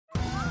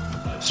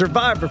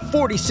Survivor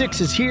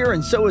 46 is here,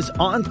 and so is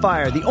On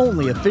Fire, the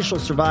only official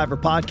Survivor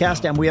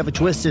podcast, and we have a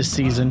twist this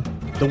season.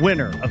 The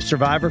winner of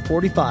Survivor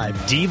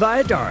 45, Dee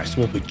Valladares,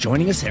 will be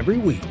joining us every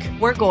week.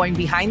 We're going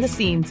behind the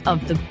scenes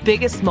of the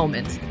biggest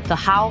moments, the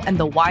how and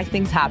the why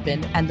things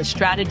happen, and the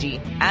strategy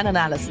and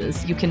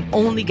analysis you can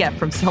only get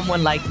from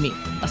someone like me,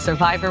 a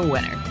Survivor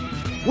winner.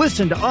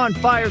 Listen to On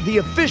Fire, the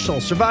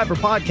official Survivor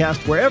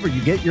podcast, wherever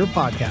you get your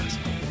podcast.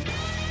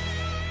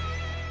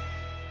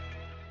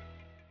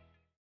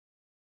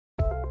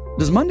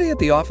 Does Monday at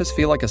the office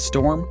feel like a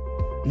storm?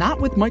 Not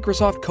with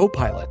Microsoft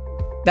Copilot.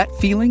 That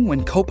feeling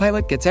when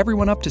Copilot gets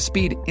everyone up to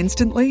speed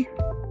instantly?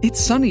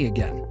 It's sunny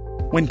again.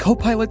 When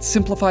Copilot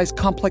simplifies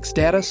complex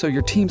data so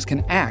your teams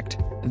can act,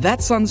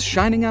 that sun's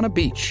shining on a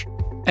beach.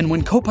 And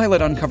when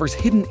Copilot uncovers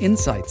hidden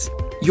insights,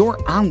 you're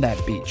on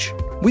that beach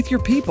with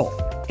your people,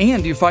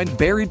 and you find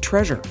buried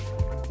treasure.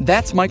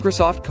 That's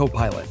Microsoft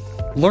Copilot.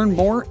 Learn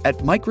more at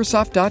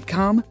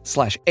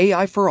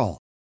Microsoft.com/AI for all.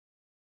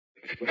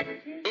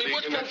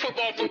 What's Pro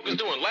Football Focus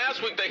doing?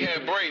 Last week they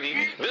had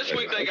Brady. This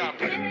week they got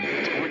Brady.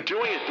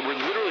 We're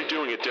literally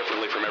doing it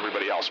differently from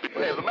everybody else.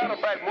 As a matter of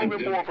fact,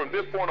 moving forward from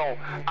this point on,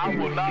 I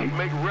will not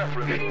make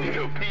reference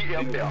to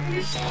PFL.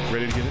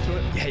 Ready to get into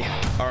it?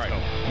 Yeah. All right.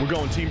 We're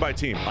going team by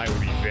team. I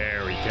would be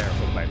very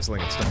careful about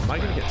slinging stuff. Am I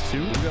going to get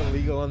sued? We got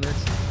legal on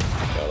this?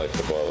 I like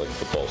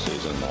football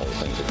season, all the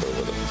things that go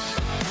with it.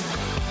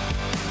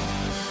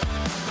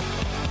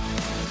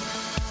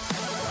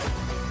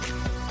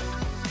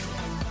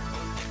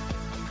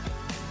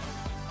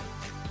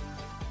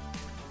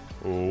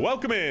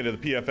 Welcome into the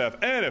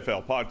PFF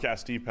NFL podcast.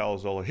 Steve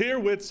Palazzolo here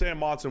with Sam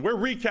Monson. We're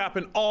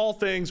recapping all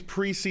things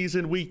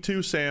preseason week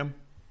 2. Sam,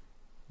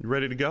 you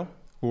ready to go?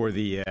 Or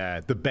the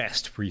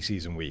best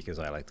preseason week, as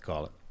I like to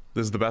call it.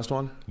 This is the best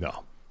one?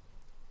 No.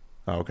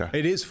 Oh, okay.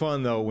 It is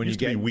fun, though, when it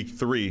used you get... to be week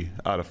 3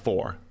 out of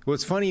 4. Well,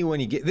 it's funny when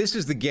you get... This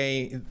is the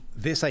game...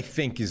 This, I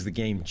think, is the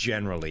game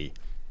generally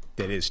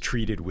that is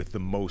treated with the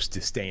most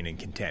disdain and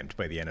contempt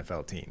by the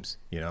NFL teams,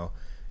 you know?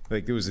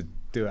 Like,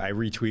 I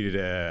retweeted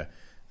a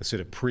sort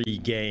of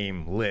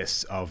pre-game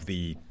list of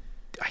the,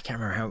 I can't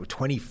remember how,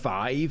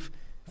 25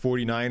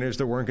 49ers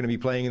that weren't going to be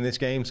playing in this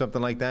game,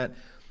 something like that.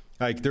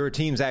 Like, there are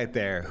teams out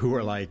there who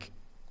are like,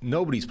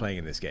 nobody's playing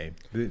in this game.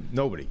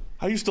 Nobody.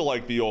 I used to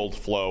like the old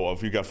flow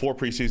of you got 4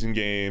 preseason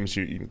games,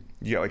 you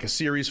got like a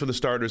series for the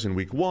starters in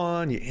week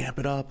 1, you ramp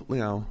it up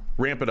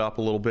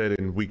a little bit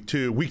in week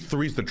 2. Week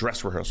 3 is the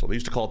dress rehearsal. They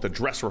used to call it the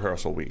dress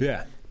rehearsal week.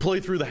 Yeah.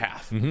 Play through the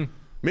half. Mm-hmm.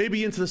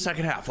 Maybe into the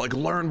second half. Like,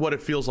 learn what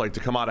it feels like to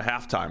come out of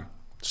halftime.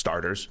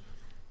 Starters,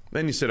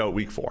 then you sit out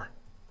week 4.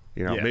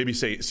 Maybe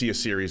see a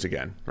series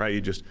again,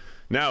 right?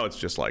 Now it's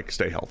just like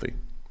stay healthy,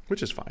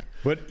 which is fine.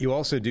 But you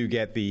also do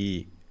get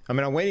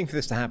I'm waiting for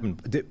this to happen.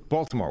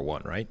 Baltimore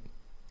won, right?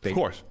 Of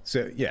course.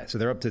 So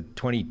they're up to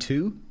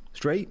 22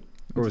 straight,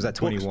 or was that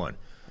 21?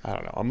 I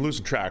don't know. I'm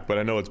losing track, but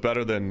I know it's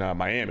better than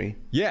Miami.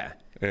 Yeah.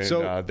 And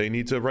so they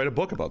need to write a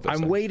book about this.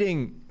 I'm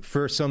waiting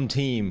for some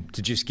team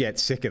to just get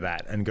sick of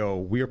that and go,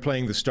 we are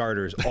playing the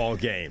starters all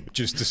game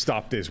just to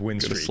stop this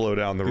win streak. Slow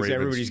down the Ravens. Because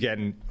everybody's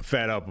getting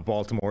fed up with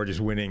Baltimore just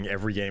winning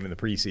every game in the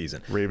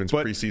preseason. Ravens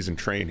preseason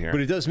train here.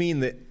 But it does mean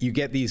that you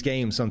get these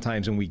games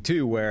sometimes in week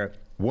 2 where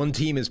one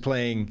team is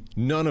playing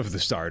none of the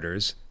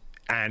starters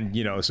and,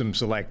 some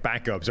select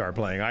backups aren't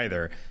playing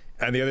either.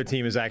 And the other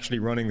team is actually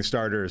running the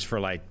starters for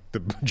like the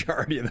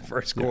majority of the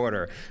first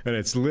quarter. And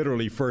it's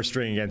literally first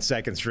string against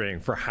second string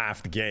for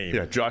half the game.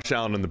 Yeah, Josh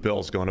Allen and the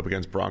Bills going up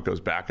against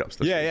Broncos backups this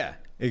week. Yeah,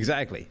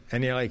 exactly.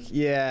 And you're like,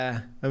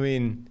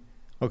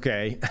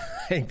 okay. I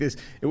think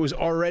it was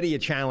already a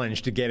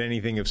challenge to get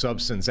anything of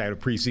substance out of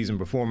preseason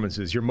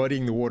performances. You're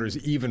muddying the waters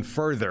even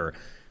further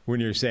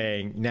when you're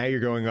saying now you're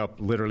going up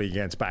literally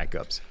against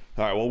backups.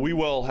 All right, well, we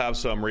will have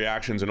some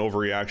reactions and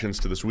overreactions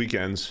to this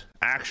weekend's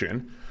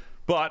action.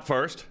 But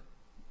first,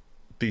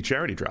 the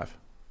charity drive.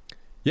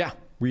 Yeah,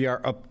 we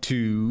are up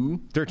to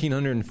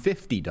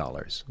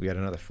 $1,350. We had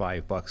another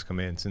 $5 come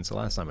in since the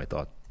last time I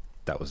thought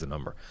that was the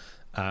number.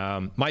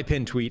 My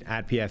pin tweet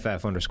at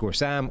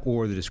PFF_Sam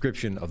or the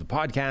description of the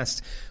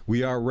podcast.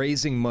 We are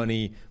raising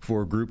money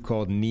for a group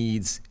called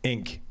Needs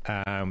Inc.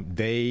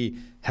 They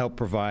help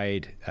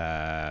provide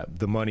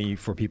the money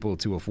for people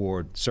to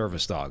afford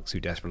service dogs who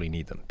desperately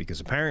need them, because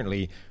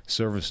apparently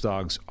service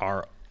dogs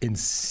are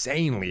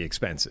insanely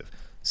expensive.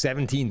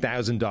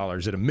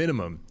 $17,000 at a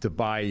minimum to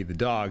buy the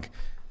dog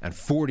and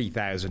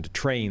 $40,000 to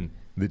train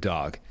the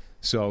dog.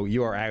 So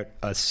you are out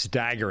a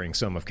staggering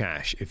sum of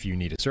cash if you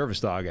need a service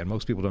dog, and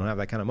most people don't have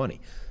that kind of money.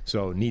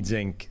 So Needs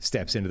Inc.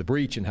 steps into the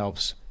breach and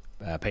helps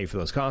pay for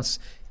those costs.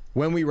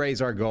 When we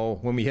hit our goal,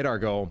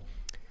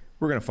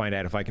 we're going to find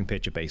out if I can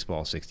pitch a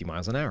baseball 60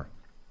 miles an hour.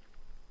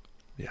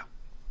 Yeah.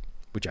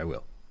 Which I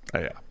will.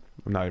 Yeah.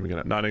 I'm not even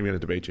gonna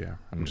debate you here.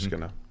 I'm just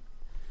gonna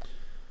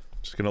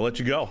let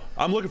you go.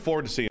 I'm looking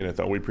forward to seeing it,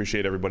 though. We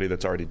appreciate everybody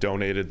that's already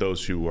donated,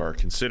 those who are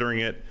considering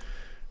it.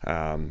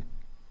 I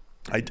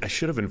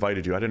should have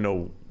invited you. I didn't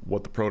know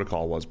what the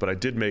protocol was, but I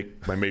did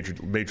make my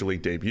major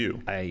league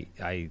debut.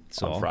 I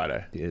saw on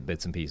Friday.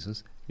 Bits and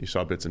pieces. You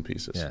saw bits and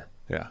pieces.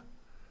 Yeah.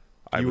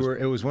 It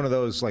was one of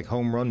those like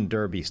home run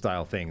derby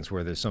style things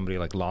where there's somebody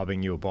like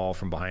lobbing you a ball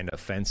from behind a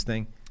fence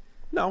thing.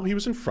 No, he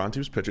was in front. He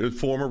was pitching. It was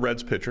former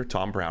Reds pitcher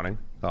Tom Browning.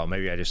 Oh,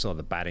 maybe I just saw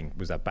the batting.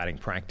 Was that batting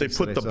practice?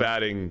 They put the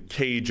batting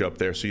cage up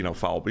there, so you don't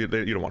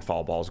want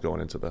foul balls going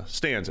into the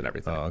stands and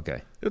everything. Oh,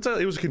 okay. It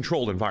was a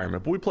controlled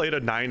environment, but we played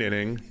a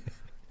 9-inning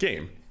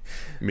game.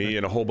 Me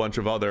and a whole bunch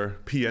of other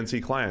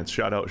PNC clients.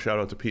 Shout out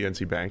to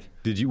PNC Bank.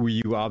 Were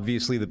you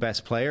obviously the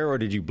best player, or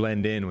did you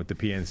blend in with the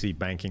PNC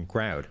banking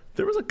crowd?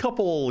 There was a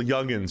couple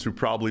youngins who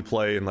probably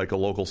play in like a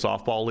local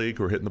softball league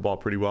who were hitting the ball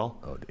pretty well.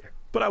 Oh dear.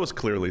 But I was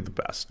clearly the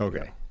best.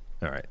 Okay.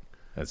 All right.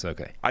 That's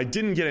okay. I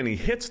didn't get any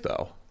hits,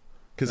 though,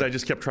 because I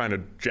just kept trying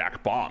to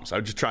jack bombs. I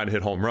was just trying to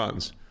hit home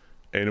runs.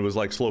 And it was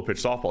like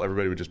slow-pitch softball.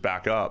 Everybody would just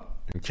back up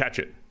and catch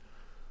it.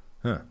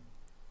 Huh.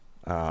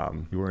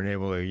 You weren't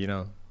able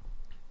to,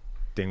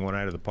 ding one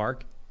out of the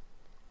park?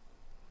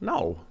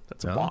 No.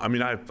 That's a bomb. I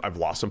mean, I've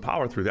lost some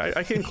power through that.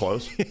 I came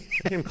close.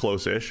 I came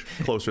close-ish.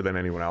 Closer than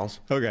anyone else.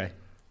 Okay.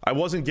 I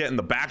wasn't getting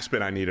the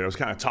backspin I needed. I was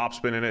kind of top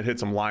spinning it, hit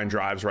some line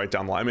drives right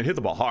down the line. I mean, hit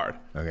the ball hard.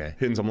 Okay.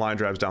 Hitting some line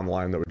drives down the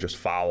line that were just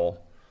foul.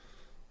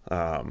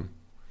 And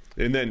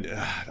then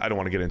I don't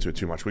want to get into it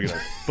too much.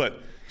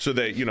 So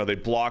they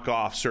block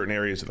off certain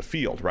areas of the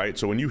field, right?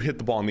 So when you hit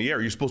the ball in the air,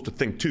 you're supposed to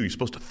think too. You're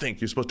supposed to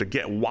think. You're supposed to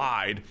get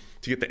wide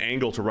to get the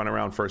angle to run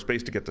around first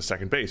base to get to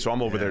second base. So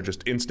I'm over there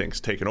just instincts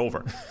taking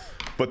over.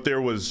 But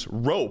there was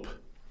rope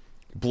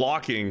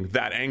blocking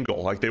that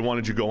angle. Like they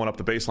wanted you going up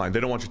the baseline. They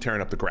don't want you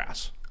tearing up the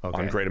grass. Okay.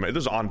 On Great American.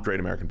 This is on Great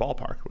American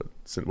Ballpark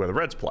where the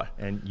Reds play.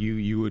 And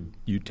you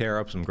tear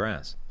up some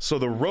grass. So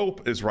the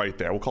rope is right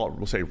there.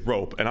 We'll say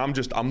rope. And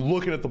I'm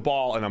looking at the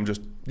ball and I'm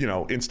just,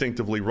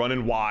 instinctively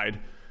running wide.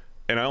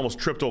 And I almost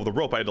tripped over the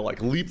rope. I had to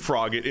like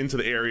leapfrog it into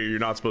the area you're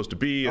not supposed to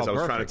be as I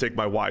was trying to take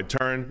my wide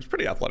turn. It was a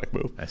pretty athletic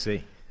move. I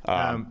see.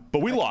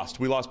 But we lost.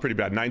 We lost pretty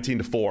bad.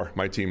 19-4,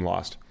 my team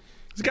lost.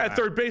 This guy at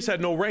third base had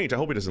no range. I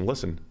hope he doesn't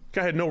listen.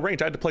 This guy had no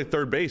range. I had to play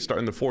third base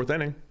starting the fourth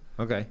inning.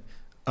 Okay.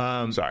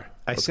 Sorry.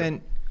 I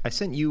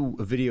sent you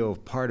a video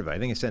of part of it. I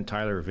think I sent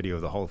Tyler a video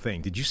of the whole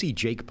thing. Did you see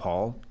Jake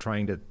Paul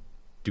trying to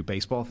do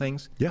baseball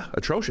things? Yeah,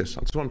 atrocious.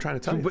 That's what I'm trying to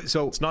tell you.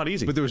 So it's not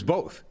easy. But there was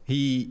both.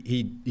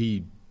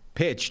 He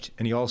pitched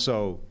and he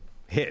also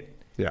hit.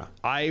 Yeah.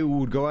 I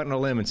would go out on a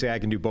limb and say I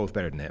can do both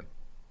better than him.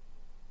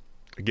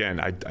 Again,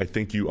 I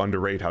think you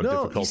underrate how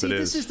difficult it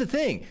is. This is the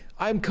thing.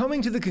 I'm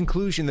coming to the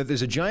conclusion that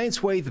there's a giant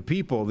swathe of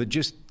people that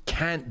just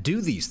can't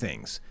do these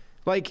things.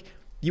 Like,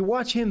 you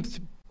watch him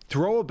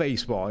throw a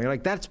baseball, and you're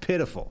like, that's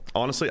pitiful.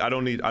 Honestly, I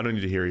don't need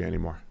to hear you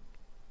anymore.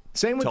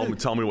 Same with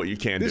tell me what you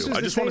can do.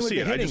 I just want to see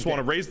it. I just want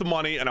to raise the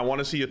money, and I want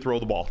to see you throw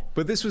the ball.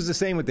 But this was the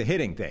same with the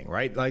hitting thing,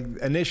 right? Like,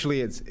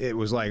 initially, it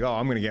was like, oh,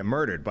 I'm going to get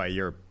murdered by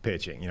your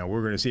pitching.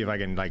 We're going to see if I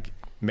can, like,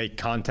 make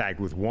contact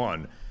with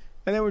one.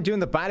 And then we're doing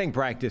the batting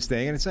practice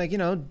thing, and it's like,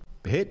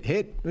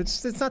 hit.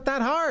 It's not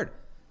that hard.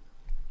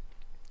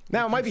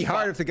 Now, it might be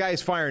hard if the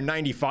guy's firing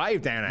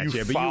 95 down at you,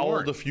 but you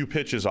fouled a few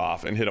pitches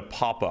off and hit a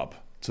pop-up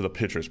to the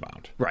pitcher's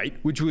mound. Right,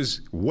 which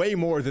was way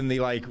more than the,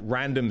 like,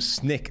 random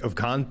snick of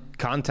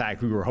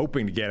contact we were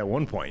hoping to get at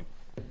one point.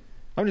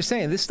 I'm just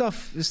saying, this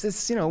stuff,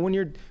 when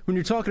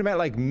you're talking about,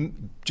 like,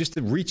 just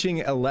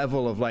reaching a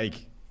level of,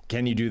 like,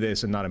 can you do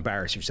this and not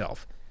embarrass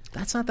yourself?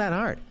 That's not that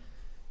hard.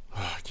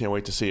 I can't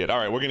wait to see it. All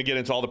right, we're going to get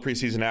into all the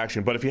preseason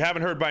action. But if you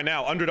haven't heard by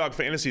now, Underdog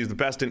Fantasy is the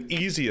best and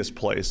easiest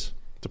place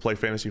to play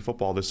fantasy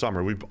football this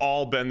summer. We've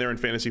all been there in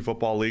fantasy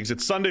football leagues.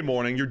 It's Sunday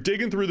morning. You're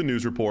digging through the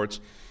news reports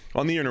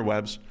on the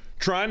interwebs,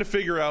 trying to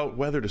figure out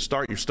whether to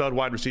start your stud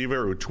wide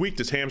receiver who tweaked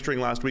his hamstring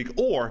last week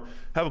or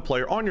have a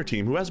player on your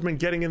team who hasn't been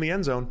getting in the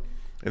end zone.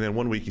 And then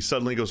one week he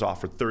suddenly goes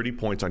off for 30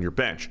 points on your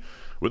bench.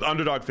 With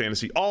Underdog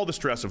Fantasy, all the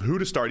stress of who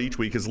to start each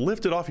week is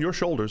lifted off your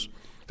shoulders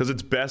because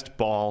it's best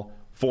ball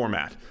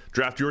format.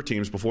 Draft your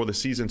teams before the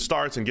season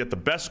starts and get the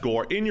best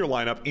score in your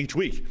lineup each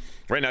week.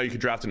 Right now, you can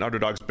draft an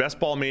Underdog's Best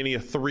Ball Mania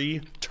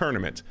 3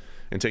 tournament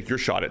and take your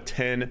shot at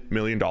 $10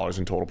 million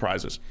in total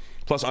prizes.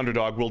 Plus,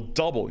 Underdog will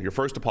double your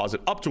first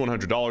deposit up to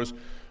 $100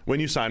 when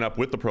you sign up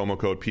with the promo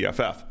code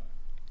PFF.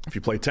 If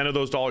you play 10 of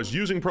those dollars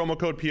using promo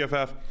code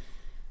PFF,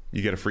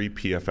 you get a free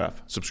PFF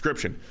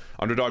subscription.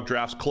 Underdog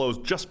drafts close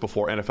just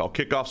before NFL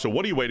kickoff, so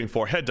what are you waiting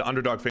for? Head to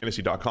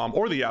UnderdogFantasy.com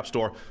or the App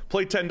Store,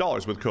 play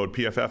 $10 with code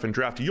PFF, and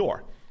draft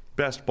your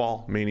Best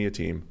Ball Mania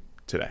team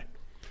today.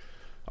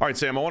 All right,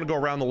 Sam, I want to go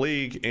around the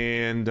league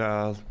and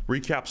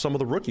recap some of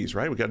the rookies,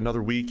 right? We got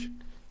another week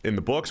in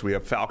the books. We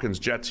have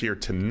Falcons-Jets here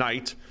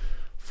tonight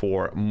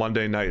for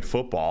Monday Night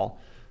Football.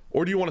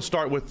 Or do you want to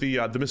start with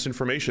the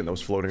misinformation that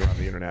was floating around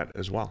the internet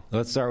as well?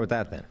 Let's start with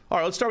that then. All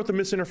right, let's start with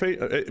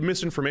the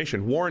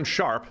misinformation. Warren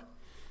Sharp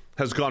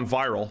has gone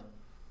viral.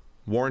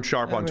 Warren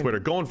Sharp on Twitter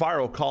going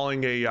viral,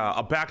 calling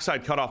a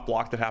backside cutoff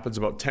block that happens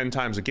about 10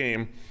 times a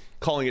game,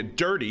 calling it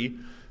dirty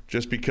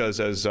just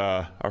because, as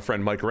our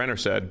friend Mike Renner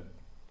said,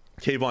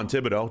 Kayvon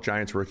Thibodeau,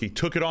 Giants rookie,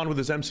 took it on with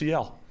his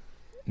MCL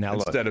now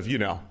instead of,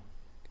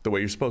 the way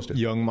you're supposed to.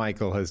 Young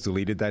Michael has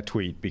deleted that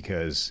tweet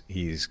because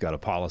he's got a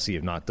policy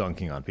of not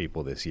dunking on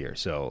people this year.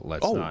 So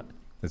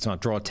let's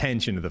not draw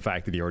attention to the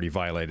fact that he already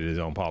violated his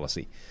own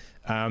policy.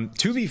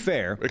 To be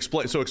fair,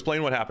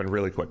 explain what happened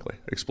really quickly.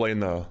 Explain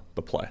the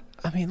play.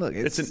 I mean, look,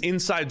 it's an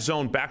inside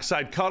zone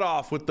backside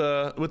cutoff with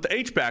the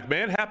H-back,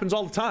 man. It happens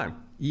all the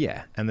time.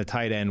 Yeah, and the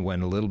tight end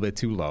went a little bit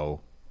too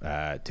low.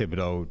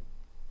 Thibodeau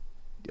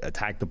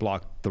attacked the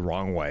block the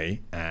wrong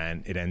way,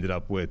 and it ended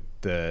up with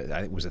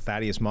was it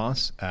Thaddeus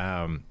Moss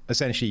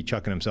essentially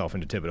chucking himself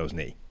into Thibodeau's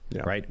knee,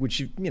 right?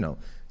 Which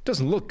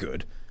doesn't look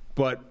good,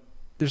 but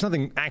there's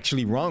nothing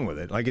actually wrong with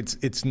it. Like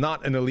it's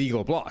not an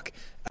illegal block.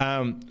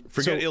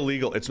 Forget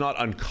illegal. It's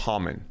not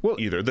uncommon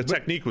either. The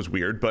technique was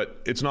weird,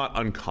 but it's not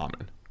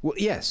uncommon. Well,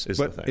 yes,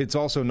 but it's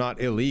also not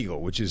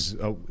illegal, which is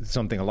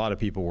something a lot of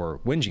people were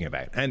whinging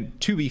about. And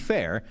to be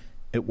fair,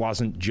 it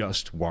wasn't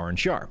just Warren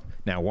Sharp.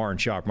 Now, Warren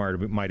Sharp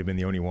might have been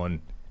the only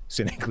one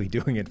cynically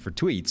doing it for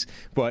tweets,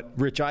 but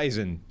Rich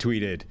Eisen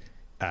tweeted,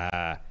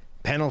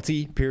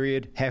 penalty,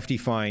 period, hefty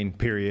fine,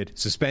 period,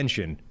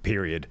 suspension,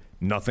 period,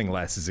 nothing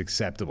less is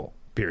acceptable,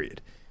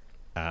 period.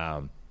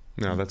 No,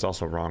 that's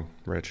also wrong,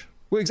 Rich.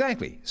 Well,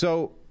 exactly.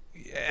 So,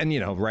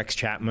 and Rex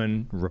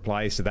Chapman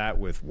replies to that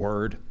with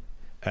word.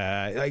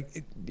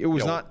 It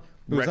was not.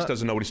 Rex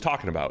doesn't know what he's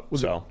talking about.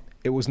 So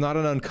it was not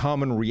an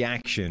uncommon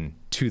reaction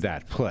to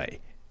that play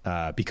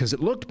because it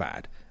looked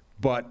bad.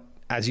 But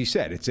as you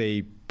said, it's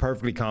a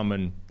perfectly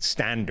common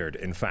standard,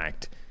 in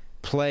fact,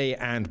 play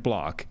and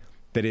block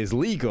that is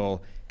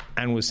legal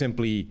and was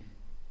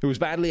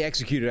badly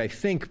executed, I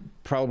think,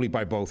 probably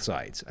by both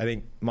sides. I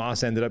think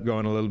Moss ended up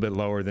going a little bit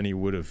lower than he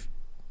would have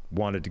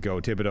wanted to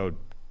go. Thibodeau,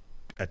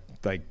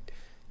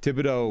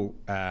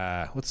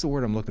 what's the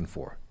word I'm looking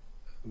for?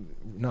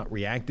 Not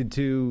reacted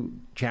to,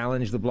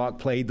 challenged the block,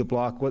 played the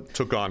block. What?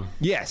 Took on.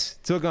 Yes,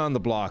 took on the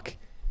block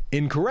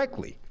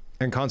incorrectly.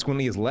 And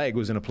consequently, his leg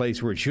was in a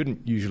place where it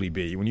shouldn't usually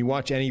be. When you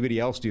watch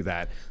anybody else do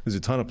that, there's a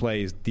ton of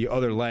plays. The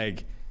other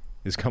leg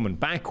is coming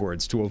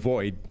backwards to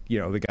avoid,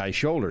 the guy's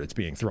shoulder that's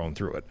being thrown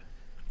through it.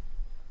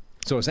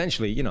 So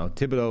essentially,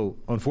 Thibodeau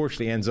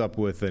unfortunately ends up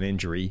with an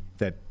injury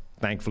that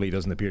thankfully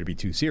doesn't appear to be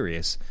too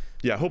serious.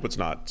 Yeah, I hope it's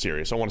not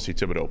serious. I want to see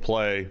Thibodeau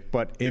play,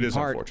 but it is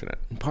unfortunate.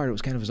 In part, it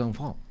was kind of his own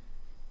fault.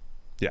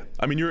 Yeah,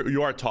 I mean,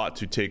 you are taught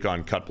to take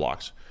on cut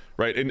blocks,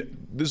 right?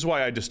 And this is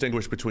why I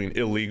distinguish between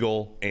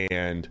illegal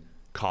and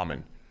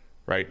common,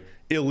 right?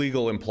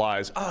 Illegal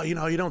implies, you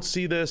don't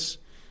see this.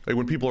 Like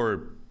when people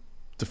are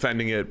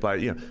defending it by,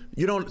 you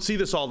don't see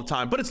this all the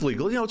time, but it's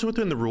legal. It's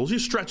within the rules. You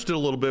stretched it a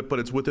little bit, but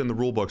it's within the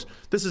rule books.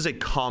 This is a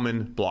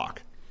common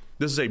block.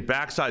 This is a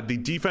backside. The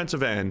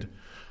defensive end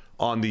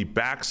on the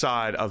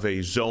backside of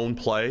a zone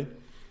play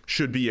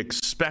should be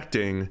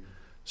expecting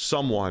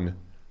someone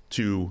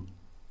to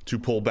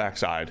pull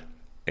backside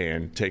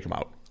and take him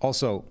out.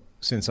 Also,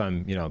 since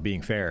I'm,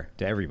 being fair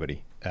to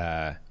everybody,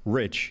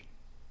 Rich,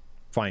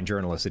 fine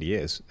journalist that he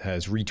is,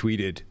 has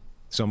retweeted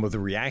some of the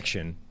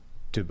reaction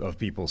of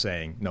people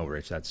saying, no,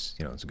 Rich, that's,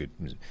 it's a good.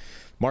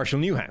 Marshall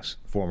Newhouse,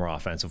 former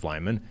offensive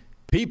lineman.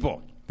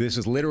 People, this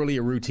is literally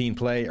a routine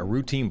play, a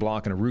routine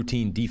block, and a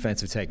routine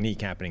defensive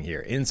technique happening here.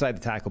 Inside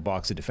the tackle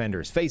box, the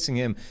defender is facing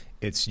him.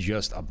 It's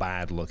just a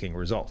bad-looking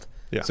result.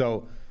 Yeah.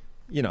 So,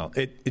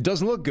 it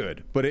doesn't look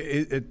good, but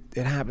it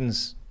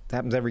happens. It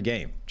happens every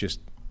game. Just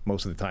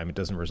most of the time, it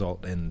doesn't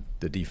result in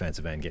the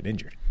defensive end getting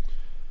injured.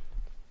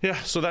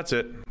 Yeah, so that's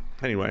it.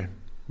 Anyway,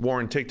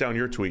 Warren, take down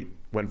your tweet.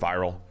 Went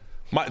viral.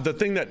 The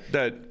thing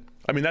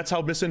that's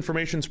how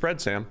misinformation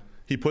spreads, Sam.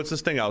 He puts this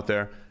thing out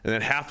there, and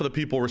then half of the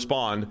people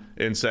respond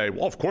and say,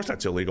 well, of course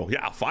that's illegal.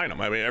 Yeah, I'll fine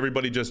them. I mean,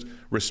 everybody just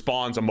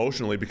responds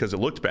emotionally because it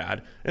looked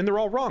bad, and they're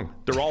all wrong.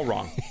 They're all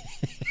wrong.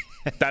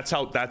 That's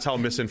how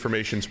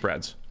misinformation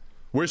spreads.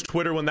 Where's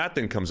Twitter when that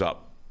thing comes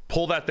up?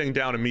 Pull that thing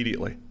down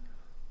immediately.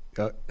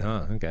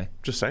 Okay.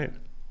 Just saying.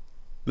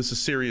 This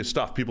is serious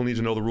stuff. People need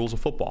to know the rules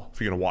of football.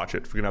 If you're going to watch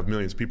it, if you're going to have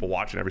millions of people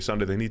watching every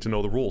Sunday, they need to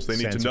know the rules. They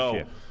need to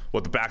know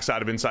what the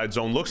backside of inside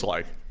zone looks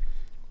like.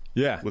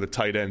 Yeah. With a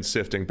tight end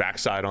sifting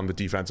backside on the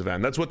defensive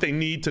end. That's what they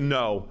need to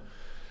know.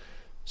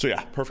 So,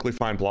 yeah, perfectly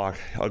fine block.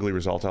 Ugly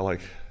result. I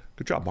like.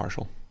 Good job,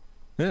 Marshall.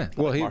 Yeah.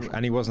 Well,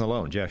 he wasn't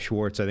alone. Jeff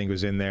Schwartz, I think,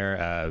 was in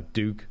there.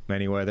 Duke,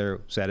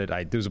 Manyweather said it.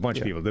 There was a bunch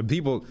of people.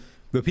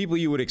 The people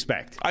you would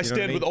expect. I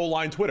stand with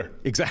O-line Twitter.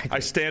 Exactly. I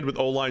stand with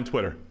O-line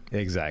Twitter.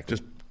 Exactly.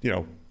 Just,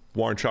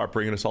 Warren Sharp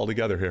bringing us all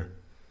together here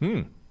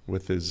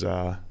with his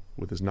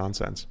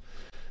nonsense.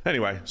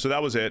 Anyway, so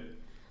that was it.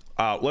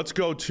 Let's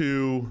go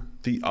to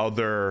the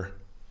other.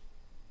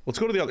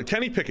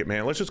 Kenny Pickett,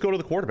 man. Let's just go to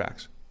the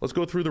quarterbacks. Let's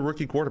go through the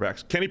rookie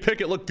quarterbacks. Kenny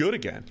Pickett looked good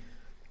again.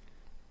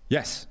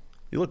 Yes.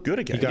 He looked good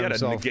again. He had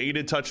a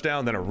negated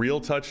touchdown, then a real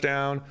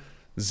touchdown,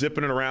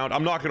 zipping it around.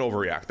 I'm not going to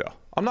overreact, though.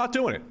 I'm not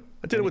doing it.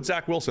 I did it with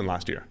Zach Wilson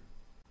last year.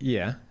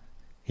 Yeah.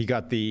 He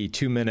got the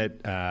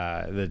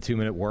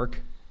 2-minute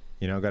work.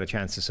 Got a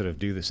chance to sort of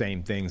do the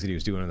same things that he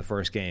was doing in the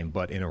first game,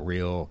 but in a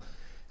real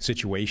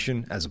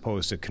situation as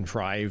opposed to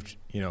contrived,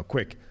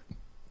 quick,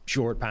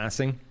 short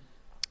passing.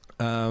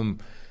 Look,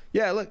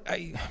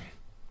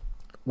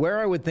 where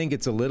I would think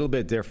it's a little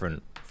bit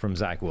different from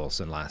Zach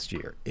Wilson last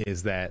year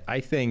is that I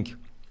think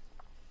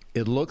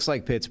it looks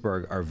like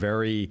Pittsburgh are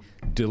very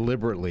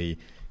deliberately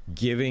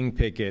giving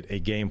Pickett a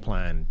game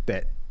plan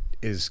that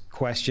is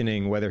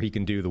questioning whether he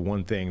can do the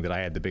one thing that I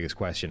had the biggest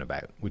question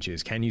about, which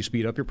is, can you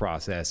speed up your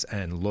process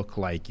and look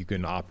like you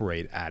can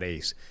operate at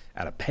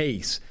a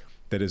pace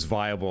that is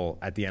viable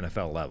at the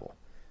NFL level?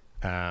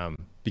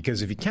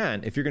 Because if you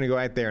can, if you're going to go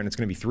out there and it's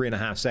going to be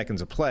 3.5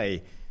 seconds of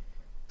play,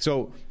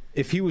 so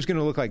if he was going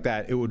to look like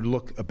that, it would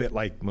look a bit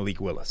like Malik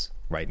Willis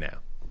right now,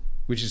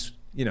 which is,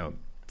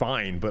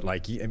 fine. But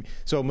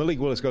so Malik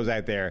Willis goes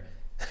out there,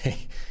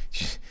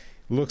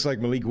 looks like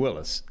Malik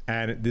Willis.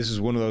 And this is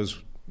one of those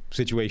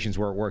situations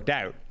where it worked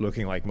out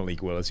looking like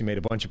Malik Willis. He made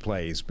a bunch of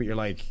plays, but you're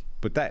like,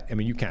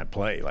 you can't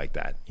play like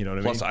that. You know what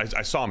I mean? Plus,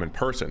 I saw him in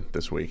person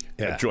this week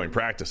at joint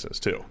practices,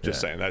 too.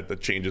 Just saying that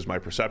changes my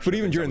perception. But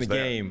even during the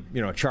game,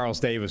 Charles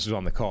Davis was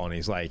on the call, and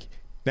he's like,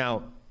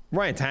 now,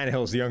 Ryan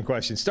Tannehill is the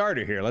unquestioned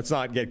starter here. Let's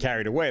not get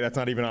carried away. That's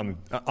not even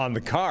on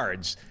the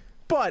cards.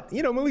 But,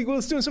 Malik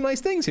Willis is doing some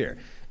nice things here.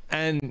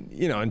 And,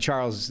 and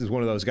Charles is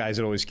one of those guys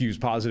that always skews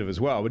positive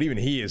as well. But even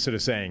he is sort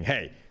of saying,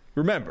 hey,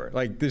 remember,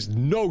 there's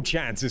no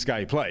chance this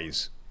guy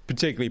plays,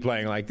 particularly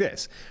playing like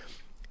this.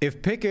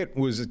 If Pickett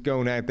was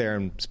going out there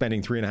and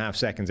spending 3.5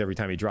 seconds every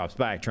time he drops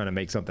back trying to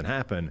make something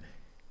happen,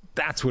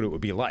 that's what it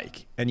would be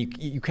like. And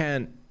you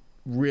can't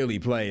really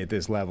play at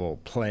this level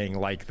playing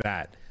like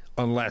that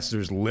unless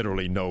there's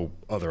literally no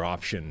other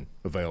option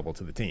available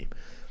to the team.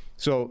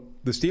 So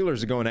the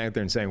Steelers are going out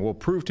there and saying, well,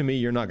 prove to me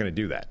you're not going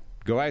to do that.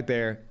 Go out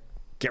there,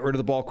 get rid of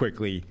the ball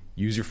quickly,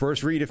 use your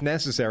first read if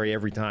necessary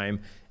every time,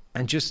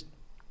 and just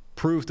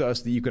prove to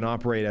us that you can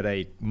operate at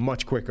a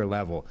much quicker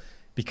level,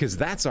 because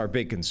that's our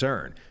big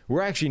concern.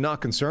 We're actually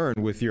not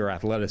concerned with your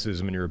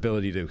athleticism and your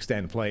ability to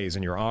extend plays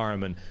and your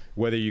arm and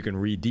whether you can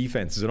read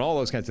defenses and all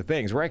those kinds of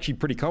things. We're actually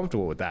pretty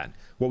comfortable with that.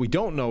 What we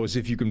don't know is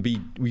if you can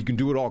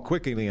do it all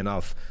quickly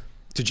enough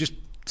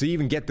to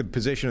even get the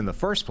position in the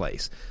first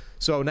place.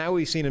 So now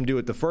we've seen him do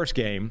it the first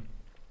game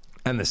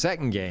and the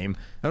second game,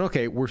 and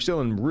okay, we're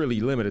still in really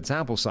limited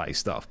sample size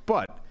stuff,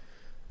 but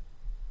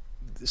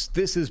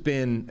this has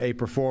been a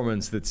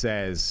performance that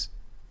says,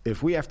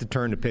 if we have to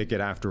turn to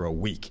Pickett after a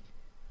week,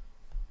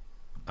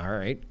 all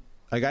right.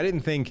 I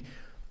didn't think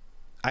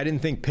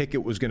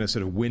Pickett was going to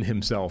sort of win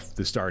himself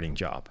the starting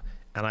job.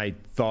 And I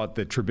thought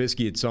that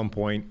Trubisky at some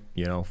point,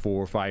 4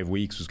 or 5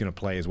 weeks, was going to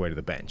play his way to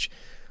the bench.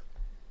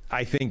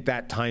 I think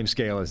that time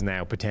scale is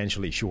now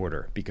potentially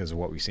shorter because of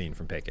what we've seen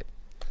from Pickett.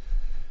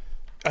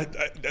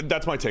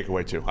 That's my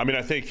takeaway too. I mean,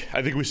 I think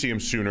we see him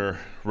sooner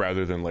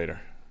rather than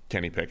later,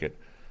 Kenny Pickett.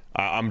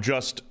 I'm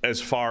just,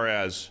 as far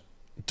as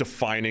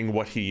defining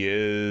what he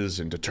is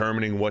and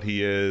determining what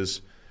he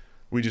is,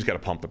 we just got to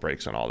pump the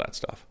brakes on all that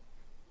stuff.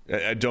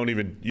 I don't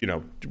even,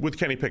 with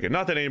Kenny Pickett,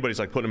 not that anybody's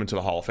putting him into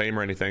the Hall of Fame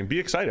or anything. Be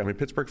excited. I mean,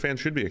 Pittsburgh fans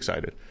should be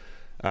excited.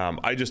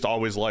 I just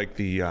always like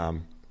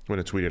when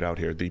it's tweeted out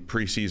here, the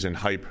preseason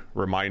hype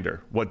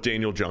reminder. What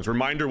Daniel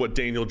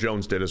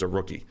Jones did as a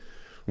rookie.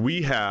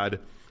 We had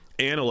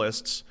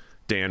analysts,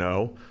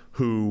 Dano,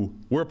 who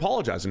were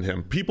apologizing to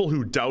him. People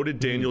who doubted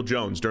Daniel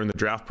Jones during the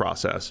draft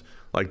process,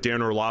 like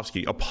Dan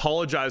Orlovsky,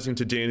 apologizing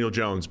to Daniel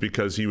Jones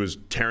because he was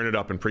tearing it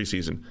up in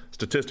preseason.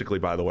 Statistically,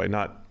 by the way,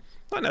 not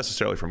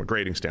necessarily from a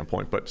grading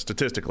standpoint, but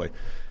statistically.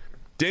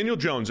 Daniel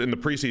Jones in the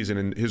preseason,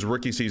 in his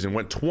rookie season,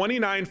 went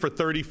 29 for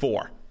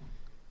 34.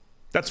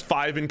 That's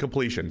 5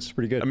 incompletions.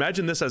 Pretty good.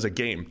 Imagine this as a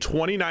game.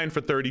 29 for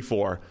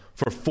 34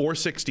 for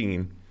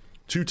 416,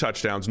 2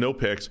 touchdowns, no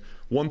picks,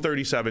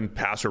 137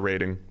 passer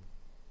rating.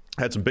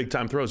 Had some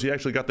big-time throws. He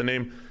actually got the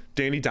name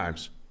Danny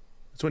Dimes.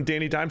 That's when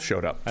Danny Dimes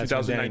showed up. That's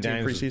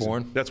 2019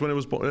 preseason. That's when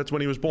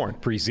he was born.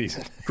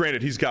 Preseason.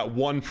 Granted, he's got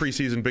 1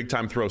 preseason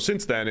big-time throw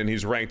since then, and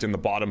he's ranked in the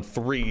bottom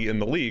 3 in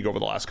the league over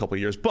the last couple of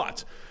years.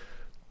 But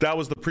that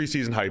was the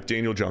preseason hype.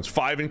 Daniel Jones,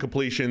 5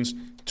 incompletions,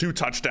 2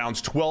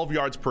 touchdowns, 12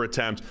 yards per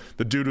attempt.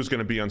 The dude was going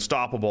to be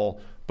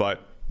unstoppable,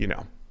 but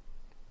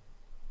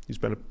he's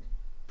been a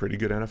pretty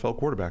good NFL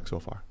quarterback so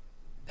far.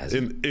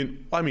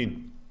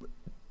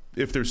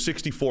 If there's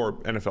 64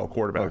 NFL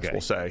quarterbacks, we'll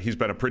say he's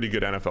been a pretty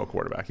good NFL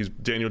quarterback.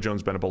 Daniel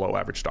Jones been a below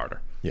average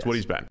starter. That's what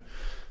he's been.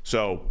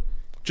 So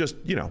just,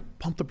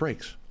 pump the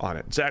brakes on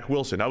it. Zach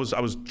Wilson, I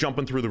was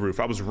jumping through the roof.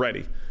 I was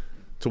ready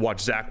to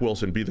watch Zach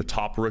Wilson be the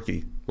top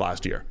rookie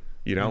last year.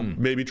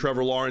 Maybe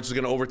Trevor Lawrence is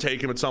going to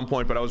overtake him at some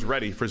point, but I was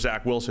ready for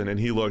Zach Wilson, and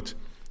he looked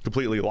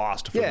completely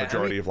lost for the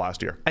majority of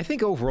last year. I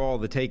think overall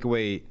the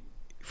takeaway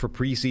for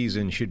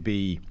preseason should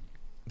be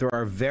there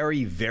are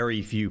very,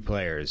 very few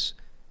players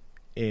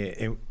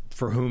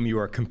for whom you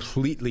are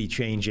completely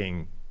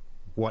changing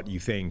what you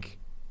think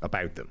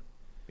about them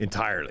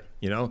entirely.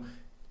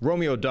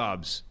 Romeo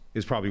Doubs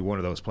is probably one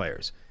of those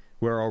players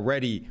where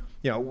already,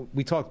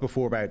 we talked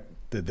before about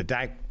the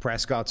Dak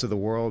Prescotts of the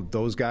world,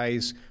 those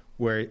guys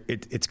where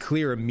it's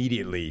clear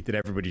immediately that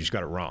everybody just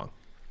got it wrong.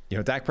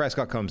 Dak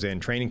Prescott comes in,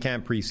 training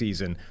camp,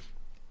 preseason,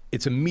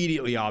 it's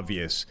immediately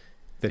obvious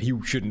that he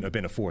shouldn't have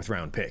been a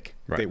 4th-round pick.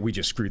 Right. That we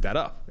just screwed that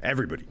up.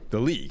 Everybody, the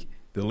league,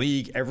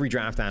 every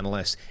draft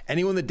analyst,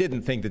 anyone that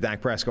didn't think that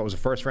Dak Prescott was a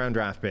 1st-round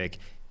draft pick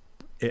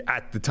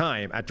at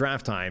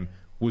draft time,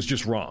 was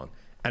just wrong.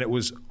 And it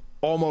was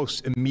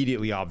almost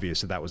immediately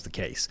obvious that was the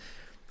case.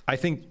 I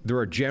think there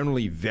are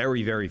generally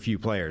very, very few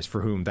players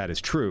for whom that is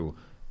true.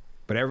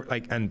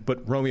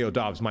 But Romeo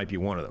Doubs might be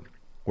one of them,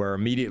 where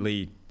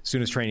immediately, as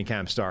soon as training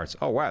camp starts,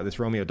 oh wow, this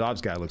Romeo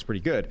Doubs guy looks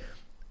pretty good.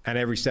 And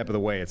every step of the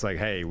way, it's like,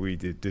 hey,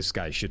 this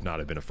guy should not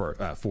have been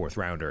a fourth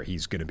rounder.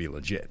 He's going to be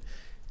legit.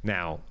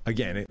 Now,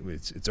 again,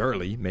 it's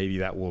early. Maybe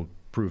that will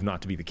prove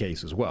not to be the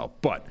case as well.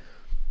 But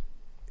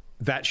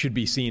that should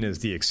be seen as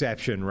the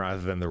exception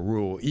rather than the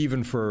rule,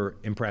 even for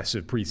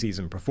impressive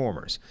preseason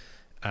performers.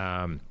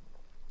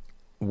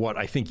 What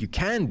I think you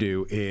can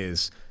do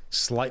is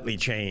slightly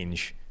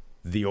change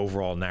the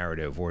overall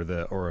narrative or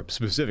a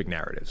specific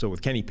narrative. So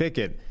with Kenny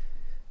Pickett,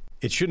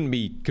 it shouldn't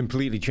be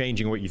completely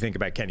changing what you think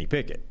about Kenny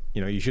Pickett.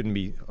 You shouldn't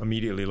be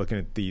immediately looking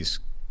at these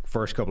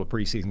first couple of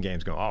preseason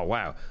games going, oh,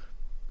 wow,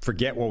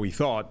 forget what we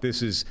thought.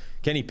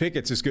 Kenny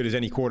Pickett's as good as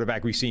any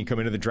quarterback we've seen come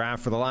into the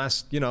draft for the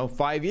last,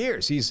 5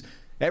 years. He's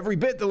every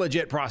bit the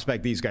legit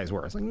prospect these guys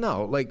were. It's like,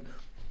 no,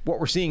 what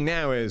we're seeing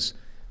now is,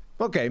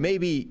 okay,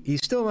 maybe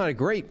he's still not a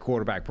great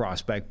quarterback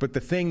prospect, but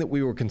the thing that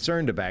we were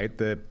concerned about,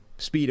 the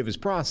speed of his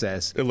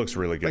process, it looks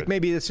really good.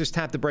 Maybe let's just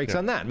tap the brakes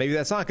on that. Maybe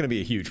that's not going to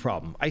be a huge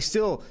problem.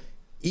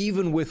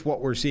 Even with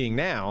what we're seeing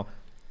now,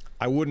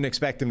 I wouldn't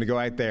expect him to go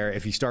out there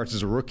if he starts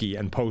as a rookie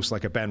and post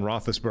like a Ben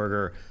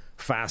Roethlisberger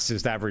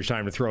fastest average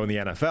time to throw in the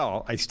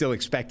NFL. I still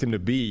expect him to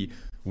be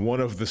one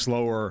of the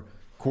slower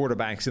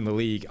quarterbacks in the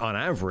league on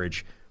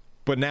average.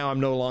 But now I'm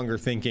no longer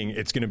thinking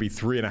it's going to be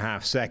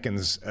 3.5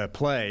 seconds a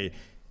play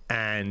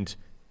and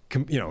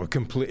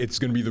it's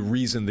going to be the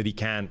reason that he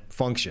can't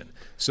function.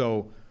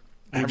 So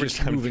average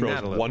time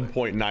throws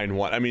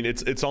 1.91. I mean,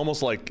 it's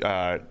almost like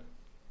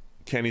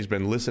Kenny's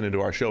been listening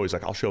to our show. He's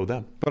like, I'll show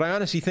them. But I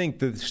honestly think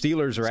the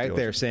Steelers are out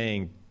there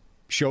saying,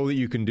 show that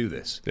you can do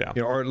this. Yeah.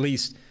 Or at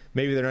least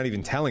maybe they're not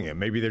even telling him.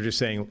 Maybe they're just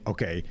saying,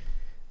 okay,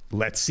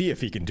 let's see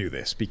if he can do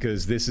this,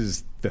 because this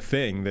is the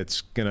thing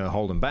that's going to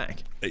hold him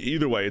back.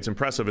 Either way, it's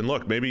impressive. And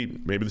look, maybe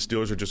the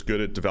Steelers are just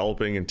good at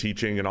developing and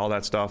teaching and all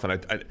that stuff.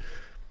 And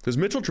because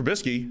Mitchell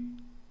Trubisky,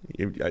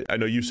 I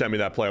know you sent me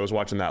that play. I was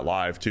watching that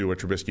live too, where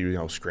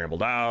Trubisky,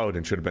 scrambled out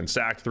and should have been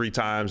sacked 3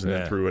 times and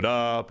then threw it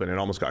up, and it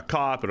almost got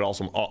caught, but it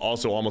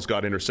also almost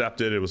got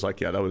intercepted. It was like,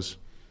 that was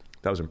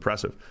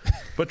impressive.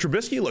 But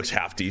Trubisky looks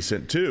half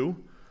decent too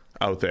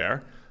out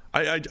there.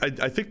 I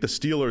think the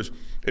Steelers,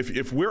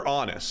 if we're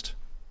honest,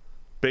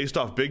 based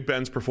off Big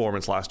Ben's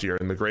performance last year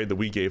and the grade that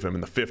we gave him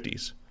in the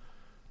 50s,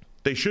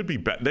 they should be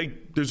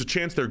there's a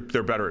chance they're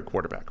better at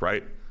quarterback,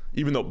 right?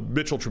 Even though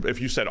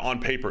if you said on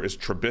paper, is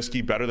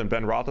Trubisky better than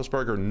Ben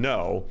Roethlisberger?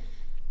 No.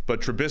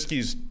 But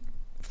Trubisky's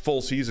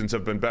full seasons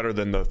have been better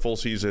than the full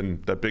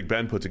season that Big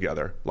Ben put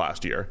together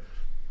last year.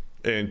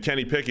 And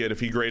Kenny Pickett, if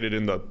he graded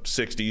in the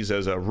 60s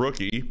as a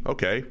rookie,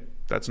 okay,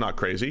 that's not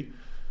crazy.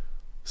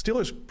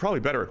 Steelers probably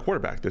better at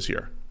quarterback this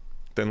year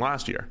than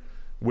last year,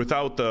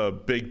 without the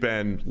Big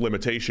Ben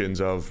limitations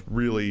of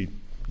really,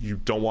 you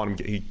don't want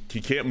him.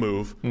 He can't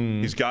move.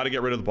 He's got to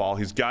get rid of the ball.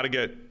 He's got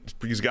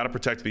to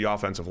protect the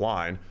offensive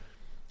line.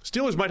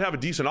 Steelers might have a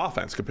decent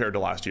offense compared to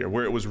last year,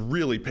 where it was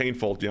really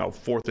painful,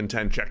 4th and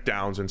 10 check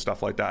downs and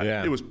stuff like that.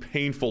 Yeah. It was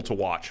painful to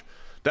watch.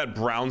 That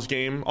Browns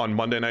game on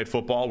Monday Night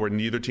Football, where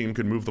neither team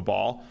could move the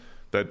ball,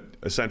 that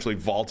essentially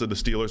vaulted the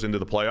Steelers into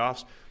the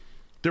playoffs.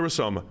 There was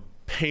some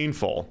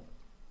painful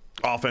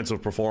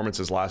offensive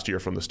performances last year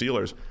from the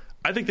Steelers.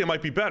 I think they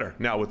might be better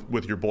now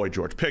with your boy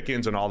George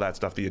Pickens and all that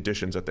stuff, the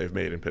additions that they've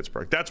made in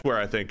Pittsburgh. That's where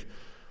I think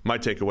my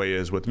takeaway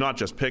is, with not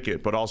just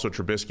Pickett, but also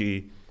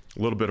Trubisky,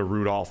 a little bit of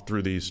Rudolph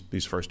through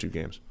these first 2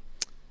 games.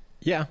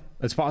 Yeah,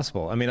 it's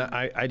possible. I mean,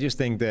 I just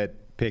think that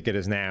Pickett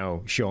is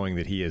now showing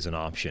that he is an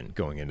option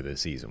going into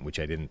this season, which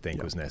I didn't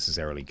think was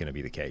necessarily going to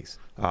be the case.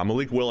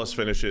 Malik Willis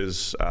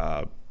finishes,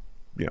 under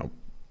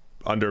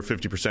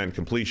 50%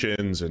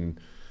 completions, and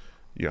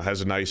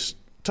has a nice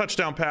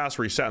touchdown pass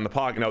where he sat in the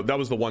pocket. Now, that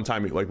was the one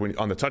time,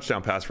 on the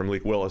touchdown pass from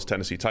Malik Willis,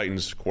 Tennessee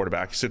Titans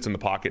quarterback, sits in the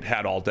pocket,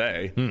 had all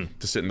day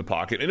to sit in the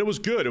pocket, and it was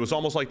good. It was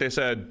almost like they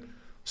said,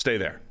 stay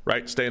there,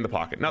 right? Stay in the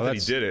pocket. Not that he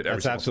did it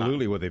every single time. That's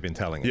absolutely what they've been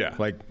telling him. Yeah.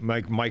 Like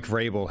Mike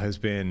Vrabel has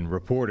been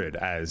reported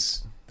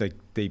as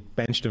they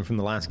benched him from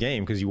the last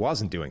game because he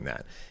wasn't doing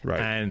that.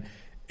 Right. And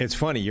it's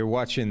funny, you're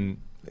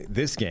watching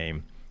this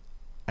game,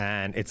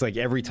 and it's like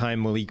every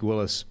time Malik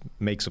Willis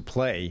makes a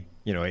play,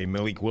 a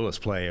Malik Willis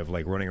play of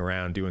running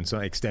around, doing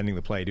something, extending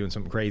the play, doing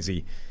something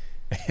crazy,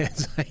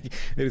 it's like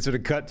they sort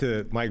of cut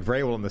to Mike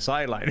Vrabel on the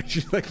sideline, and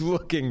she's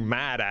looking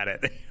mad at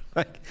it.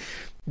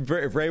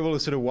 Vrabel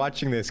is sort of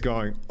watching this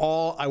going,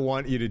 all I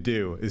want you to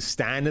do is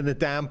stand in the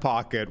damn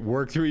pocket,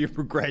 work through your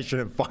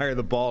progression, and fire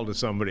the ball to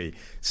somebody.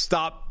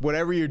 Stop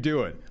whatever you're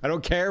doing. I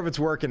don't care if it's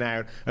working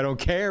out. I don't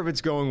care if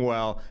it's going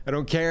well. I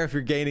don't care if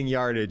you're gaining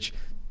yardage.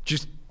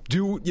 Just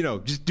do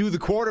the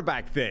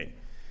quarterback thing.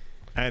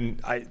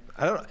 And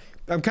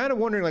I'm kind of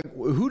wondering,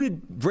 who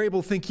did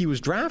Vrabel think he was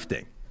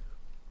drafting?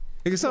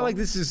 It's not like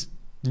this is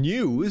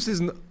new. This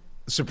isn't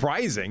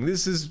surprising.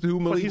 This is who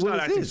Malik Willis is. He's not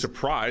acting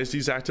surprised.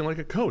 He's acting like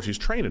a coach. He's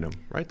training him,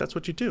 right? That's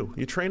what you do.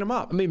 You train him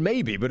up. I mean,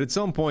 maybe, but at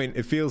some point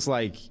it feels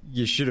like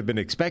you should have been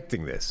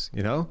expecting this,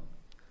 Yeah,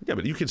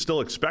 but you can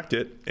still expect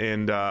it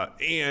and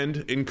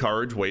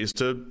encourage ways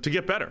to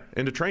get better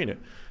and to train it.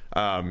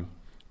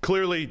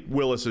 Clearly,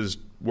 Willis is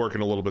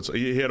working a little bit. So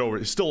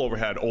he still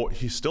had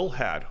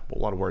a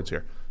lot of words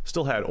here.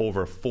 Still had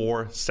over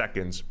 4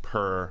 seconds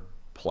per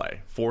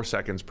play, 4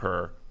 seconds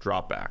per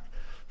drop back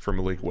for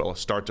Malik Willis,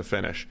 start to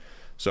finish.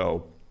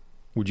 So,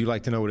 would you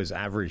like to know what his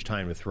average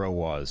time to throw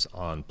was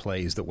on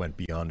plays that went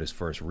beyond his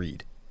first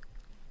read?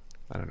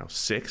 I don't know,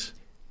 6?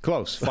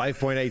 Close,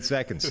 5.8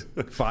 seconds.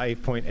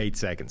 5.8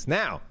 seconds.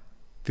 Now,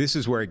 this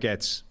is where it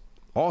gets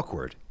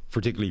awkward,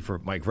 particularly for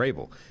Mike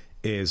Vrabel,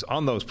 is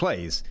on those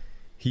plays,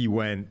 he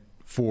went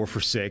 4 for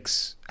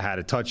 6, had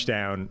a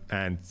touchdown,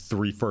 and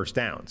 3 first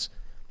downs.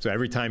 So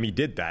every time he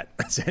did that,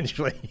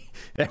 essentially,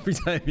 every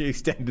time he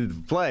extended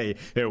the play,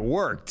 it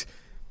worked.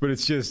 But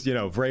it's just,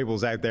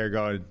 Vrabel's out there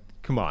going,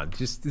 come on,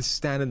 just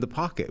stand in the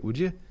pocket, would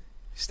you?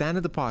 Stand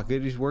in the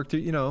pocket, just work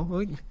through,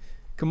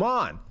 come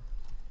on.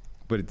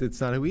 But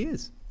it's not who he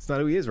is. It's not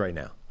who he is right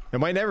now. It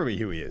might never be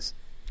who he is.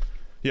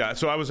 Yeah,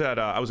 so I was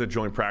at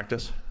joint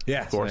practice,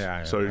 yes, of course.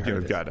 Yeah, so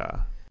you've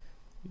got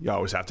you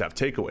always have to have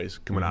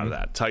takeaways coming out of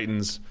that.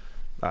 Titans,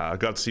 got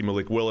to see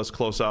Malik Willis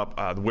close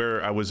up.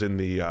 Where I was in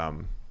the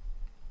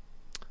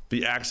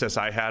access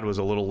I had was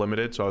a little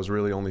limited, so I was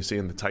really only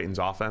seeing the Titans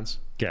offense.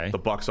 Okay. The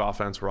Bucs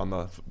offense were on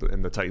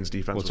and the Titans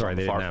defense was on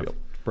the far field.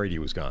 Brady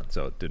was gone,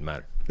 so it didn't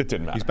matter. It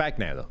didn't matter. He's back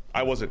now, though.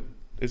 I wasn't.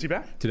 Is he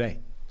back? Today.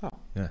 Oh.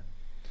 Yeah.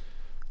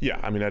 Yeah,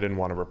 I mean, I didn't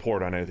want to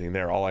report on anything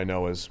there. All I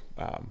know is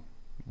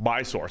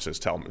my sources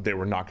tell me they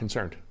were not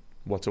concerned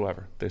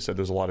whatsoever. They said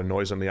there's a lot of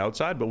noise on the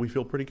outside, but we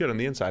feel pretty good on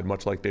the inside,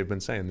 much like they've been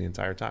saying the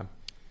entire time.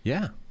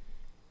 Yeah.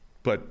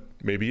 But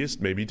maybe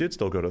he did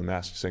still go to the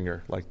Masked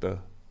Singer like the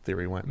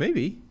theory went.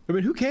 Maybe. I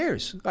mean, who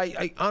cares?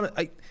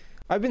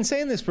 I've been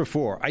saying this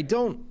before. I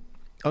don't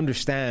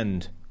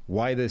understand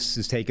why this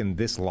has taken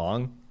this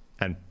long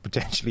and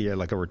potentially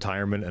like a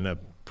retirement and a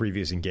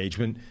previous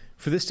engagement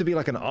for this to be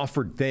like an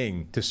offered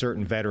thing to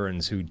certain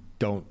veterans who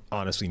don't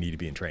honestly need to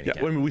be in training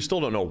camp. I mean, we still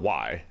don't know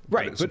why.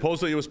 Right. But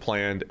supposedly it was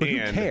planned. But who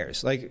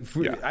cares?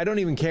 I don't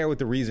even care what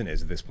the reason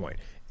is at this point.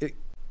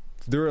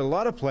 There are a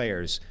lot of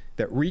players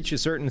that reach a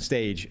certain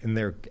stage in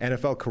their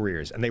NFL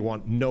careers and they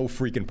want no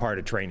freaking part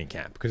of training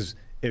camp. Because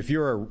if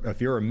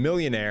you're a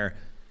millionaire,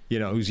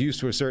 who's used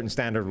to a certain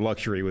standard of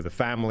luxury with a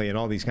family and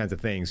all these kinds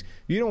of things,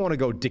 you don't want to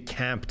go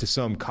decamp to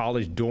some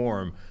college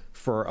dorm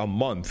for a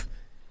month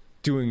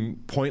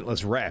doing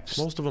pointless reps.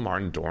 Most of them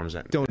aren't in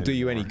dorms. Don't do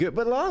you any good.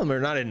 But a lot of them are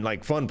not in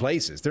like fun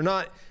places. They're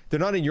not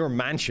in your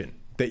mansion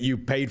that you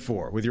paid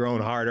for with your own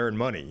hard-earned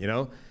money,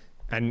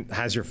 and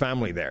has your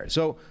family there.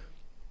 So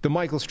the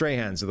Michael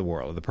Strahans of the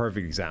world are the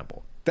perfect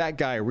example. That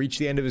guy reached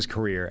the end of his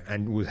career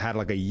and had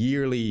like a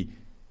yearly,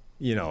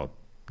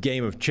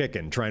 game of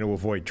chicken trying to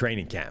avoid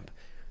training camp.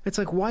 It's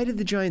like, why did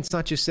the Giants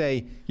not just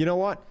say, you know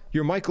what,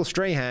 you're Michael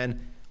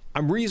Strahan.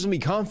 I'm reasonably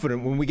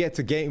confident when we get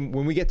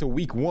to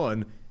week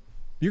 1,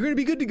 you're going to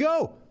be good to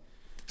go.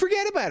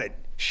 Forget about it.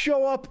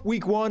 Show up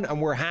week 1 and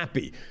we're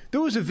happy.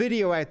 There was a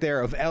video out there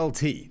of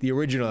LT, the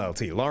original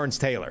LT, Lawrence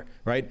Taylor,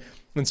 right?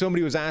 And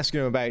somebody was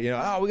asking him about,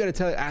 we got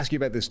to ask you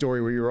about this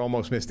story where you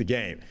almost missed a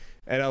game.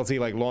 And LT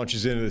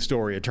launches into the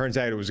story. It turns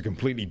out it was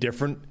completely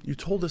different. You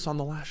told us on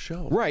the last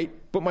show. Right.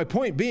 But my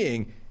point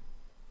being,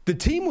 the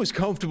team was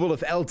comfortable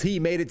if LT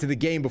made it to the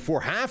game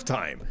before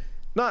halftime,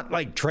 not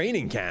like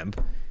training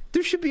camp.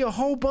 There should be a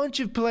whole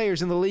bunch of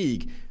players in the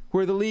league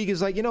where the league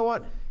is like, you know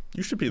what?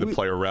 You should be the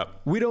player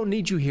rep. We don't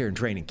need you here in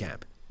training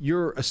camp.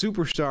 You're a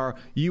superstar.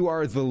 You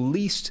are the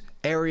least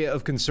area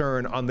of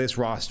concern on this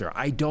roster.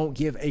 I don't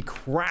give a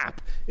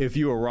crap if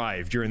you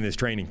arrive during this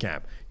training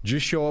camp.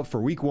 Just show up for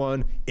week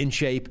 1 in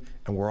shape,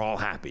 and we're all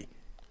happy.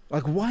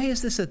 Like, why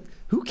is this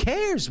who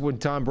cares when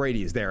Tom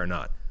Brady is there or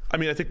not? I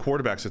mean, I think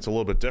quarterbacks, it's a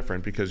little bit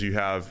different because you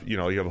have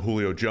a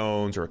Julio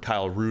Jones or a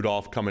Kyle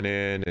Rudolph coming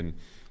in and,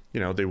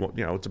 they want,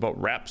 it's about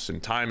reps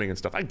and timing and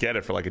stuff. I get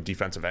it for like a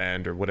defensive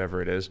end or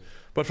whatever it is.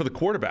 But for the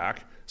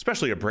quarterback,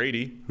 especially a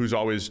Brady, who's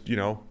always,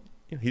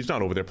 he's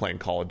not over there playing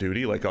Call of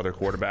Duty like other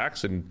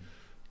quarterbacks and,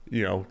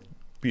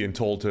 being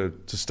told to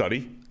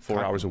study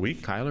 4 hours a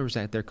week. Kyler was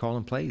out there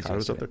calling plays. Kyler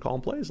was out there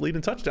calling plays,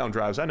 leading touchdown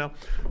drives, I know.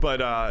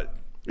 But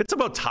it's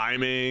about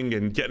timing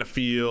and getting a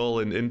feel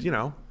and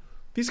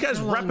these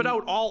guys rep it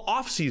out all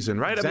offseason,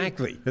 right?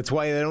 Exactly. I mean, that's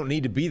why they don't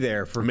need to be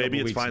there for maybe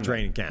it's weeks fine of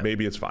training camp.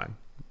 Maybe it's fine.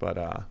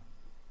 But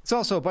it's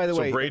also, by the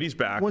way, Brady's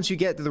back. Once you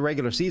get to the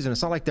regular season,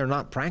 it's not like they're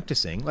not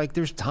practicing. Like,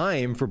 there's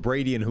time for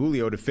Brady and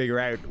Julio to figure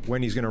out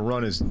when he's going to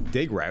run his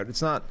dig route.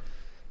 It's not,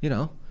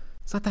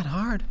 it's not that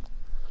hard.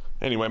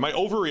 Anyway, my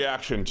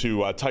overreaction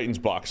to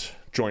Titans-Bucs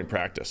joint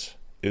practice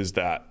is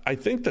that I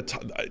think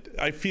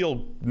I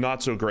feel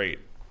not so great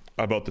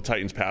about the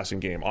Titans passing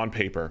game on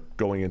paper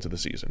going into the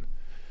season.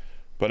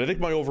 But I think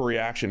my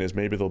overreaction is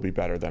maybe they'll be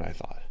better than I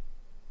thought.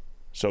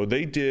 So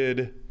they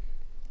did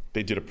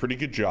a pretty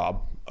good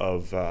job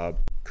of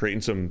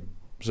creating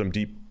some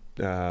deep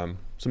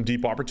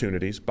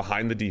opportunities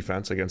behind the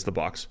defense against the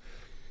Bucs.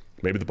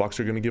 Maybe the Bucs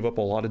are going to give up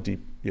a lot of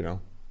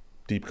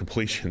deep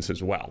completions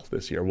as well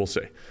this year. We'll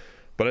see.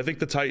 But I think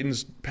the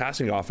Titans'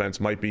 passing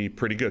offense might be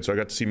pretty good. So I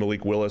got to see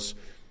Malik Willis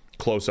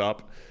close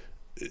up.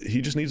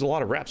 He just needs a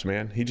lot of reps,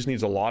 man. He just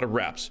needs a lot of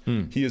reps.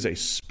 He is a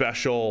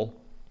special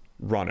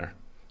runner.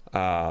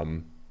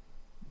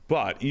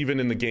 But even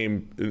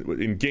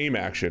in game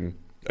action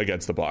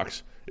against the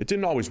Bucs, it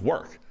didn't always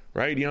work,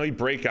 right? He'd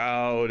break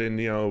out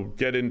and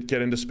get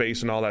into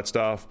space and all that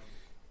stuff,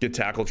 get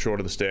tackled short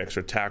of the sticks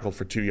or tackled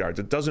for 2 yards.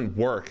 It doesn't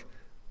work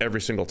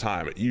every single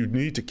time. You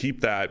need to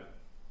keep that.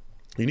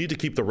 You need to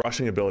keep the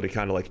rushing ability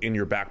kind of like in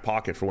your back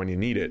pocket for when you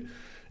need it.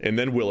 And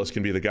then Willis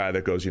can be the guy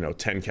that goes,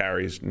 10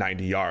 carries,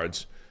 90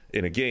 yards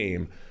in a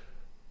game.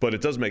 But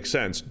it does make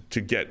sense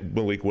to get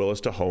Malik Willis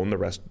to hone the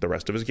rest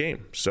of his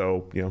game.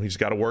 So, he's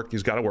got to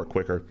work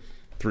quicker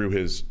through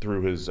his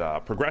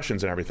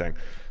progressions and everything.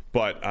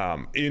 But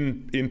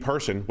in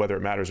person, whether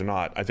it matters or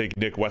not, I think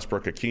Nick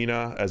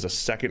Westbrook-Akina as a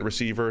second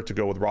receiver to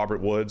go with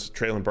Robert Woods.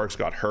 Traylon Burks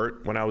got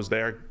hurt when I was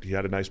there. He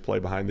had a nice play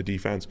behind the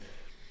defense.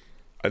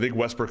 I think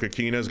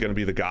Westbrook-Akina is going to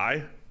be the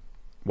guy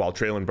while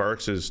Traylon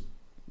Burks is,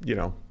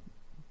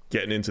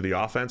 getting into the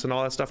offense and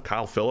all that stuff.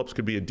 Kyle Phillips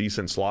could be a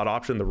decent slot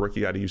option, the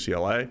rookie out of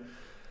UCLA.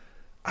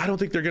 I don't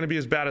think they're going to be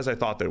as bad as I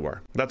thought they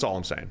were. That's all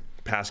I'm saying,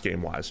 pass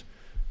game-wise.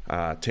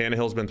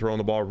 Tannehill's been throwing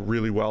the ball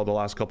really well the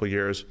last couple of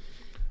years.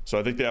 So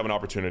I think they have an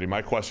opportunity.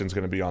 My question is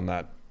going to be on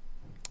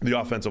the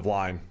offensive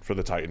line for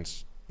the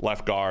Titans.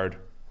 Left guard,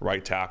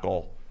 right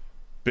tackle,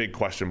 big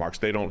question marks.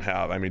 They don't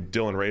have,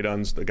 Dylan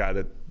Radunz, the guy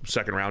that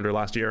second rounder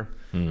last year,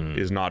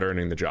 is not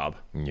earning the job,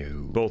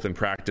 both in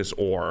practice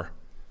or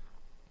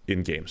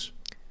in games.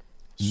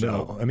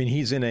 So, no,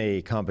 he's in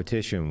a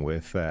competition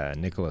with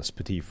Nicholas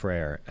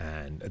Petit-Frere,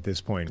 and at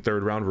this point,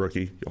 third round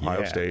rookie,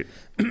 Ohio State.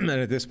 And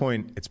at this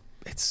point,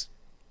 it's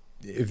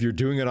if you're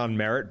doing it on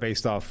merit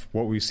based off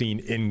what we've seen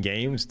in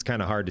games, it's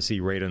kind of hard to see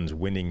Radunz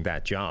winning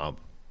that job.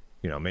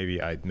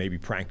 Maybe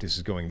practice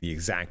is going the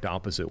exact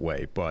opposite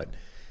way, but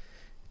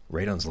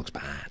Radunz looks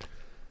bad.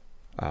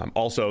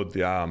 Also,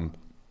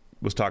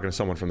 was talking to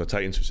someone from the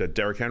Titans who said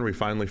Derrick Henry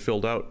finally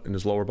filled out in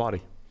his lower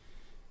body.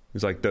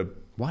 He's like the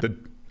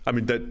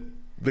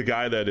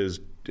guy that is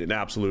an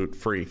absolute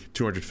freak,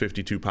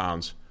 252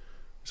 pounds.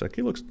 He's like,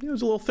 he was a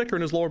little thicker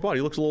in his lower body.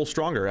 He looks a little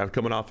stronger after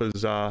coming off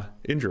his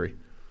injury.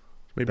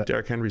 Maybe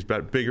Derrick Henry's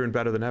bigger and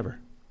better than ever.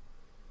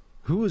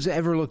 Who has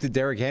ever looked at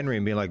Derrick Henry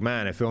and been like,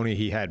 man, if only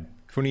he had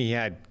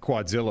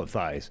quadzilla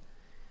thighs?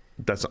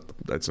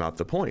 That's not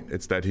the point.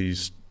 It's that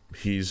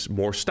he's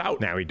more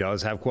stout. Now he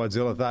does have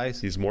quadzilla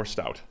thighs? He's more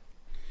stout.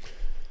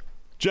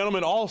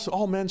 Gentlemen,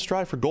 all men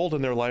strive for gold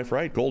in their life,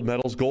 right? Gold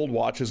medals, gold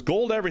watches,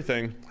 gold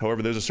everything.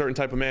 However, there's a certain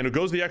type of man who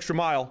goes the extra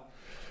mile,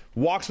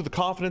 walks with the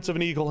confidence of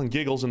an eagle, and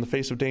giggles in the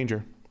face of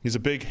danger. He's a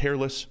big,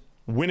 hairless,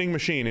 winning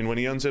machine, and when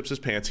he unzips his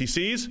pants, he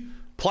sees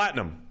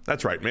platinum.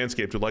 That's right.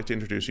 Manscaped would like to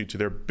introduce you to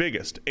their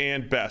biggest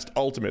and best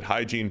ultimate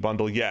hygiene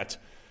bundle yet,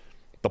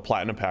 the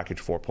Platinum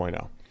Package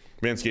 4.0.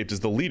 Manscaped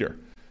is the leader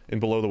in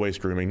below-the-waist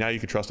grooming. Now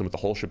you can trust them with the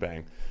whole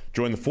shebang.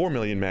 Join the 4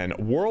 million men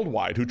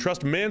worldwide who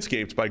trust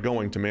Manscaped by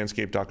going to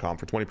manscaped.com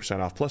for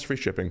 20% off plus free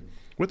shipping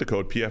with the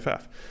code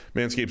PFF.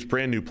 Manscaped's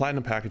brand new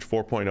Platinum Package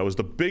 4.0 is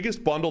the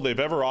biggest bundle they've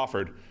ever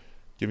offered,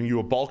 giving you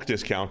a bulk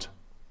discount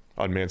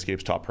on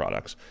Manscaped's top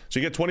products. So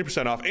you get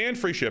 20% off and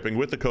free shipping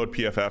with the code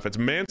PFF. It's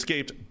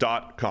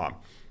manscaped.com.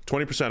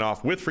 20%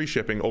 off with free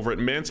shipping over at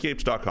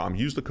manscaped.com.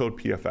 Use the code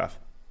PFF.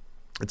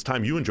 It's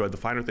time you enjoyed the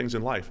finer things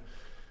in life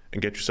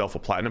and get yourself a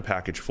Platinum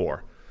Package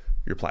for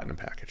your Platinum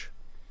Package.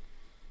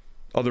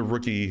 Other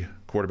rookie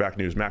quarterback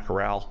news: Matt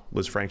Corral,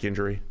 Liz Frank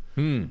injury.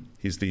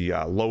 He's the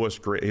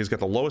lowest grade. He's got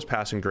the lowest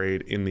passing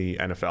grade in the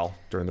NFL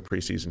during the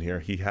preseason here.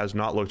 He has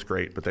not looked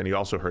great, but then he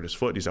also hurt his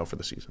foot. He's out for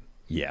the season.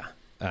 Yeah,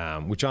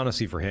 which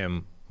honestly for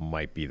him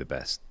might be the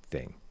best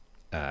thing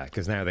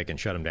because now they can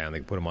shut him down. They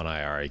can put him on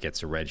IR. He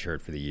gets a red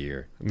shirt for the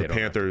year. The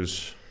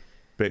Panthers,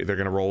 they're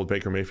going to roll with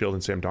Baker Mayfield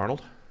and Sam Darnold.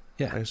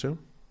 Yeah, I assume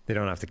they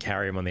don't have to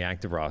carry him on the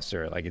active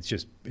roster. Like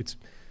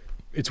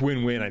it's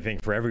win-win, I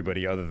think, for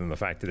everybody other than the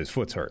fact that his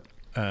foot's hurt.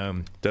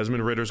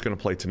 Desmond Ridder's going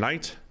to play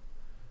tonight.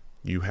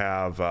 You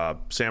have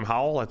Sam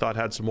Howell, I thought,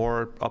 had some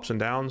more ups and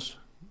downs.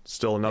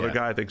 Still another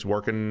guy I think is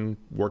working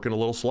a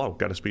little slow.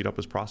 Got to speed up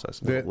his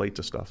process. A little late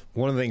to stuff.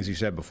 One of the things you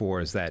said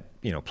before is that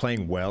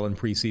playing well in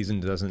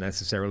preseason doesn't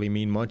necessarily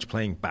mean much.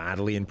 Playing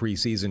badly in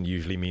preseason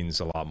usually means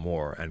a lot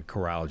more, and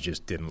Corral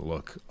just didn't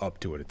look up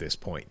to it at this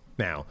point.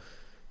 Now,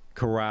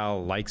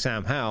 Corral, like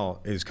Sam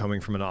Howell, is coming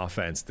from an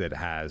offense that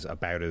has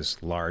about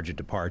as large a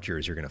departure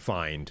as you're going to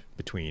find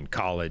between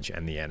college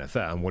and the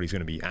NFL and what he's going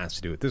to be asked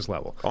to do at this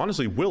level.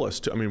 Honestly, Willis,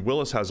 too.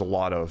 Willis has a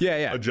lot of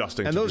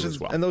adjusting to do as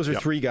well. And those are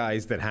three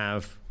guys that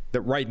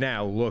right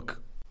now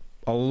look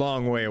a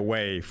long way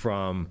away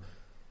from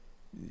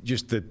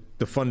just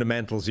the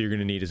fundamentals you're going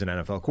to need as an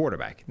NFL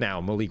quarterback. Now,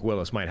 Malik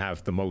Willis might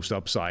have the most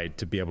upside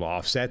to be able to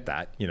offset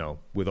that,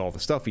 with all the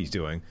stuff he's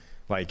doing.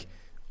 Like,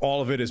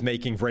 all of it is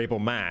making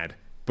Vrabel mad,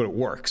 but it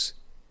works,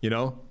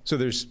 So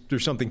there's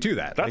something to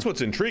that. That's what's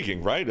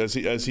intriguing, right? As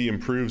he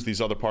improves these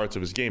other parts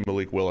of his game,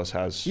 Malik Willis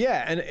has.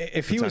 Yeah, and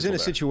if he was in a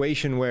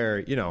situation where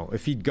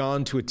if he'd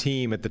gone to a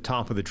team at the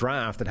top of the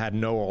draft that had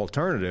no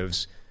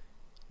alternatives,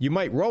 you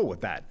might roll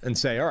with that and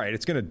say, all right,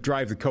 it's going to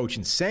drive the coach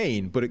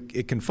insane, but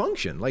it can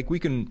function. Like you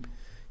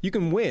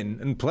can win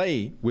and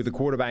play with a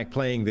quarterback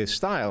playing this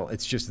style.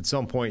 It's just at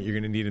some point you're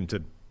going to need him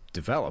to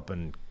develop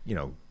and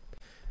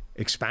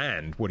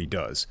expand what he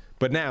does.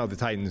 But now the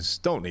Titans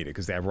don't need it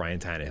because they have Ryan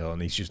Tannehill,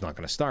 and he's just not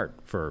going to start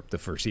for the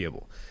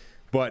foreseeable.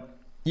 But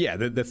yeah,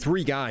 the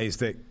three guys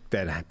that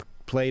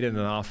played in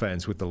an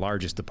offense with the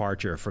largest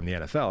departure from the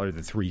NFL are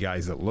the three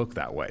guys that look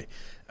that way.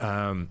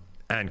 And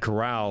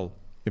Corral,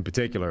 in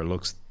particular,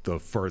 looks the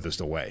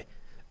furthest away.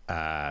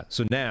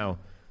 So now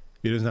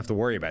he doesn't have to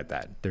worry about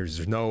that.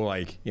 There's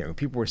no,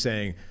 people were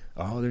saying,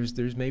 oh,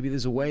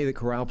 there's a way that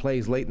Corral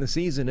plays late in the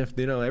season if,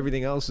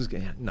 everything else is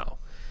going. No.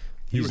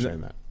 You were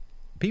saying that.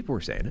 People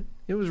were saying it.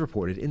 It was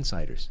reported.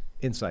 Insiders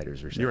were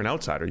saying it. You're an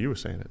outsider. You were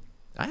saying it.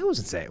 I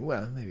wasn't saying it.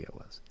 Well, maybe I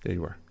was. Yeah,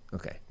 you were.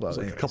 Okay. Well,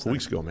 a couple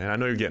weeks ago, man. I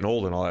know you're getting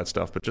old and all that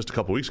stuff, but just a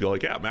couple weeks ago,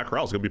 Matt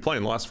Corral's going to be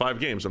playing the last 5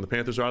 games, and the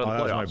Panthers are out of the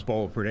playoffs. That was my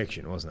bold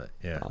prediction, wasn't it?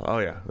 Yeah. Oh,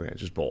 yeah. Okay,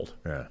 just bold.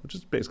 Yeah. Which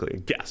is basically a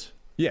guess.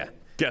 Yeah.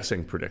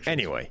 Guessing prediction.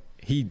 Anyway,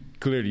 he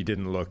clearly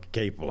didn't look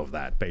capable of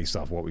that based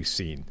off what we've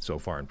seen so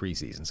far in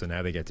preseason. So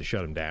now they get to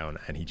shut him down,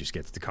 and he just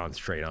gets to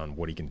concentrate on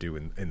what he can do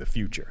in the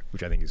future,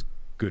 which I think is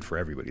good for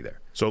everybody there.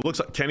 So it looks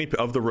like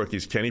of the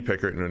rookies, Kenny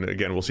Pickett, and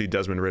again, we'll see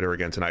Desmond Ridder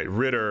again tonight.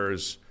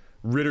 Ritter's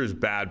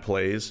bad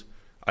plays,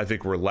 I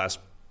think, were less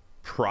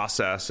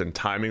process and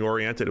timing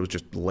oriented. It was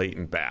just late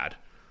and bad.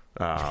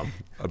 A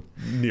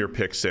near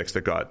pick six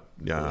that got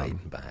late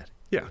and bad.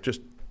 Yeah,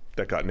 just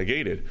that got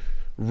negated.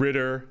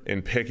 Ridder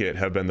and Pickett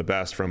have been the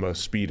best from a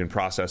speed and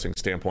processing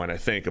standpoint, I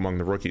think, among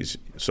the rookies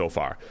so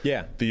far.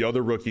 Yeah. The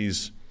other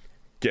rookies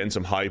getting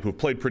some hype who've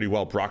played pretty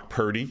well. Brock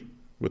Purdy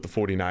with the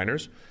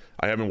 49ers.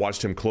 I haven't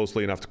watched him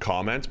closely enough to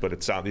comment, but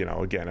it sounds,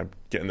 again, I'm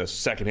getting this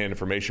secondhand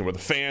information where the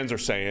fans are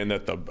saying,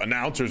 that the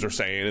announcers are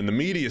saying, and the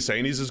media is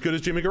saying he's as good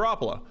as Jimmy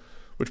Garoppolo,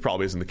 which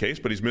probably isn't the case,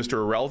 but he's Mr.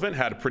 Irrelevant,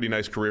 had a pretty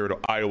nice career at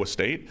Iowa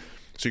State.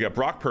 So you got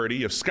Brock Purdy,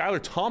 you have Skylar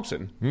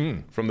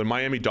Thompson from the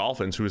Miami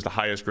Dolphins, who is the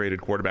highest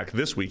graded quarterback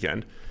this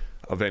weekend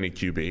of any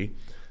QB.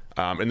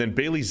 And then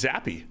Bailey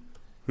Zappi,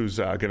 who's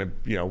going to,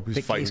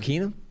 who's fighting. Case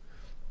Keenum?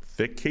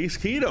 Thick Case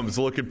Keenum's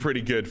looking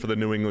pretty good for the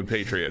New England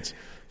Patriots,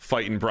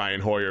 fighting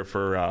Brian Hoyer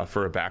for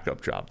a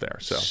backup job there.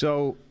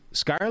 So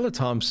Skylar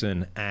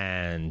Thompson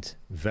and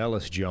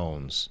Velus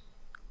Jones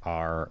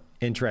are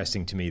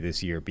interesting to me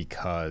this year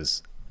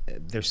because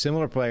they're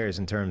similar players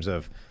in terms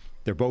of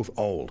they're both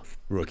old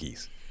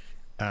rookies.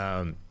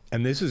 And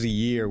this was a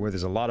year where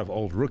there's a lot of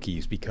old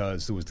rookies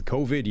because there was the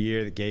COVID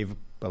year that gave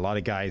a lot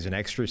of guys an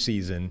extra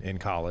season in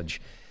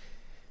college.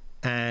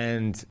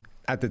 And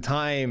at the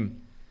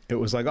time, it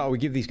was like, oh, we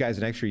give these guys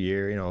an extra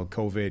year.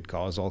 COVID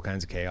caused all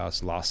kinds of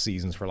chaos, lost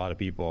seasons for a lot of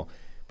people.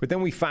 But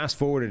then we fast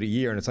forwarded a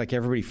year, and it's like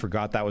everybody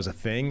forgot that was a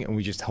thing, and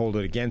we just hold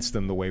it against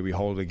them the way we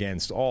hold it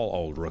against all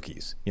old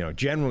rookies.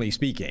 Generally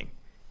speaking,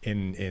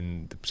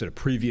 in the sort of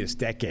previous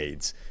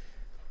decades,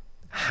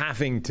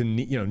 having to,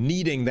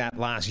 needing that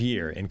last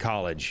year in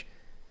college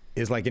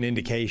is like an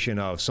indication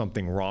of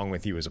something wrong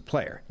with you as a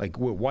player. Like,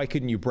 why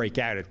couldn't you break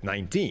out at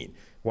 19?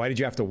 Why did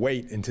you have to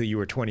wait until you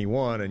were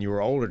 21 and you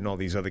were older than all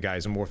these other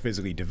guys and more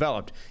physically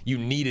developed? You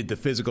needed the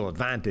physical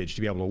advantage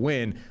to be able to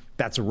win.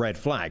 That's a red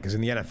flag because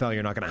in the NFL,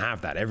 you're not going to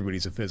have that.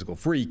 Everybody's a physical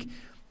freak.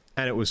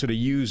 And it was sort of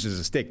used as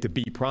a stick to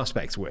beat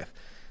prospects with.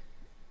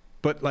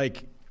 But,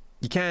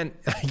 you can't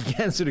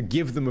sort of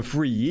give them a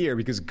free year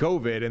because of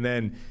COVID and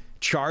then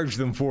charge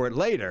them for it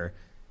later.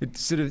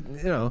 It's sort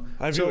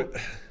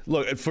of,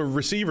 Look, for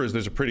receivers,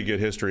 there's a pretty good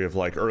history of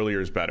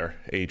earlier is better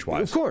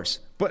age-wise. Of course.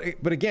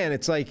 But again,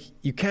 it's like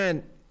you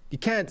can't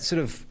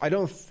sort of,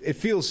 it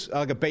feels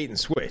like a bait and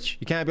switch.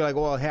 You can't be like,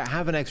 well,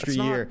 have an extra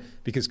year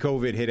because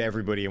COVID hit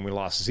everybody and we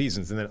lost the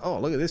seasons. And then, oh,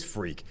 look at this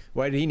freak.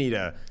 Why did he need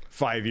a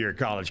 5-year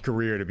college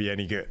career to be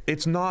any good?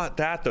 It's not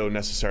that, though,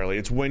 necessarily.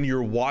 It's when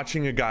you're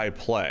watching a guy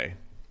play.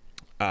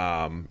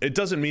 It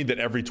doesn't mean that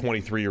every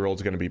 23-year-old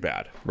is going to be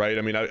bad, right?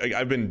 I mean,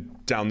 I've been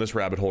down this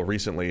rabbit hole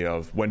recently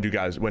of when do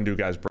guys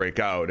break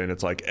out, and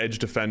it's like edge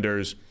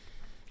defenders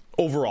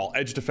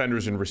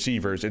and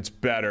receivers. It's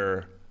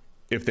better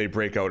if they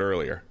break out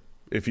earlier.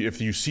 If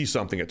you see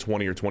something at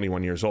 20 or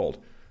 21 years old.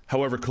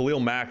 However, Khalil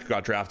Mack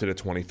got drafted at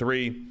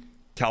 23.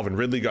 Calvin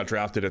Ridley got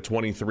drafted at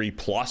 23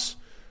 plus.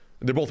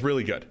 They're both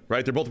really good,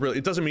 right? They're both really.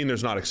 It doesn't mean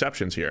there's not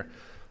exceptions here.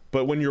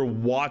 But when you're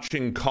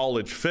watching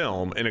college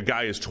film and a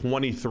guy is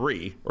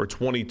 23 or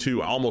 22,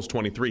 almost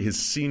 23, his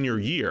senior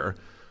year,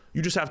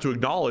 you just have to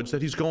acknowledge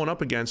that he's going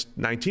up against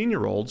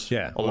 19-year-olds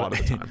a lot of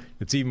the time.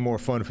 It's even more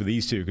fun for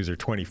these two because they're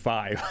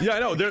 25. Yeah, I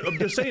know.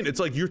 They're saying it's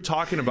like you're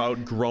talking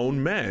about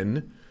grown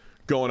men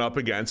going up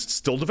against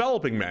still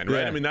developing men,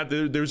 right? Yeah. I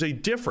mean, there's a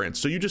difference.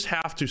 So you just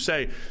have to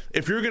say,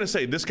 if you're going to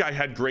say this guy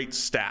had great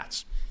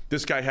stats,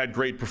 this guy had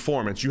great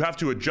performance, you have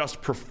to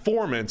adjust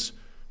performance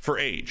for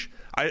age.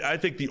 I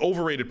think the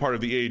overrated part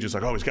of the age is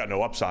like, oh, he's got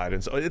no upside.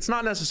 And so it's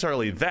not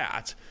necessarily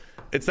that.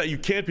 It's that you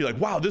can't be like,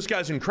 wow, this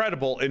guy's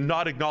incredible, and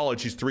not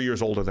acknowledge he's 3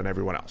 years older than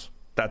everyone else.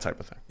 That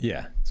type of thing.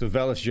 Yeah. So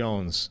Velus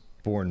Jones,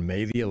 born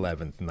May the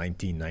 11th,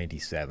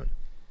 1997,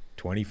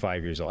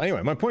 25 years old.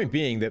 Anyway, my point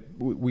being that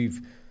we've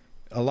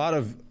a lot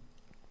of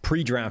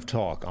pre-draft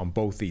talk on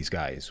both these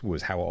guys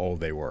was how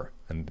old they were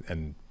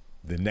and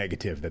the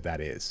negative that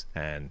is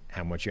and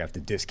how much you have to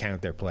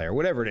discount their player,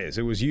 whatever it is.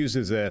 It was used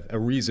as a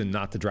reason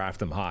not to draft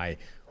them high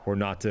or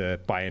not to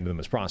buy into them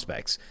as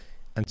prospects.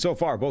 And so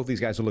far, both these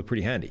guys will look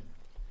pretty handy.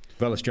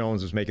 Velus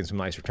Jones was making some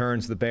nice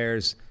returns to the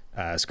Bears.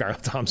 Skylar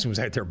Thompson was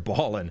out there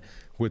balling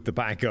with the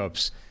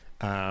backups.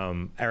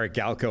 Eric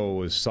Galko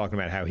was talking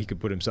about how he could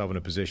put himself in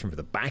a position for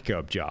the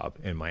backup job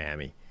in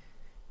Miami,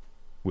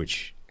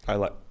 which I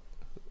like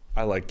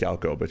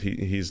Galko, but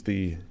he's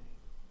a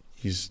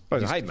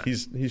hype man.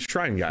 He's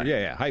Shrine guy.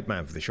 Yeah, hype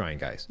man for the Shrine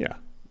guys. Yeah.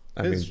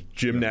 I mean,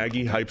 Jim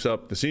Nagy hypes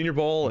up the Senior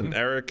Bowl, and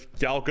Eric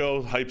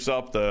Galko hypes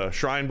up the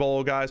Shrine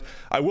Bowl guys.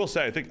 I will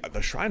say, I think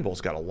the Shrine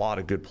Bowl's got a lot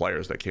of good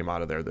players that came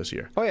out of there this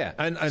year. Oh, yeah.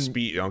 And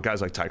speed, guys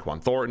like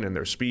Tyquan Thornton and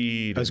their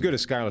speed. As good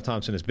as Skylar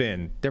Thompson has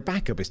been, their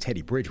backup is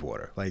Teddy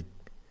Bridgewater.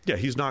 Yeah,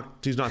 he's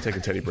not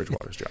taking Teddy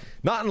Bridgewater's job.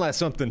 Not unless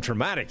something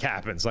traumatic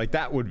happens.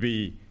 That would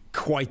be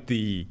quite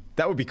the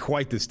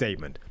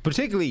statement.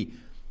 Particularly,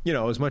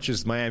 as much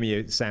as Miami,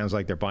 it sounds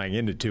like they're buying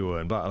into Tua,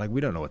 and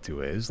we don't know what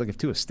Tua is. If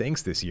Tua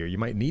stinks this year, you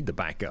might need the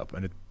backup,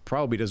 and it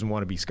probably doesn't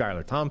want to be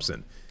Skylar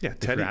Thompson. Yeah,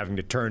 if you're having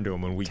to turn to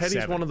him in week 7.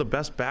 Teddy's one of the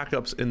best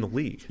backups in the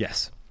league.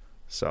 Yes.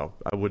 So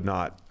I would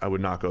not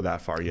go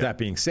that far yet. That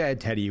being said,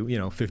 Teddy,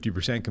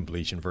 50%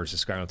 completion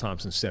versus Skylar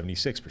Thompson's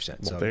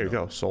 76%. Well, there you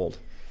go, sold.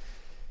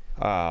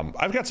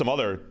 I've got some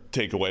other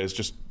takeaways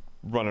just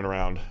running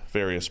around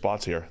various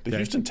spots here. The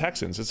Houston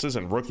Texans. This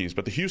isn't rookies,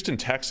 but the Houston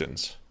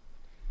Texans.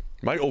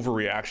 My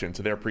overreaction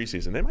to their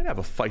preseason, they might have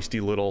a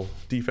feisty little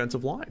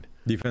defensive line.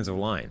 Defense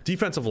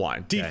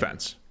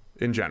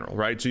in general,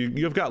 right? So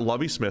you've got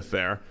Lovie Smith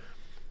there,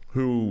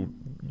 who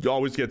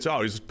always he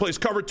plays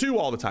cover 2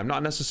 all the time.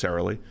 Not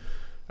necessarily.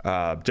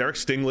 Derek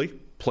Stingley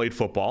played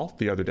football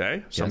the other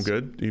day. Some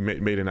good. He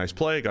made a nice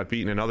play, got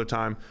beaten another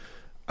time.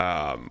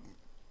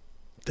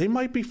 They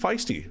might be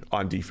feisty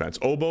on defense.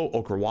 Obo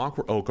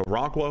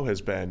Okoronkwo has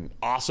been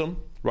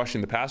awesome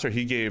rushing the passer.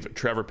 He gave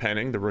Trevor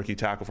Penning, the rookie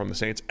tackle from the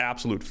Saints,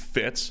 absolute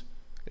fits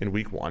in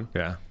week 1.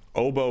 Yeah.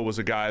 Obo was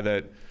a guy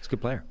that He's a good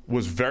player.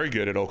 Was very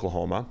good at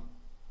Oklahoma.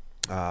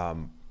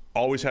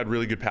 Always had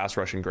really good pass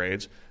rushing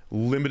grades.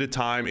 Limited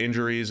time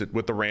injuries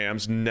with the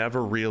Rams.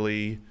 Never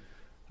really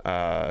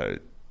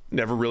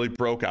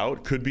broke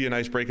out. Could be a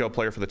nice breakout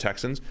player for the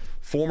Texans.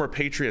 Former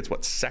Patriots,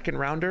 second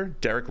rounder?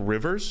 Derek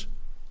Rivers.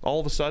 All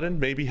of a sudden,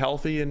 maybe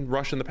healthy and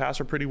rushing the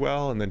passer pretty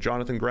well. And then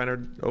Jonathan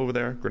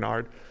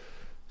Grenard.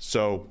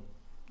 So,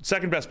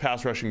 second best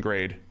pass rushing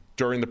grade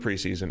during the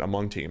preseason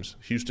among teams,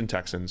 Houston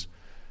Texans.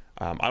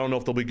 I don't know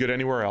if they'll be good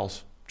anywhere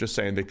else. Just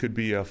saying they could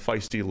be a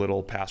feisty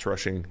little pass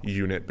rushing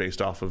unit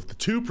based off of the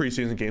 2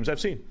 preseason games I've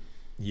seen.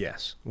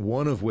 Yes,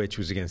 one of which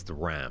was against the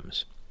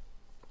Rams,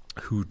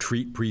 who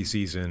treat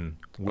preseason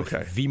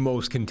with the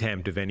most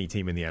contempt of any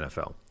team in the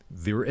NFL.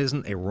 There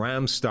isn't a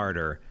Rams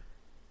starter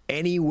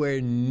anywhere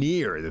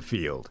near the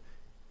field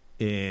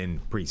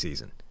in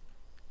preseason.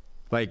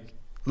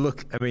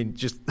 Look at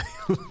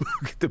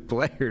the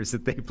players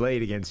that they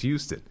played against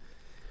Houston.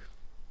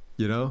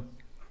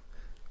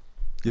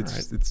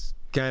 It's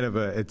kind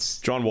of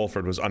John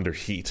Wolford was under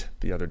heat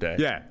the other day.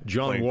 Yeah,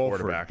 John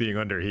Wolford being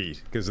under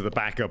heat because of the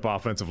backup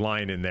offensive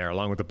line in there,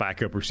 along with the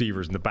backup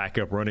receivers and the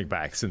backup running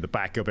backs and the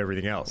backup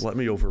everything else. Let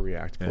me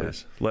overreact,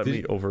 please. Let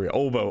me overreact.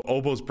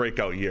 Obo's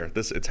breakout year.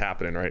 It's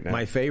happening right now.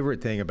 My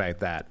favorite thing about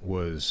that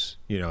was,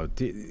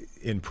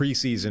 in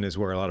preseason is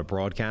where a lot of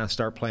broadcasts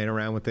start playing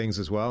around with things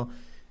as well.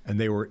 And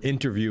they were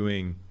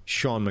interviewing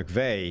Sean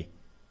McVay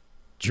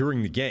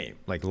during the game,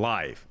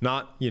 live,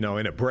 not in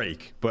a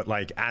break, but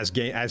as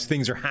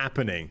things are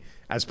happening,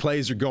 as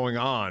plays are going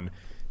on.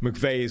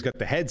 McVay's got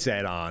the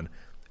headset on,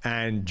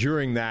 and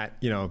during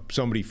that,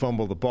 somebody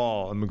fumbled the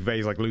ball, and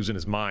McVay's losing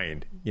his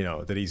mind,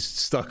 that he's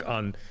stuck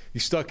in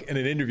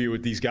an interview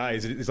with these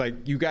guys. It's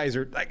you guys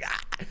are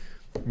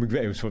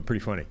McVay was pretty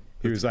funny.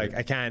 He was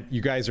I can't.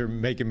 You guys are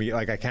making me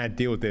I can't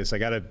deal with this. I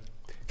gotta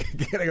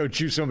go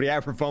choose somebody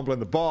out for fumbling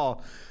the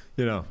ball.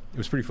 It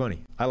was pretty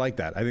funny. I like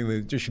that. I think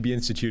that just should be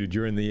instituted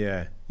during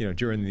the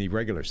during the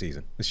regular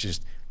season. Let's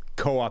just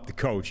co-opt the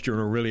coach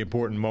during a really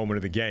important moment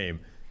of the game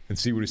and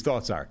see what his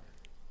thoughts are.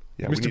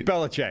 Yeah, Mr.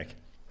 Belichick,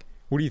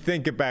 what do you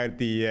think about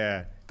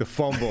the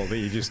fumble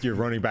that your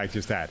running back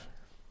just had?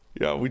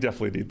 Yeah, we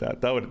definitely need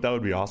that. That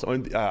would be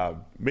awesome.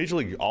 Major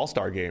League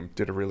All-Star Game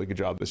did a really good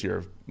job this year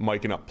of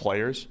miking up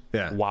players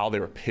while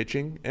they were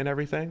pitching and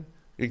everything.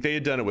 They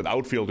had done it with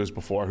outfielders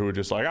before who were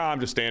just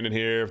I'm just standing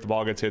here. If the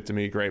ball gets hit to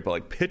me, great.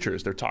 But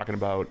pitchers, they're talking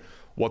about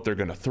what they're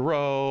going to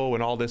throw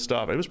and all this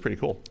stuff. It was pretty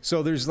cool.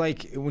 So there's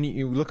when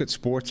you look at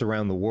sports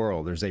around the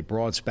world, there's a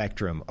broad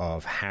spectrum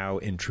of how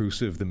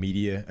intrusive the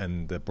media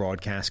and the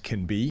broadcast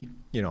can be.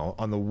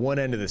 On the one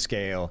end of the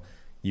scale,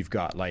 you've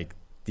got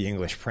the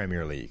English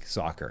Premier League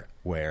soccer,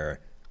 where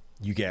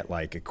you get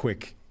a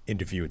quick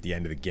interview at the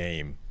end of the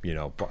game,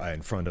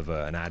 in front of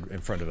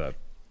a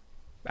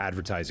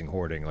advertising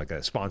hoarding,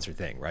 a sponsor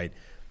thing, right?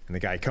 And the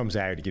guy comes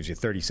out, he gives you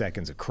 30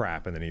 seconds of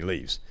crap, and then he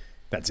leaves.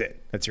 That's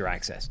it. That's your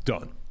access.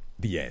 Done.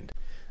 The end.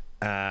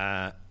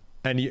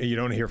 And you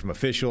don't hear from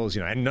officials,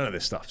 and none of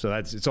this stuff. So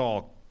it's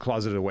all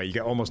closeted away. You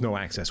get almost no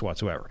access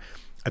whatsoever.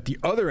 At the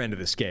other end of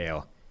the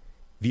scale,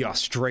 the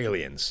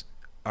Australians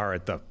are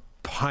at the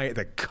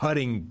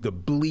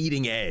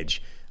bleeding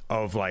edge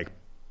of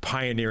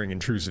pioneering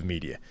intrusive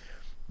media.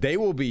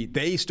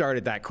 They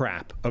started that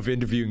crap of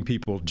interviewing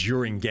people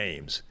during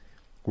games,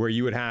 where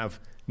you would have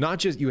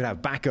you would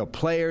have backup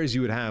players,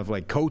 you would have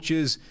like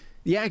coaches,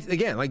 like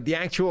the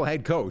actual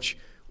head coach,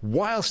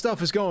 while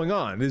stuff is going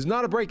on. There's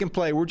not a break in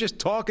play. We're just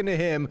talking to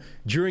him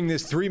during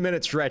this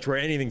 3-minute stretch where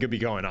anything could be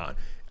going on.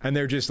 And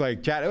they're just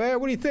like, chatting, hey,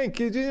 what do you think?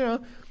 Hey,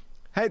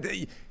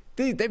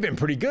 they've been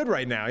pretty good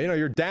right now.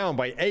 You're down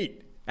by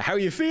 8. How are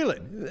you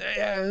feeling?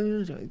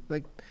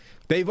 Like,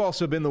 they've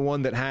also been the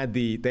one that had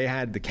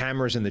the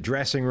cameras in the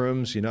dressing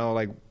rooms,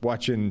 like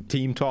watching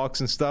team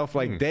talks and stuff.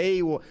 Like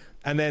they will,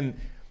 and then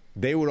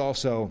they would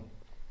also,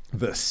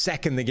 the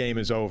second the game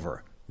is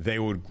over, they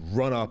would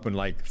run up and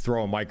like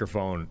throw a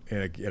microphone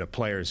in a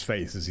player's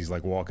face as he's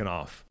like walking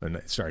off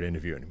and start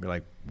interviewing him. Be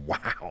like,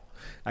 wow,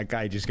 that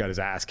guy just got his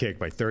ass kicked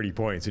by 30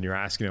 points, and you're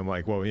asking him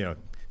like, well,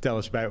 tell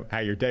us about how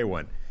your day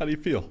went. How do you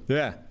feel?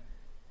 Yeah.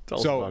 Tell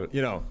us about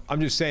it.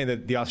 I'm just saying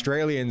that the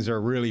Australians are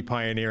really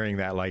pioneering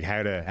that, like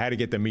how to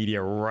get the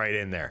media right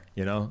in there,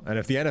 And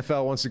if the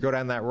NFL wants to go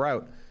down that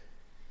route,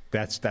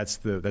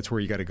 that's where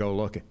you got to go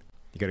looking.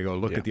 You got to go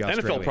look at the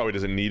Australians. NFL probably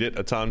doesn't need it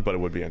a ton, but it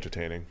would be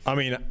entertaining. I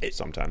mean,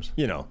 sometimes.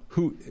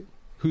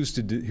 Who's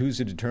to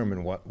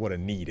determine what a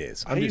need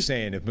is? I'm just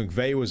saying, if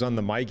McVay was on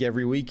the mic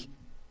every week,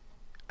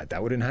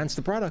 that would enhance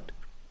the product.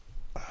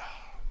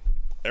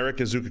 Eric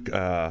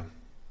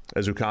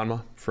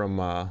Ezukanma from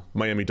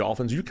Miami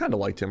Dolphins. You kind of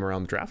liked him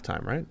around the draft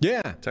time, right?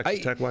 Yeah.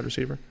 Texas Tech wide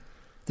receiver.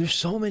 There's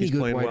so many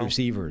good wide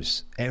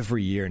receivers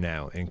every year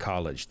now in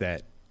college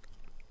that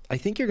I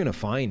think you're going to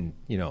find,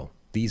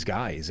 these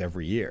guys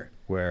every year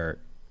where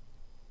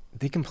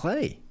they can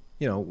play.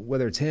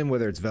 Whether it's him,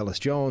 whether it's Velus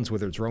Jones,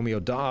 whether it's Romeo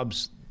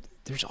Doubs,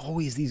 there's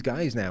always these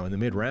guys now in the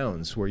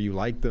mid-rounds where you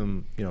like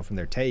them, from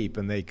their tape,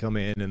 and they come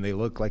in and they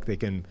look like they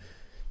can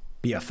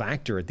be a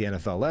factor at the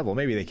NFL level.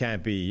 Maybe they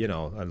can't be,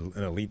 an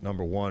elite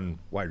number 1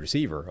 wide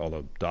receiver,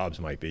 although Dobbs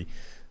might be,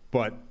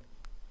 but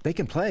they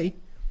can play.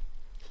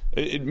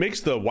 It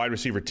makes the wide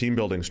receiver team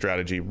building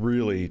strategy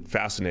really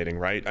fascinating,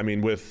 right? I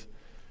mean, with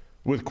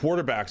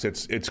quarterbacks,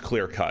 it's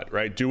clear cut,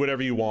 right? Do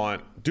whatever you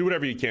want, do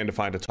whatever you can to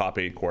find a top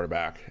 8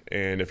 quarterback,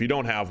 and if you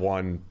don't have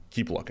one,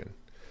 keep looking.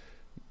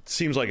 It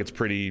seems like it's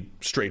pretty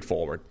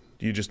straightforward.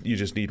 You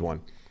just need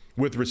one.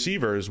 With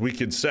receivers, we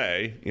could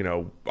say,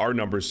 our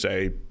numbers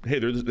say, hey,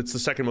 it's the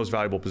second most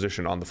valuable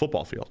position on the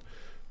football field,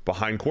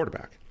 behind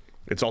quarterback.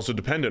 It's also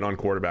dependent on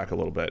quarterback a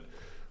little bit.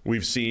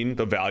 We've seen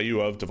the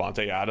value of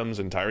Devontae Adams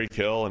and Tyreek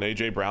Hill and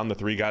A.J. Brown, the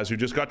 3 guys who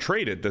just got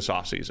traded this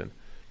offseason.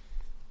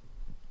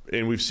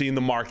 And we've seen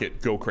the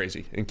market go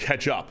crazy and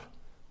catch up,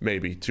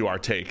 maybe, to our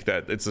take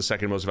that it's the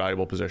second most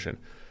valuable position.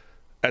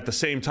 At the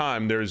same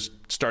time, there's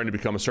starting to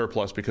become a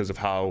surplus because of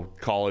how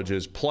college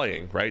is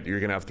playing, right? You're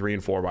going to have 3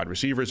 and 4 wide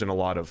receivers and a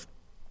lot of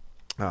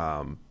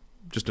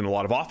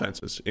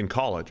offenses in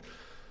college.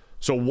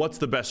 So what's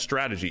the best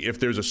strategy?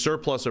 If there's a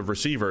surplus of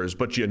receivers,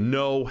 but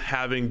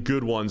having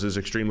good ones is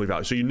extremely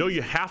valuable. So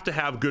you have to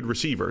have good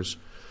receivers,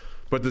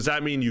 but does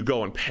that mean you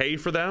go and pay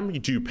for them?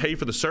 Do you pay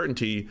for the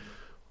certainty,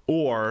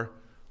 or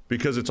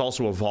because it's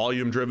also a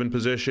volume-driven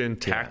position,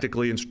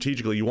 tactically and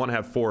strategically, you want to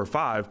have 4 or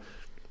 5?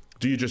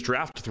 Do you just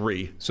draft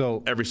 3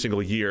 every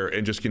single year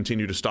and just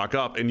continue to stock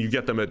up, and you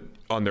get them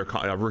on their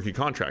rookie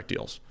contract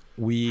deals?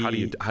 How do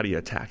you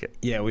attack it?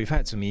 Yeah, we've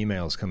had some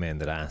emails come in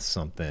that ask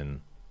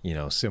something,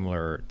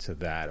 similar to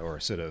that, or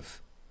sort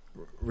of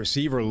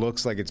receiver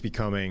looks like it's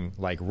becoming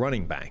like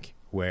running back,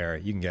 where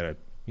you can get a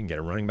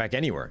running back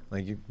anywhere.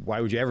 Like,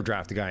 why would you ever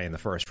draft a guy in the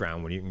first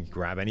round when you can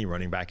grab any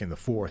running back in the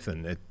 4th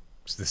and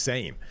it's the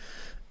same?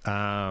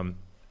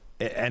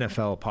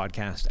 NFL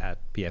podcast at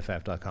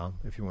pff.com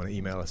if you want to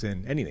email us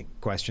in anything,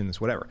 questions,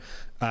 whatever.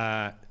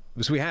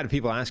 So we had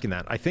people asking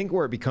that. I think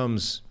where it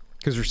becomes,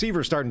 because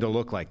receivers starting to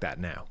look like that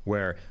now,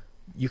 where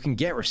you can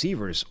get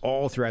receivers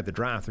all throughout the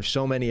draft. There's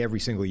so many every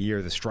single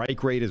year. The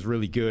strike rate is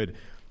really good.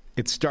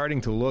 It's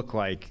starting to look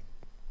like,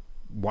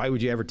 why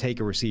would you ever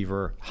take a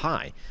receiver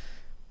high?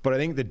 But I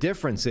think the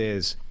difference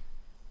is,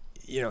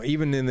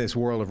 even in this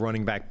world of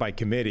running back by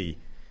committee,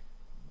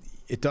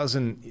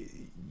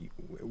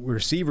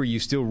 receiver, you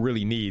still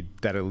really need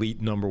that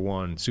elite number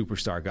 1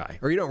 superstar guy.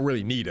 Or you don't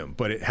really need him,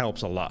 but it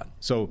helps a lot.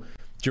 So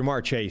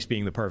Jamar Chase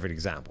being the perfect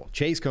example.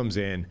 Chase comes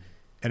in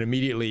and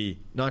immediately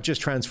not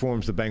just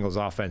transforms the Bengals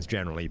offense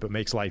generally, but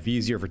makes life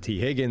easier for T.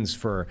 Higgins,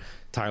 for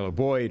Tyler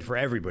Boyd, for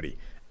everybody.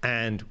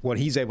 And what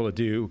he's able to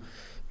do,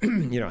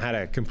 had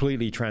a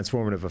completely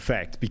transformative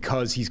effect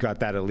because he's got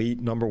that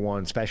elite number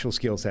 1 special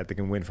skill set that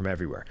can win from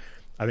everywhere.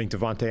 I think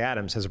Devontae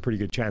Adams has a pretty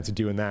good chance of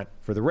doing that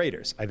for the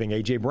Raiders. I think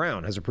A.J.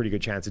 Brown has a pretty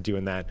good chance of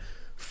doing that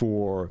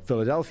for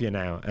Philadelphia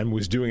now, and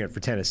was doing it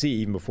for Tennessee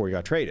even before he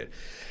got traded.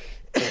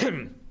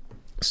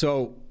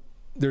 So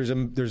there's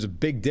a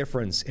big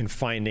difference in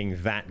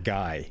finding that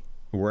guy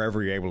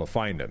wherever you're able to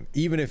find him.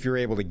 Even if you're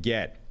able to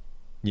get,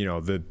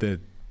 the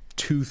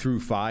 2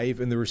 through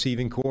 5 in the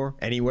receiving core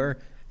anywhere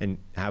and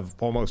have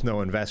almost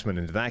no investment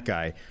into that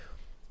guy,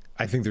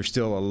 I think there's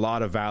still a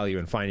lot of value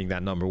in finding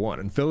that number 1.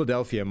 And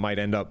Philadelphia might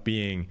end up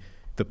being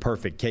the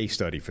perfect case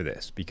study for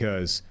this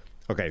because,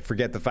 okay,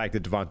 forget the fact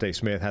that Devontae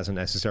Smith hasn't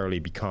necessarily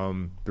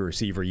become the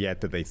receiver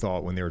yet that they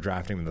thought when they were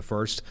drafting him in the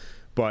first,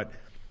 but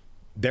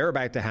they're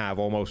about to have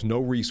almost no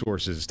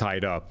resources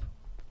tied up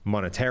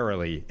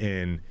monetarily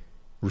in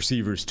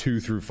receivers 2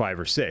 through 5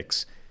 or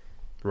 6.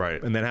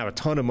 Right. And then have a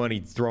ton of money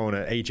thrown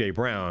at A.J.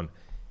 Brown.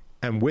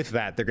 And with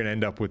that, they're going to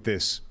end up with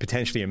this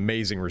potentially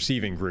amazing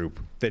receiving group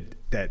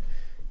that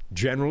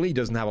generally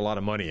doesn't have a lot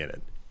of money in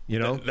it. You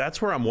know?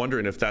 That's where I'm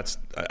wondering if that's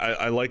 –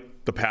 I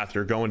like the path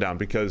you're going down,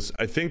 because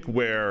I think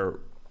where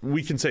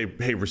we can say,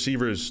 hey,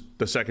 receiver's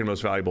the second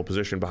most valuable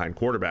position behind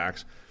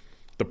quarterbacks.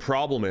 The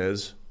problem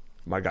is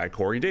my guy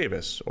Corey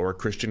Davis or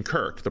Christian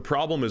Kirk. The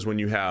problem is when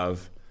you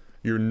have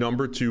your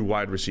number 2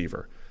 wide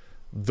receiver.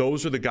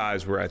 Those are the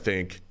guys where I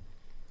think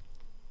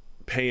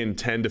paying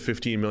 $10 to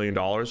 $15 million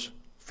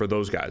for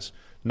those guys.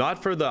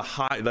 Not for the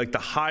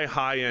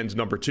high end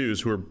number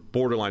 2s who are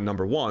borderline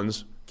number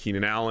 1s,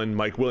 Keenan Allen,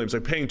 Mike Williams,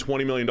 like paying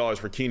 $20 million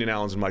for Keenan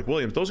Allen and Mike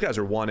Williams. Those guys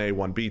are 1A,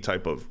 1B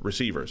type of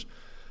receivers.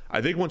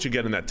 I think once you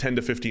get in that $10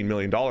 to $15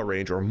 million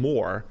range or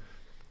more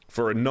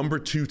for a number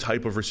 2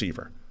 type of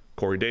receiver,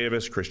 Corey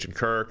Davis, Christian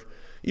Kirk,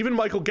 even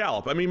Michael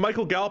Gallup. I mean,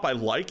 Michael Gallup I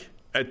like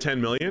at $10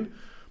 million,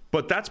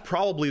 but that's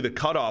probably the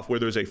cutoff where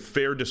there's a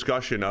fair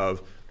discussion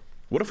of,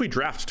 what if we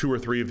draft 2 or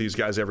 3 of these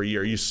guys every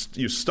year? You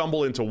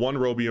stumble into one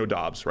Romeo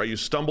Doubs, right? You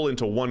stumble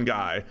into one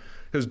guy.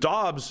 Because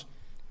Doubs,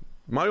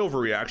 my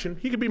overreaction,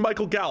 he could be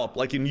Michael Gallup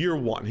like in year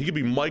 1. He could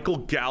be Michael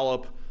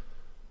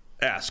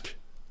Gallup-esque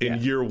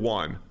in year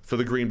 1 for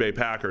the Green Bay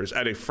Packers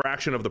at a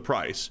fraction of the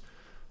price.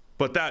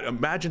 But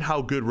imagine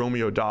how good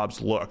Romeo Doubs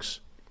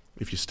looks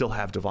if you still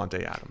have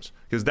Davante Adams.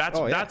 Because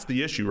that's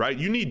the issue, right?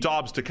 You need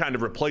Doubs to kind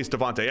of replace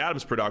Davante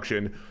Adams'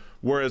 production.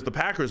 Whereas the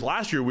Packers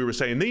last year, we were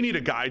saying they need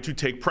a guy to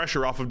take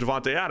pressure off of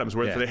Davante Adams.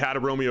 Whereas they had a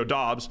Romeo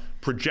Doubs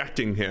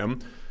projecting him,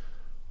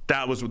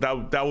 that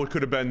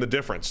could have been the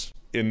difference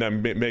in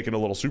them making a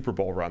little Super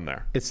Bowl run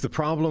there. It's the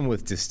problem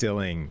with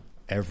distilling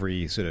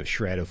every sort of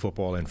shred of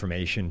football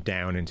information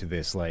down into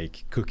this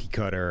like cookie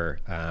cutter,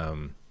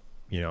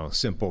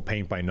 simple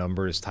paint by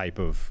numbers type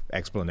of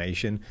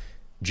explanation.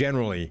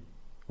 Generally,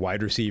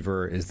 wide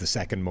receiver is the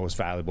second most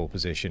valuable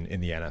position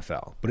in the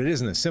NFL. But it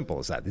isn't as simple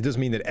as that. It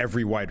doesn't mean that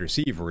every wide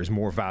receiver is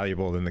more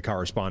valuable than the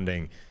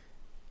corresponding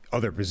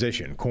other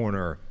position,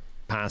 corner,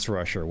 pass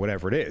rusher,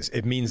 whatever it is.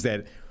 It means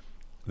that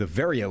the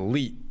very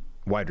elite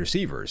wide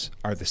receivers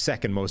are the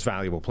second most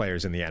valuable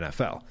players in the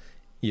NFL.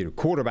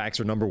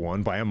 Quarterbacks are number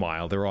 1 by a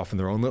mile. They're off in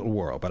their own little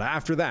world. But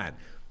after that,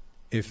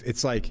 if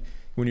it's like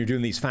when you're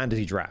doing these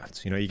fantasy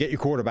drafts, you get your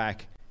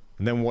quarterback,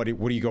 and then what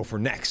do you go for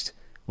next?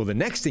 Well, the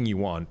next thing you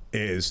want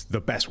is the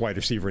best wide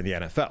receiver in the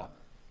NFL,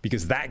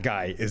 because that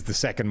guy is the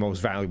second most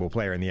valuable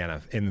player in the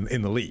NFL,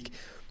 in the league.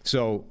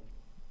 So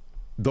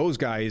those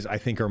guys, I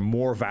think, are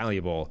more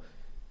valuable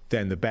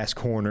than the best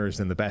corners,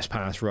 than the best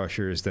pass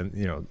rushers,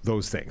 than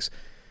those things.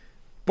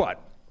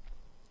 But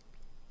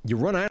you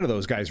run out of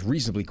those guys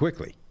reasonably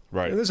quickly.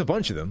 Right. There's a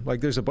bunch of them.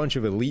 Like there's a bunch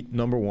of elite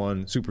number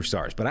 1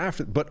 superstars.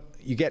 But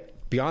you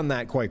get beyond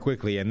that quite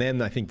quickly, and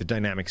then I think the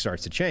dynamic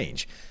starts to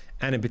change.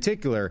 And in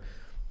particular,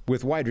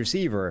 with wide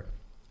receiver,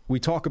 we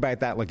talk about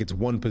that like it's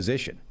one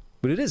position,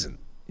 but it isn't.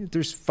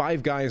 There's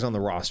 5 guys on the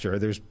roster.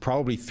 There's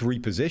probably 3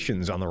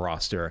 positions on the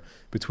roster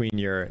between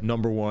your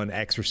number 1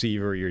 X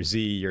receiver, your Z,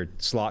 your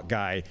slot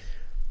guy.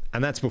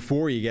 And that's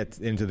before you get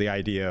into the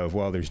idea of,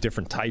 well, there's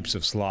different types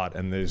of slot,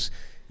 and there's,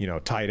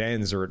 tight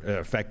ends are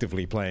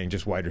effectively playing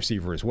just wide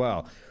receiver as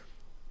well.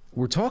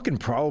 We're talking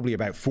probably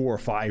about 4 or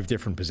 5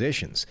 different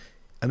positions,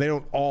 and they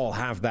don't all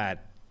have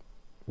that.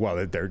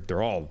 Well,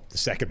 they're all the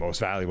second most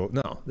valuable.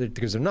 No,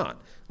 because they're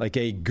not. Like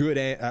a good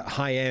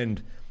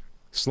high-end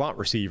slot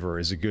receiver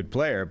is a good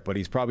player, but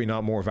he's probably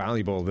not more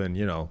valuable than,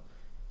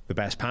 the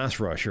best pass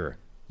rusher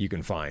you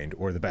can find,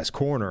 or the best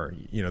corner,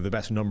 the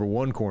best number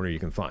 1 corner you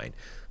can find.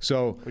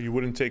 So you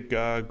wouldn't take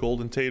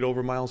Golden Tate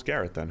over Myles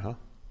Garrett then, huh?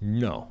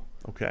 No.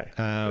 Okay.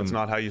 That's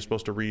not how you're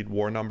supposed to read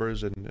WAR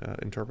numbers and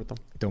interpret them?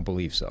 I don't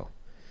believe so.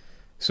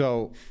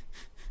 So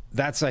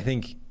that's, I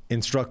think,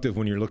 instructive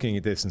when you're looking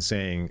at this and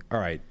saying, all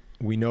right,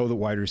 we know that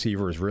wide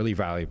receiver is really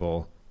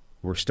valuable.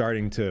 We're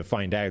starting to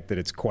find out that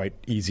it's quite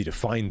easy to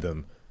find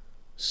them.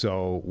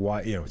 So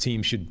why,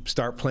 teams should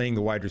start playing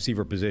the wide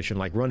receiver position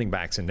like running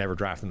backs and never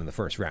draft them in the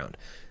first round.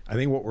 I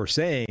think what we're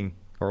saying,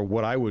 or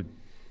what I would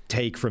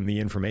take from the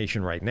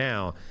information right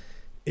now,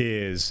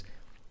 is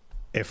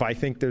if I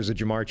think there's a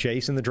Jamar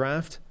Chase in the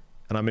draft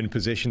and I'm in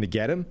position to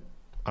get him,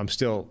 I'm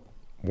still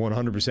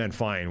 100%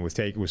 fine with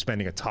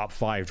spending a top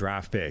 5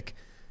 draft pick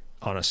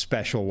on a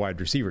special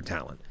wide receiver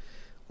talent.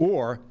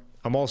 Or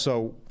I'm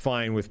also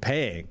fine with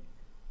paying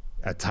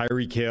a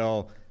Tyreek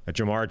Hill, a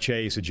Jamar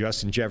Chase, a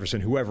Justin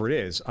Jefferson, whoever it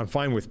is. I'm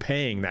fine with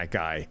paying that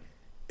guy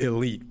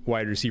elite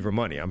wide receiver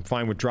money. I'm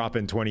fine with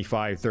dropping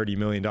 $25-30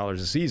 million a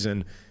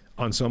season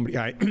on somebody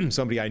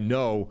I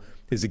know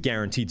is a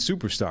guaranteed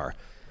superstar.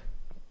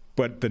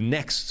 But the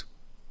next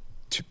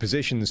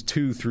positions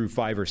 2 through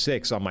 5 or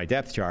 6 on my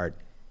depth chart,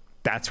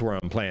 that's where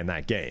I'm playing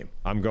that game.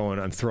 I'm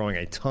throwing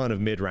a ton of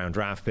mid-round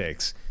draft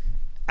picks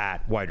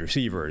at wide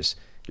receivers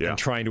and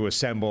trying to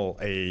assemble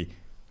a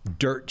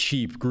dirt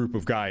cheap group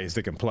of guys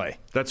that can play.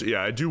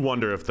 I do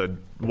wonder if the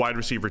wide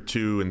receiver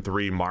 2 and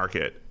 3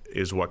 market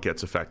is what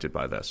gets affected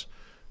by this.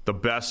 The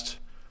best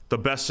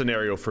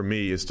scenario for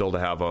me is still to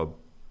have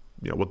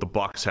what the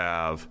Bucs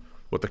have,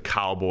 what the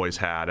Cowboys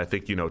had. I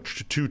think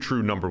 2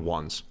 true number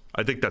ones.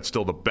 I think that's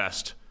still the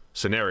best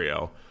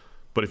scenario.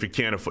 But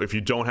if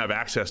you don't have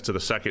access to the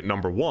second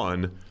number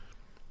one,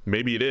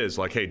 maybe it is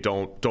like, hey,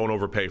 don't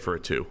overpay for a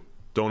 2,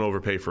 don't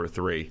overpay for a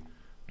 3.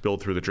 Build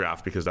through the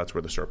draft because that's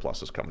where the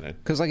surplus is coming in.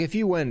 Because if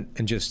you went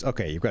and you've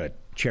got to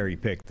cherry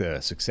pick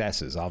the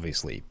successes,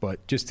 obviously,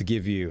 but just to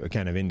give you a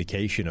kind of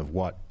indication of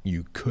what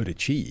you could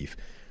achieve,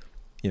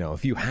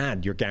 if you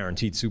had your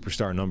guaranteed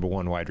superstar number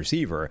 1 wide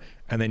receiver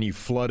and then you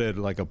flooded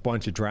like a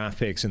bunch of draft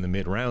picks in the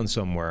mid-round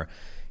somewhere,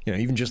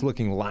 even just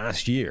looking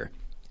last year,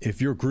 if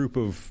your group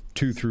of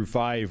 2 through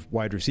 5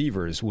 wide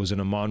receivers was an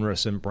Amon-Ra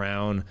St.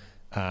 Brown,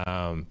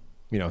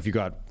 if you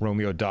got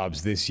Romeo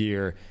Doubs this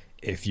year,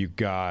 if you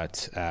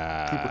got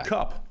Cooper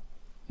Kupp,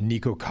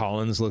 Nico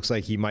Collins looks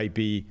like he might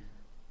be,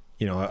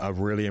 a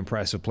really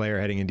impressive player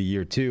heading into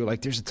year 2.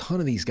 Like, there's a ton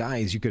of these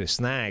guys you could have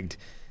snagged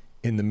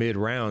in the mid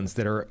rounds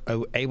that are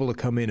able to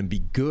come in and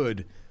be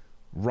good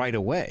right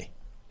away.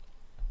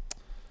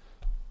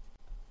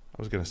 I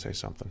was going to say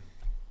something.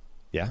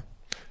 Yeah.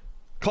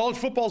 College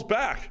football's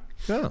back.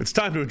 Oh. It's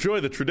time to enjoy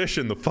the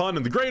tradition, the fun,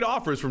 and the great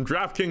offers from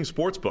DraftKings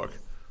Sportsbook.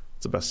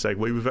 It's the best segue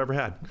we've ever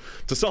had.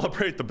 To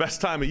celebrate the best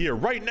time of year,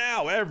 right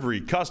now,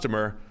 every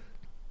customer,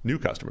 new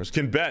customers,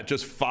 can bet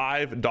just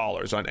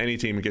 $5 on any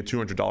team and get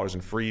 $200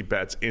 in free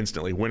bets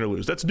instantly, win or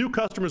lose. That's new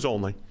customers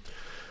only.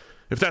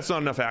 If that's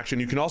not enough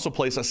action, you can also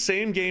place a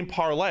same-game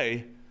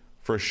parlay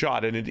for a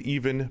shot at an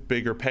even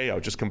bigger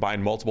payout. Just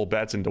combine multiple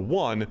bets into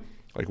one,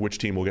 like which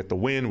team will get the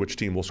win, which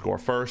team will score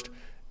first,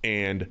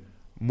 and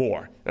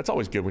more. That's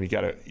always good when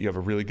you have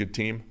a really good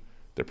team.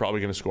 They're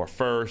probably going to score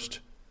first.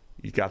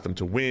 You got them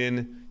to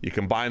win. You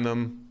combine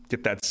them,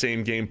 get that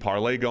same game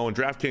parlay going.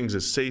 DraftKings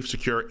is safe,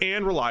 secure,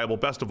 and reliable.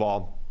 Best of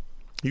all,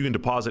 you can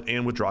deposit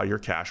and withdraw your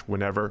cash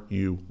whenever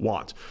you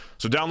want.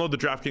 So download the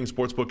DraftKings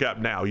Sportsbook app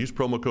now. Use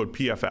promo code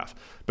PFF.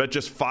 Bet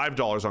just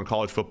 $5 on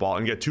college football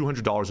and get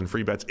 $200 in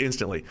free bets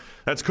instantly.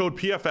 That's code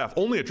PFF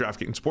only at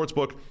DraftKings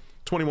Sportsbook.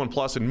 21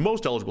 plus in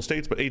most eligible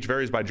states, but age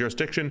varies by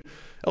jurisdiction.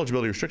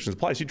 Eligibility restrictions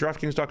apply. See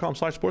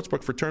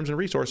DraftKings.com/sportsbook for terms and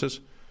resources.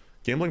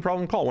 Gambling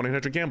problem? Call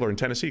 1-800-GAMBLER. In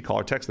Tennessee, call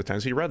or text the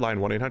Tennessee Red Line,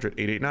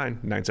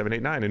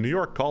 1-800-889-9789. In New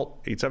York,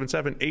 call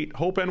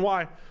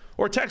 877-8-HOPE-NY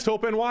or text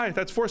HOPE-NY.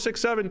 That's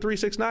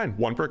 467-369.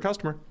 One per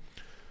customer.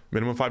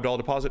 Minimum $5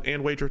 deposit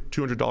and wager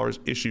 $200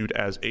 issued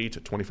as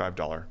 8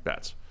 $25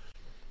 bets.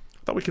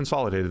 I thought we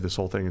consolidated this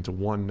whole thing into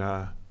one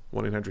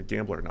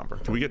 1-800-GAMBLER number.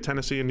 Can we get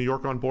Tennessee and New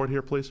York on board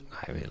here, please?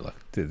 I mean, look,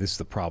 this is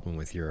the problem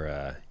with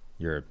your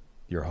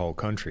whole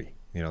country.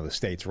 The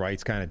states'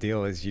 rights kind of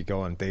deal is you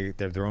go and they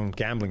have their own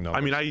gambling numbers.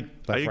 I mean, I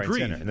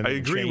agree. I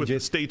agree with the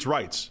states'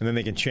 rights. And then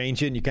they can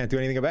change it and you can't do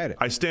anything about it.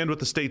 I stand with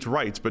the states'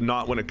 rights, but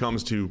not when it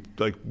comes to,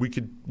 we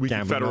could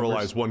federalize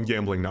numbers. One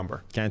gambling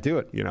number. Can't do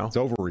it. It's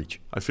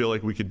overreach. I feel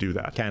like we could do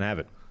that. Can't have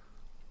it.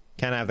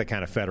 Can't have the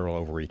kind of federal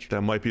overreach.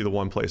 That might be the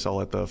one place I'll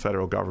let the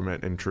federal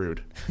government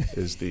intrude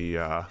is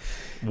the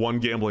one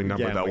gambling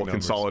number that will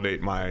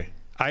consolidate my.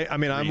 I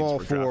mean, I'm all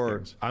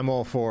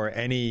for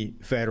any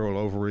federal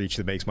overreach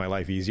that makes my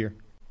life easier.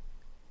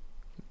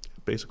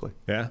 Basically.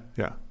 Yeah?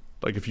 Yeah.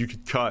 Like if you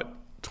could cut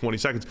 20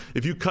 seconds.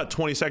 If you cut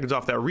 20 seconds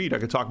off that read, I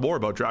could talk more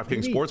about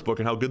DraftKings Sportsbook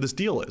and how good this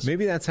deal is.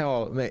 Maybe that's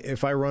how,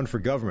 if I run for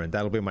government,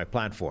 that'll be my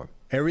platform.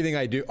 Everything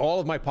I do, all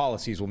of my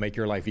policies will make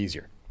your life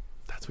easier.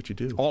 That's what you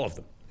do. All of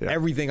them. Yeah.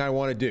 Everything I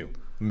want to do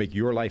will make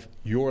your life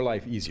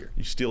easier.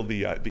 You steal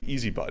the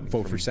easy button.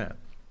 Vote for Sam.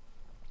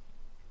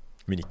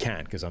 I mean, you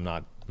can't because I'm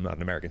not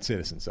an American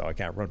citizen, so I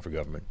can't run for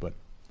government. But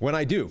when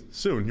I do.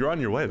 Soon. You're on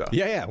your way, though.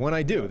 Yeah. When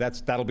I do,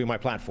 that'll be my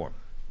platform.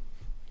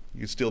 You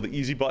can steal the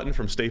easy button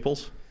from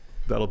Staples.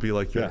 That'll be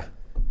like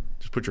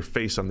just put your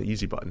face on the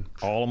easy button.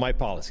 All of my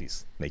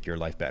policies make your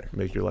life better.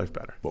 Make your life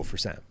better. Vote for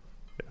Sam.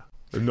 Yeah.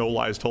 There's no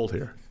lies told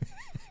here.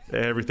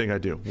 Everything I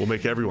do will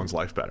make everyone's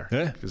life better.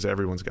 Yeah. Because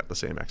everyone's got the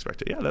same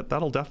expectation. Yeah,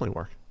 that'll definitely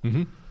work.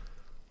 Mm-hmm.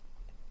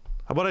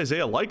 How about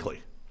Isaiah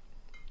Likely?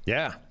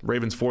 Yeah.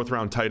 Ravens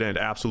 4th-round tight end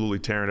absolutely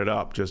tearing it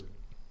up. Just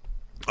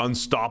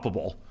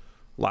unstoppable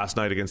last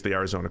night against the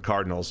Arizona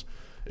Cardinals.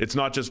 It's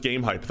not just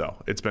game hype, though.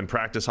 It's been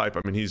practice hype.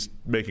 I mean, he's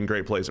making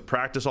great plays at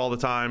practice all the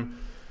time.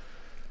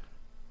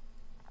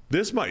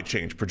 This might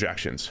change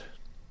projections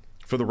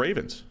for the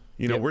Ravens.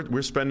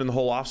 We're spending the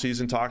whole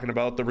offseason talking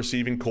about the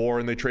receiving core,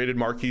 and they traded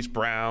Marquise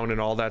Brown and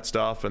all that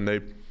stuff, and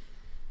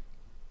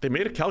they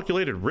made a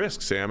calculated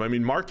risk, Sam. I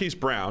mean, Marquise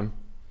Brown,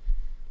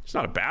 he's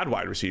not a bad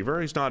wide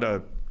receiver. He's not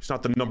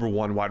the number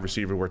one wide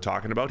receiver we're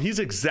talking about. He's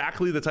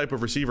exactly the type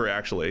of receiver,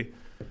 actually,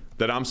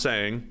 that I'm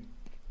saying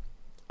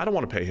I don't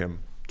want to pay him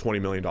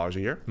 $20 million a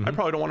year. Mm-hmm. I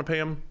probably don't want to pay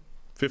him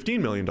 $15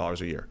 million a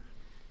year.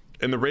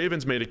 And the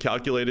Ravens made a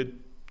calculated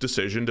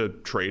decision to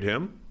trade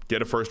him,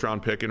 get a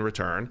first-round pick in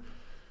return,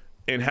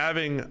 and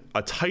having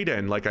a tight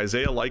end like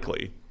Isaiah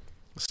Likely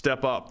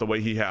step up the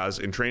way he has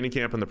in training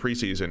camp in the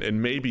preseason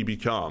and maybe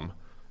become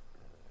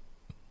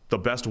the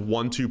best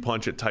 1-2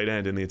 punch at tight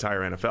end in the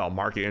entire NFL,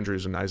 Mark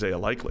Andrews and Isaiah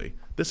Likely.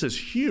 This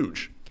is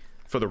huge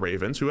for the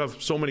Ravens, who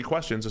have so many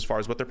questions as far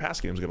as what their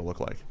pass game is going to look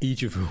like.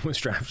 Each of whom was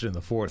drafted in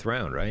the 4th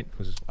round, right?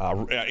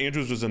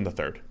 Andrews was in the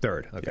 3rd.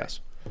 3rd, okay.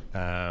 Yes.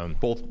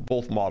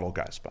 Both model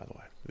guys, by the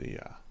way.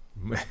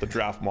 The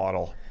draft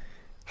model,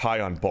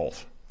 high on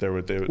both. They're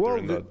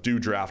in the do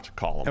draft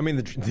column. I mean,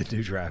 the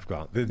do draft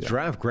column. The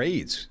draft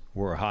grades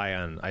were high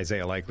on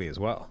Isaiah Likely as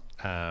well.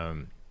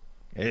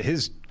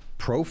 His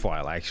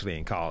profile actually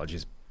in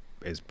college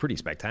is pretty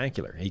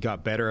spectacular. He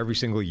got better every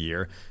single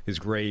year. His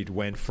grade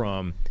went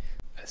from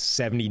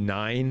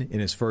 79 in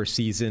his first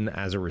season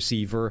as a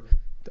receiver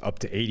up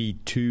to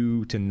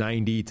 82 to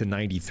 90 to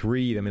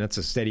 93. I mean, that's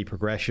a steady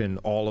progression,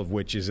 all of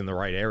which is in the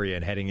right area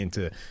and heading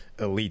into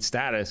elite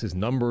status. His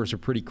numbers are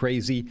pretty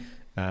crazy.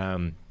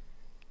 Why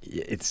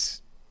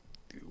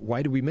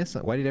did we miss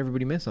on? Why did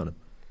everybody miss on him?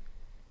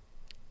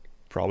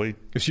 Probably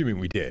assuming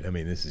we did. I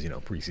mean, this is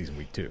preseason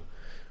week 2.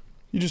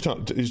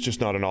 He's just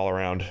not an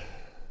all-around,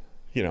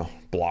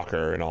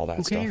 blocker and all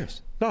that stuff. Who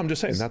cares? No, I'm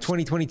just saying that's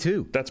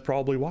 2022. That's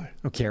probably why. I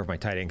don't care if my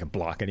tight end can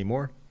block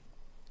anymore.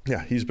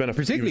 Yeah, he's been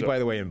particularly, by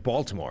the way, in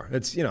Baltimore.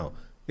 It's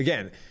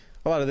again,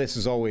 a lot of this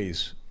is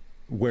always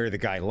where the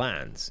guy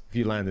lands. If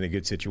you land in a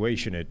good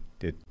situation, it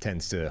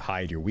tends to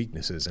hide your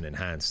weaknesses and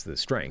enhance the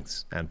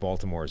strengths. And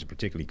Baltimore is a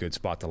particularly good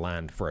spot to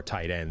land for a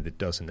tight end that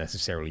doesn't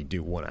necessarily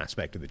do one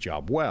aspect of the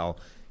job well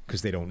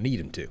because they don't need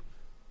him to.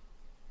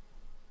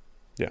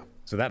 Yeah.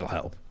 So that'll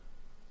help.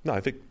 No,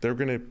 I think they're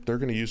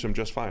gonna use him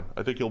just fine.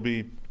 I think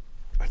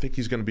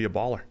he's gonna be a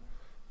baller.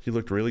 He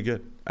looked really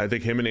good. I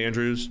think him and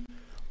Andrews,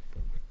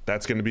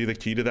 that's going to be the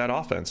key to that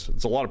offense.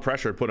 It's a lot of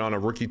pressure to put on a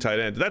rookie tight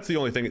end. That's the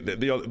only thing.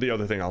 The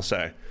other thing I'll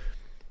say,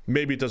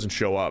 maybe it doesn't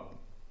show up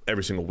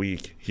every single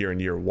week here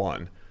in year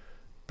 1,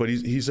 but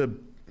he's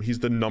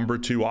the number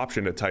 2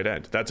 option at tight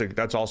end.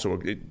 That's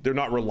also they're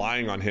not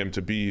relying on him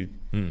to be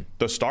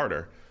the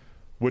starter,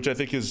 which I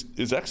think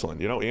is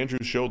excellent.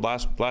 Andrews showed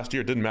last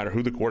year. It didn't matter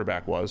who the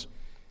quarterback was,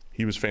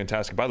 he was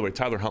fantastic. By the way,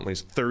 Tyler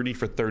Huntley's 30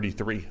 for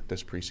 33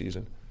 this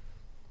preseason.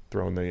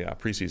 Throwing the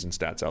preseason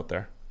stats out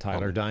there.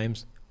 Tyler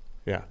Dimes.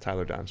 Yeah,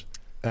 Tyler Dimes.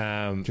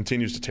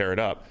 Continues to tear it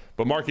up.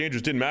 But Mark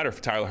Andrews didn't matter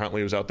if Tyler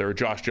Huntley was out there or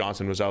Josh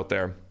Johnson was out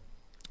there.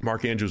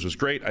 Mark Andrews was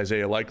great.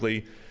 Isaiah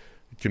Likely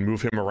can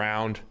move him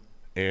around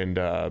and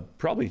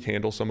probably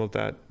handle some of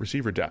that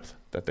receiver depth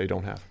that they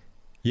don't have.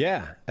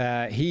 Yeah.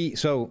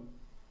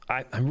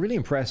 I'm really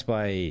impressed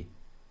by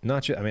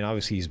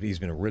obviously he's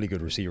been a really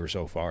good receiver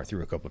so far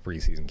through a couple of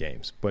preseason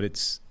games, but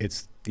it's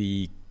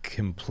the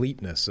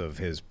completeness of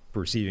his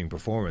receiving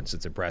performance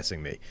that's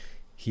impressing me.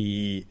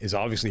 He is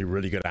obviously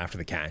really good after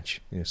the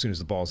catch. As soon as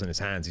the ball's in his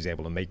hands, he's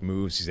able to make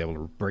moves. He's able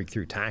to break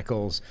through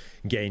tackles,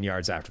 gain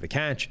yards after the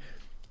catch.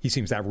 He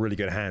seems to have really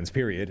good hands,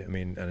 period. I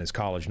mean, and his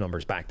college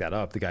numbers back that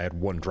up. The guy had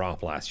 1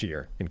 drop last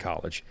year in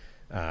college.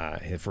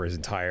 For his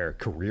entire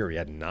career, he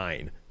had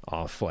 9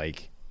 off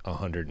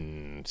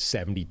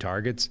 170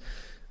 targets.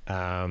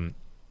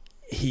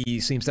 He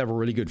seems to have a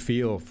really good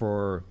feel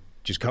for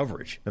just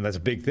coverage, and that's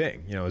a big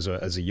thing, as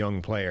a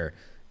young player,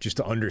 just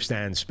to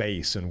understand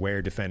space and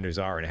where defenders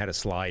are and how to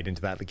slide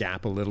into that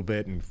gap a little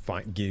bit and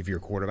give your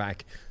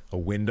quarterback a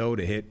window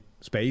to hit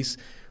space.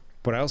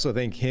 But I also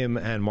think him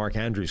and Mark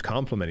Andrews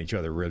complement each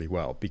other really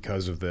well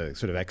because of the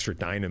sort of extra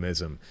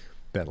dynamism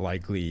that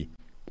Likely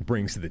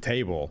brings to the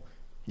table.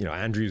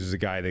 Andrews is a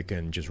guy that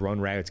can just run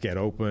routes, get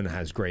open,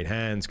 has great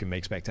hands, can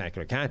make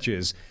spectacular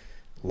catches.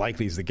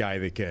 Likely is the guy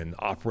that can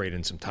operate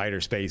in some tighter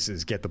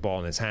spaces, get the ball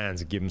in his hands,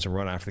 and give him some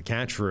run after the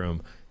catch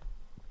room.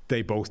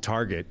 They both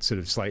target sort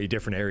of slightly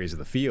different areas of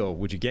the field,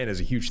 which again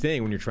is a huge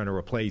thing when you're trying to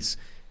replace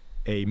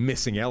a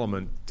missing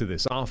element to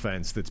this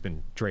offense that's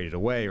been traded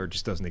away or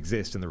just doesn't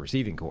exist in the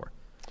receiving core.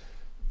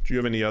 Do you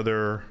have any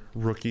other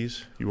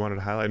rookies you wanted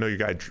to highlight? I know your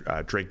guy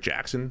Drake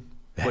Jackson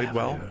played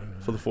well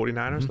for the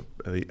 49ers,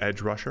 the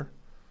edge rusher.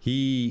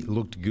 He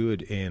looked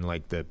good in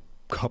the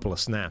couple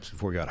of snaps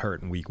before he got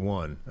hurt in week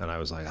 1, and I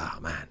was like, oh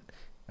man.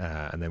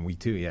 And then week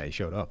 2, he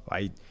showed up.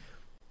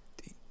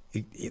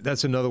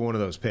 That's another one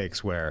of those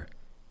picks where,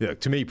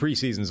 to me,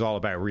 preseason is all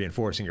about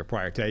reinforcing your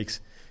prior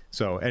takes.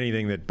 So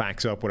anything that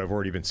backs up what I've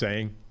already been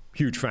saying,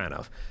 huge fan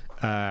of.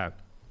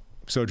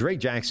 So Drake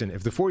Jackson,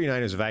 if the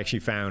 49ers have actually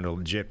found a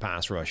legit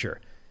pass rusher,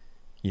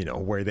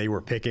 where they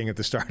were picking at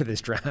the start of this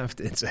draft,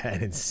 it's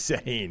an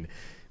insane,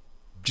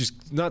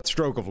 just not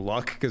stroke of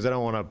luck, because I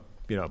don't want to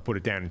put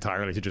it down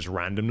entirely to just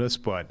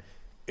randomness, but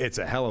it's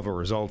a hell of a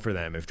result for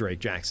them if Drake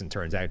Jackson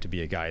turns out to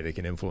be a guy that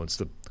can influence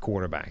the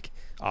quarterback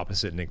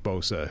opposite Nick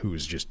Bosa,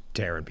 who's just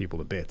tearing people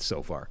to bits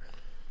so far.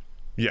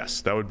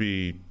 Yes, that would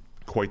be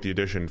quite the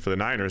addition for the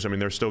Niners. I mean,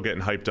 they're still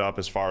getting hyped up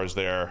as far as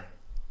their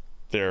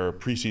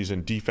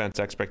preseason defense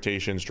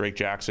expectations. Drake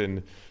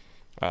Jackson,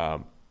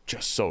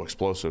 just so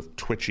explosive,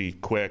 twitchy,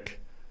 quick,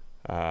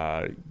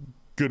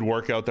 good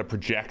workout that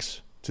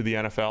projects to the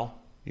NFL.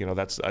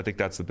 I think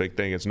that's the big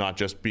thing. It's not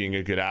just being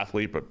a good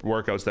athlete, but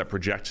workouts that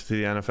project to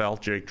the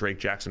NFL. Drake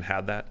Jackson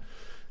had that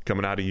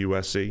coming out of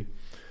USC.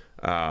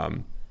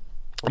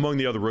 Among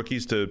the other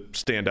rookies to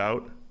stand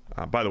out,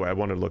 by the way, I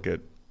wanted to look at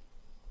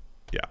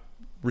Yeah.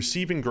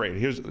 Receiving grade.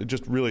 Here's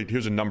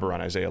a number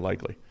on Isaiah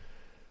Likely.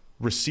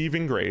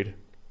 Receiving grade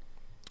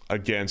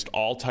against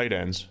all tight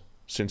ends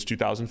since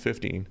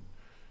 2015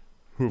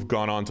 who have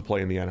gone on to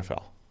play in the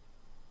NFL.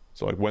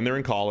 So like when they're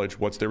in college,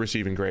 what's their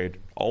receiving grade?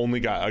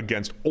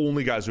 Against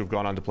only guys who have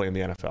gone on to play in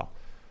the NFL.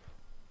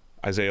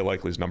 Isaiah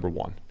Likely is number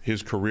 1.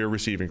 His career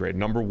receiving grade,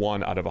 number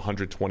 1 out of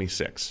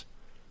 126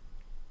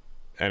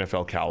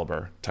 NFL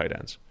caliber tight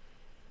ends.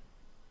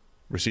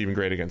 Receiving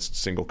grade against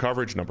single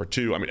coverage, number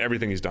 2. I mean,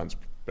 everything he's done has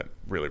been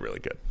really, really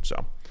good.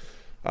 So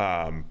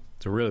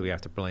really we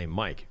have to blame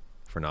Mike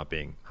for not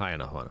being high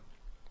enough on him.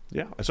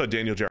 Yeah, I saw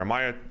Daniel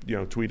Jeremiah,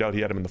 tweet out he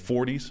had him in the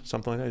 40s,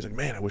 something like that. He's like,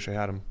 man, I wish I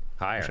had him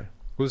higher.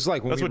 It was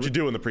like that's what you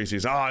do in the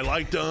preseason. Oh, I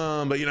liked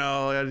him, but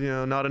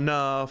not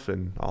enough,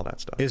 and all that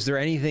stuff. Is there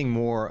anything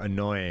more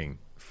annoying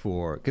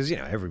because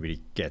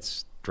everybody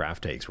gets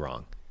draft takes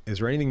wrong? Is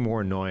there anything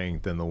more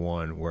annoying than the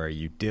one where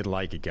you did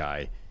like a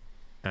guy,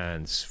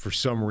 and for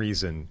some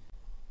reason,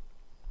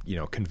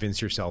 convince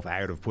yourself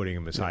out of putting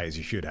him as high as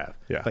you should have?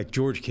 Yeah. Like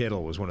George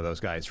Kittle was one of those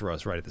guys for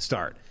us right at the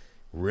start.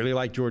 Really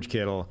liked George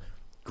Kittle.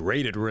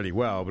 Graded really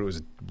well, but it was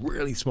a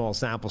really small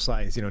sample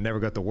size. Never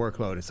got the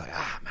workload. It's like,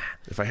 man.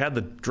 If I had the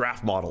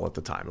draft model at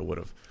the time, it would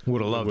have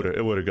loved it.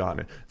 It would have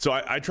gotten it. So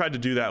I tried to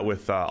do that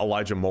with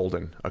Elijah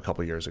Molden a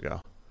couple years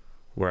ago,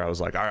 where I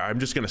was like, I'm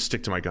just going to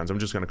stick to my guns. I'm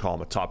just going to call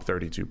him a top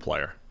 32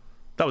 player.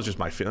 That was just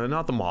my feeling,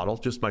 not the model,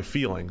 just my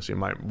feelings.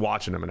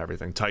 Watching him and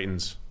everything.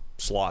 Titans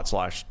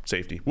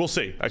slot/safety. We'll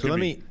see.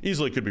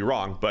 Easily could be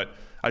wrong, but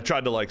I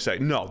tried to say,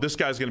 no, this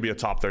guy's going to be a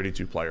top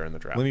 32 player in the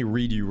draft. Let me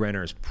read you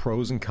Renner's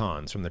pros and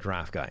cons from the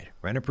draft guide.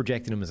 Renner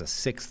projected him as a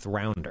 6th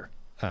rounder.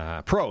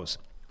 Pros: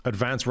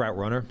 advanced route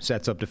runner,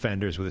 sets up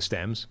defenders with his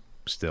stems,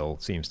 still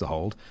seems to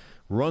hold.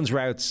 Runs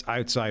routes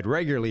outside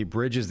regularly,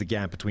 bridges the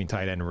gap between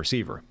tight end and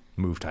receiver.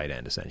 Move tight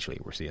end, essentially.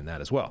 We're seeing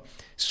that as well.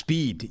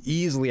 Speed to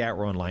easily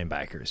outrun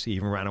linebackers. He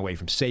even ran away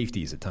from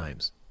safeties at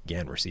times.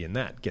 Again, we're seeing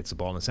that. Gets the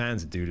ball in his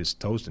hands, the dude is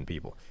toasting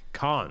people.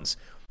 Cons: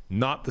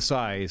 not the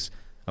size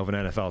of an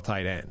NFL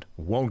tight end.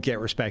 Won't get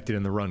respected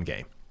in the run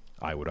game.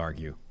 I would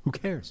argue, who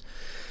cares?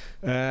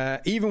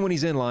 Even when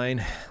he's in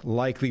line,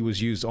 Likely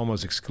was used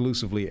almost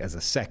exclusively as a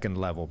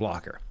 2nd-level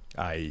blocker.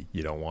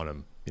 You don't want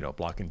him,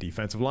 blocking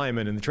defensive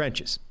linemen in the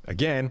trenches.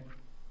 Again,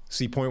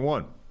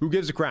 C.1. Who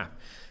gives a crap?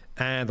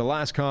 And the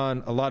last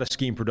con, a lot of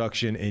scheme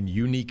production in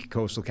unique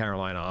Coastal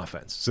Carolina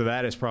offense. So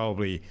that is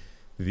probably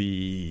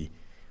the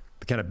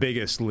kind of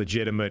biggest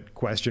legitimate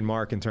question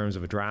mark in terms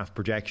of a draft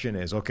projection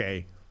is,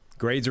 okay,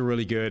 grades are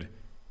really good,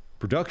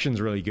 production's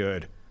really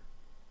good,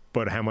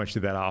 but how much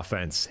did that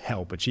offense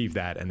help achieve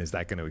that, and is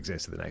that going to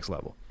exist at the next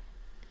level?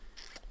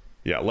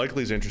 Yeah,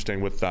 Likely's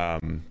interesting with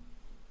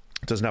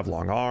doesn't have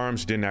long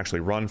arms, didn't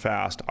actually run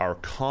fast. Our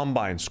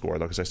combine score,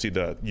 though, because I see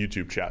the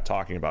YouTube chat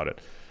talking about it,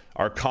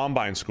 our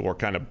combine score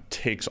kind of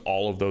takes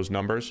all of those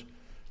numbers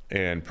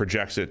and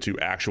projects it to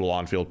actual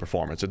on-field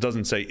performance. It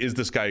doesn't say, is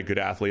this guy a good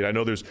athlete? I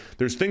know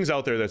there's things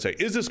out there that say,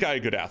 is this guy a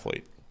good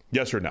athlete?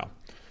 Yes or no,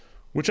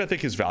 which I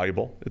think is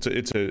valuable.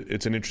 It's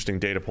an interesting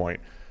data point.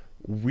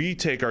 We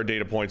take our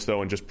data points,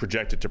 though, and just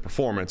project it to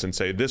performance and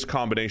say, this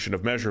combination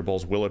of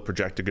measurables, will it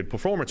project a good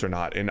performance or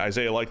not? And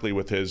Isaiah Likely,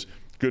 with his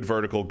good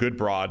vertical, good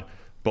broad,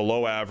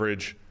 below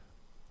average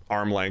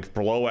arm length,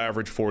 below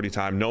average 40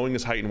 time, knowing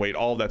his height and weight,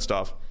 all of that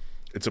stuff,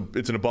 it's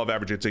an above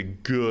average. It's a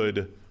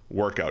good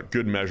workout,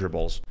 good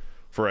measurables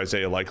for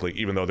Isaiah Likely,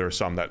 even though there are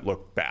some that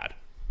look bad.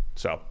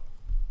 So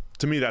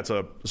to me, that's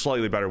a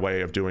slightly better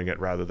way of doing it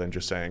rather than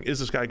just saying, is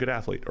this guy a good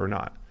athlete or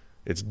not?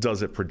 It's,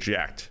 does it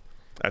project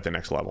at the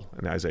next level?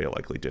 And Isaiah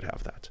Likely did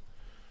have that.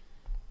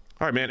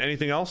 All right, man,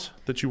 anything else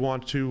that you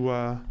want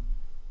to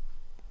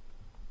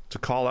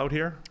call out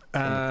here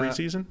from the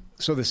preseason?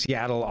 So the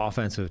Seattle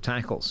offensive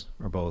tackles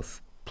are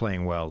both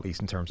playing well, at least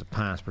in terms of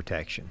pass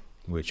protection,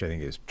 which I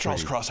think is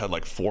Charles Cross had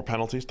like 3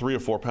 or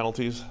 4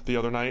 penalties the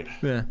other night.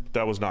 Yeah.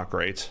 That was not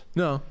great.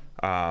 No.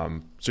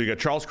 So you got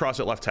Charles Cross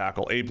at left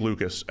tackle, Abe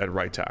Lucas at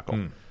right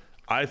tackle.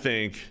 I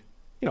think,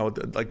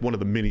 like one of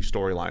the mini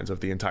storylines of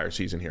the entire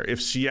season here.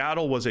 If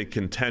Seattle was a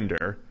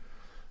contender,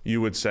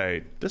 you would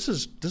say, this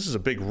is a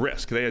big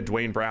risk. They had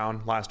Dwayne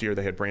Brown last year.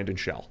 They had Brandon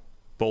Shell.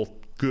 Both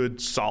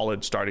good,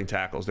 solid starting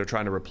tackles. They're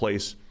trying to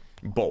replace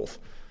both.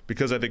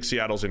 Because I think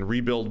Seattle's in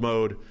rebuild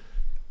mode,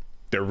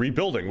 they're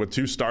rebuilding with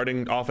 2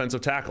 starting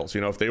offensive tackles.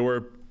 If they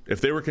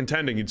were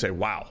contending, you'd say,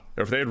 wow.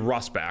 Or if they had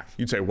Russ back,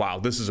 you'd say, wow,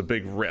 this is a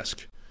big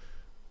risk.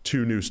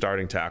 2 new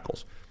starting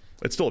tackles.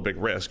 It's still a big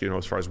risk,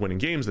 as far as winning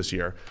games this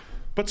year.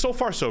 But so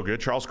far, so good.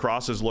 Charles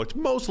Cross has looked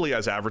mostly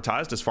as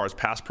advertised as far as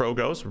pass pro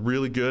goes.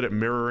 Really good at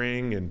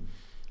mirroring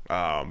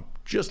and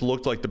just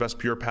looked like the best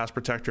pure pass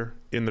protector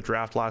in the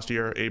draft last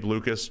year. Abe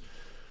Lucas,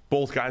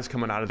 both guys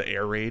coming out of the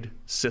air raid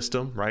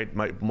system, right?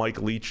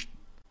 Mike Leach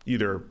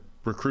either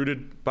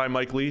recruited by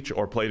Mike Leach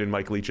or played in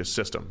Mike Leach's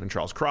system in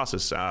Charles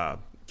Cross's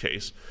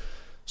case.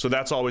 So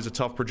that's always a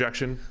tough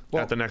projection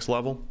at the next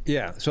level.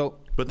 Yeah.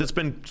 But it's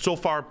been so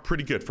far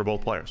pretty good for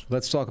both players.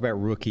 Let's talk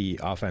about rookie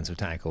offensive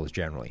tackles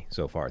generally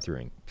so far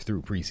through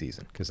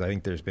preseason, because I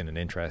think there's been an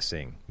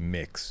interesting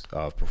mix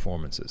of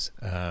performances.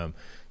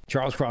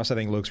 Charles Cross, I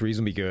think, looks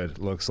reasonably good.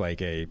 Looks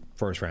like a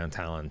first-round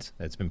talent.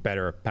 It's been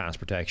better at pass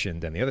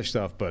protection than the other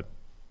stuff, but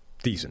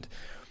decent.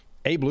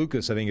 Abe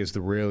Lucas, I think, is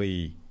the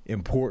really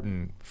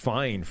important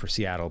find for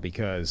Seattle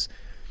because,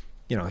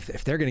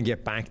 if they're going to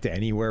get back to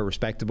anywhere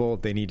respectable,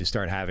 they need to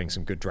start having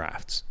some good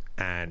drafts.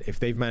 And if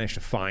they've managed to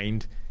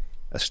find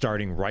a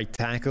starting right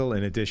tackle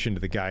in addition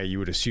to the guy you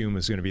would assume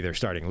is going to be their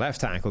starting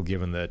left tackle,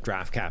 given the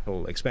draft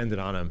capital expended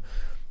on him,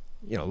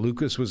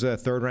 Lucas was a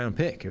third-round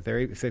pick.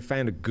 If they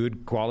found a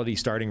good quality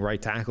starting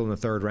right tackle in the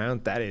third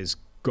round, that is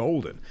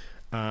golden.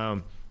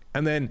 And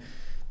then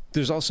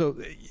there's also,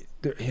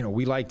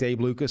 we liked Abe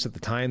Lucas at the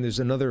time. There's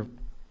another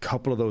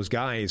couple of those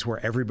guys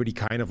where everybody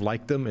kind of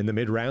liked them in the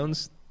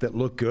mid-rounds that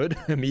look good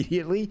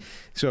immediately.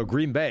 So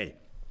Green Bay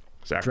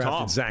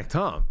drafted Zach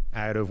Tom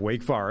out of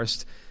Wake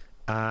Forest.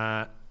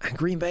 And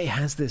Green Bay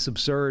has this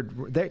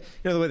absurd, the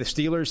way the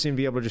Steelers seem to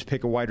be able to just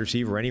pick a wide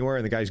receiver anywhere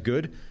and the guy's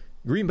good.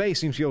 Green Bay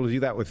seems to be able to do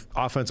that with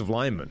offensive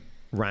linemen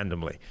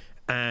randomly.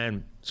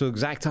 And so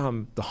Zach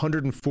Tom, the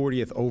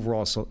 140th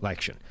overall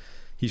selection.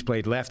 He's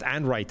played left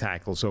and right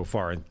tackle so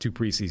far in 2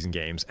 preseason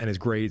games, and his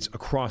grades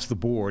across the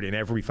board in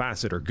every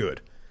facet are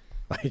good.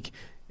 Like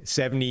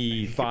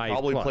 75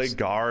 probably plus. Play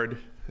guard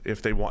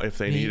if they need him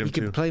to. He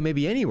could play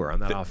maybe anywhere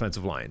on that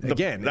offensive line.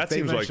 Again, that if they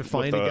seems manage like to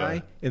find a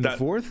guy in the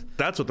fourth.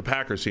 That's what the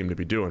Packers seem to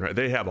be doing, right?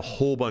 They have a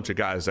whole bunch of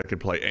guys that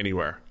could play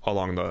anywhere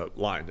along the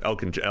line.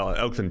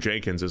 Elgton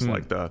Jenkins is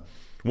like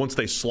once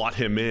they slot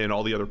him in,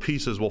 all the other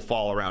pieces will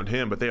fall around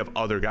him, but they have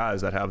other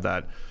guys that have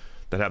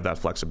that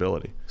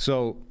flexibility.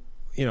 So,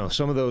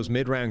 some of those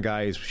mid-round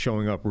guys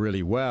showing up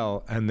really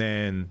well, and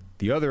then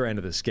the other end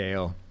of the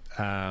scale,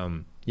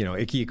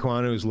 Ike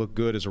Ekwonu's looked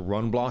good as a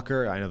run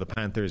blocker. I know the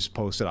Panthers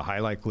posted a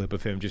highlight clip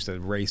of him just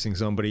racing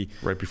somebody.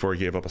 Right before he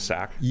gave up a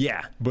sack?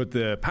 Yeah, but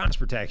the pass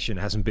protection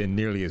hasn't been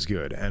nearly as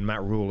good. And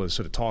Matt Rule has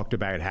sort of talked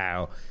about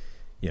how,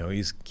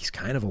 he's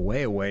kind of a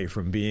way away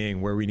from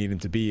being where we need him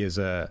to be as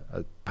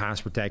a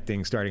pass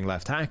protecting starting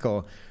left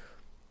tackle.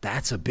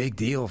 That's a big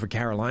deal for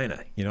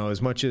Carolina.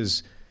 As much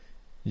as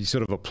you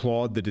sort of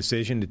applaud the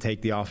decision to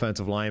take the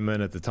offensive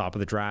lineman at the top of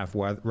the draft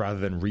rather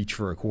than reach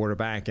for a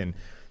quarterback, and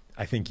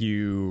I think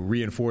you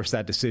reinforce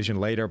that decision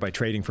later by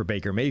trading for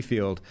Baker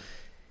Mayfield.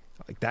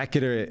 That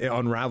could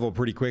unravel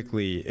pretty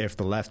quickly if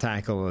the left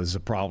tackle is a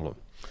problem.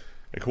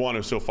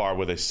 Ekwonu so far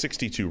with a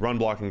 62 run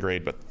blocking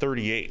grade, but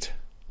 38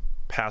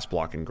 pass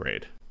blocking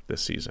grade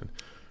this season.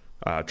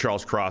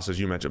 Charles Cross, as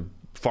you mentioned,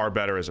 far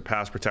better as a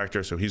pass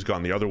protector, so he's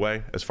gone the other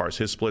way as far as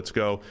his splits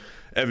go.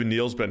 Evan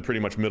Neal's been pretty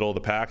much middle of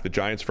the pack, the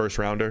Giants' first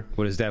rounder.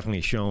 But has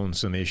definitely shown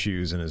some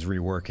issues and is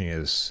reworking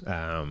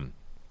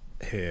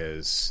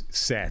his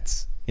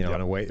sets. In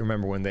a way.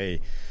 Remember when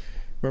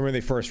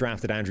they first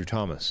drafted Andrew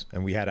Thomas,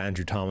 and we had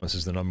Andrew Thomas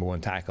as the number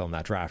 1 tackle in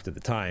that draft at the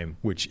time,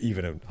 which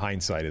even in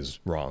hindsight is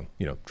wrong.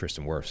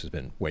 Tristan Wirfs has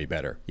been way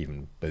better,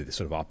 even the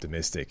sort of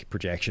optimistic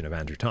projection of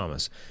Andrew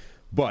Thomas.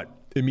 But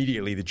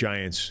immediately the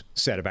Giants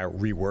set about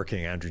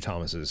reworking Andrew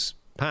Thomas's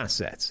pass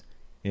sets.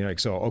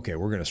 Okay,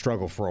 we're going to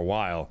struggle for a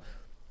while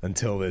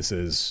until this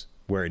is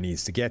where it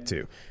needs to get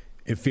to.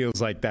 It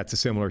feels like that's a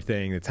similar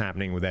thing that's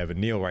happening with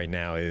Evan Neal right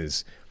now.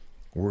 Is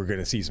we're going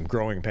to see some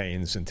growing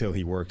pains until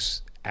he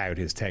works out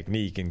his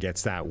technique and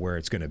gets that where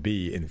it's going to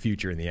be in the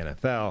future in the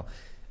NFL.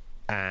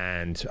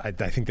 And I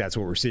think that's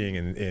what we're seeing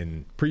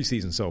in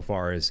preseason so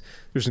far. Is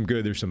there's some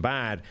good, there's some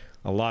bad.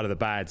 A lot of the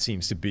bad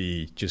seems to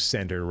be just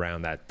centered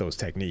around those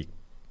technique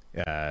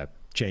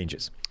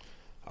changes.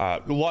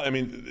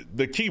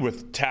 The key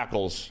with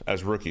tackles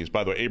as rookies,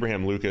 by the way,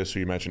 Abraham Lucas, who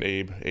you mentioned,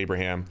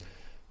 Abraham,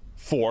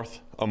 4th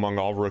among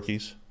all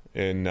rookies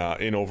in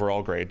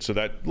overall grade. So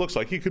that looks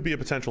like he could be a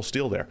potential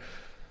steal there.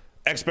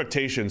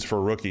 Expectations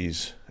for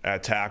rookies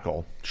at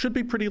tackle should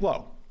be pretty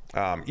low.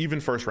 Even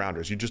first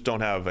rounders, you just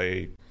don't have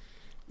a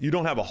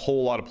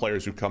whole lot of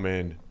players who come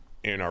in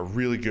and are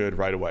really good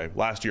right away.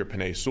 Last year,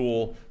 Penei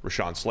Sewell,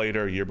 Rashawn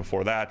Slater. Year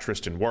before that,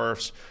 Tristan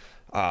Wirfs.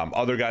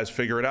 Other guys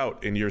figure it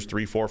out in years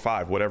 3, 4,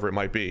 5, whatever it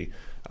might be.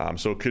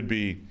 So it could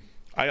be.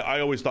 I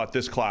always thought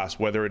this class,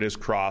 whether it is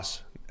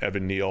Cross,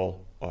 Evan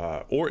Neal,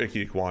 or Ike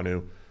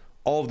Ekwonu,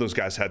 all of those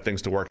guys had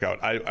things to work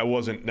out. I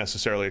wasn't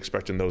necessarily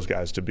expecting those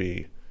guys to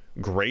be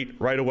great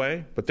right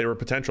away, but they were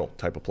potential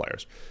type of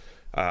players.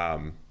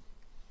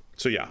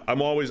 So yeah,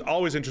 I'm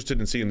always interested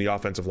in seeing the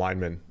offensive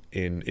linemen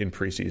in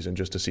preseason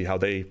just to see how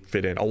they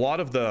fit in. A lot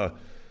of the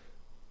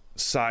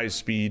size,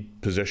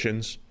 speed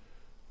positions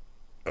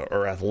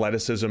or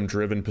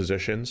athleticism-driven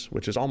positions,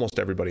 which is almost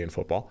everybody in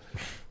football.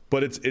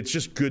 But it's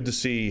just good to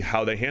see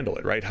how they handle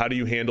it, right? How do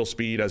you handle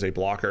speed as a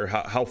blocker?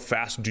 How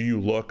fast do you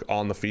look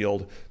on the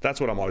field? That's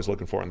what I'm always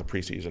looking for in the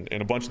preseason.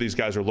 And a bunch of these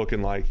guys are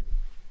looking like,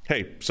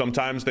 hey,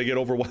 sometimes they get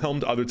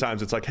overwhelmed. Other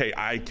times it's like, hey,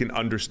 I can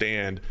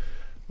understand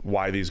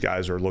why these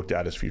guys are looked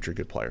at as future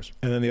good players.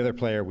 And then the other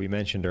player we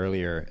mentioned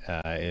earlier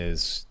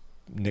is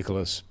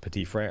Nicholas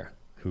Petit-Frere,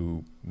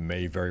 who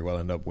may very well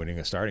end up winning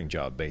a starting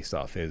job based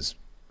off his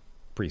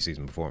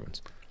preseason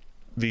performance.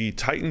 The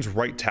Titans'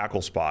 right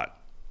tackle spot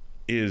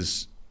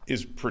is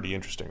pretty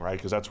interesting, right?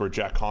 Because that's where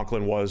Jack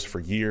Conklin was for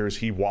years.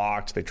 He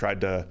walked. They tried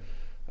to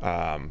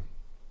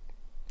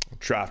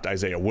draft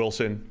Isaiah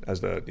Wilson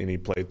and he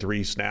played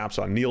 3 snaps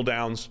on kneel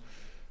downs.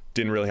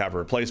 Didn't really have a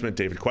replacement.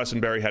 David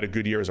Quessenberry had a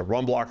good year as a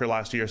run blocker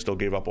last year, still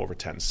gave up over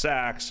 10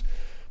 sacks.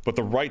 But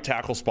the right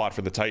tackle spot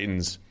for the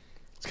Titans,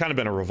 it's kind of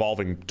been a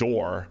revolving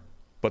door,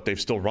 but they've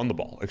still run the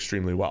ball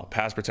extremely well.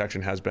 Pass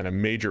protection has been a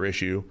major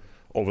issue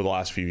over the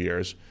last few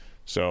years.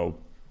 So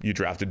you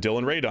drafted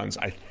Dylan Raduns,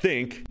 I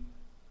think,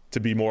 to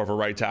be more of a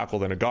right tackle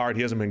than a guard.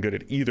 He hasn't been good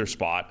at either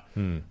spot.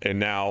 And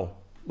now,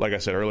 like I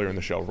said earlier in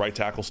the show, right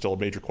tackle still a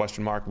major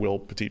question mark. Will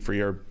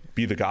Petit-Frere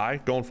be the guy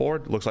going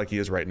forward? Looks like he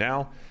is right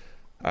now.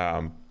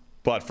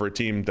 But for a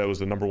team that was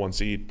the number 1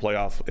 seed,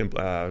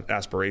 playoff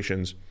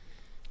aspirations,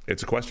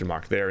 it's a question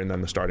mark there. And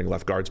then the starting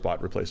left guard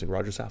spot replacing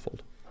Roger Saffold.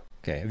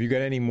 Okay. Have you got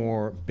any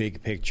more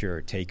big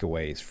picture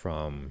takeaways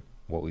from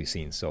what we've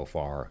seen so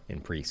far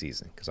in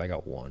preseason? Because I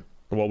got one.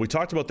 Well, we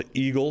talked about the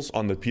Eagles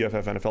on the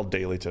PFF NFL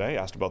Daily today.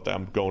 Asked about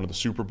them going to the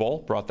Super Bowl.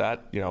 Brought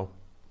that, the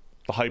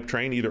hype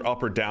train, either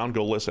up or down.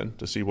 Go listen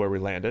to see where we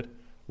landed.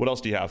 What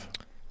else do you have?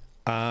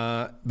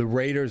 The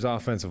Raiders'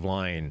 offensive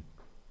line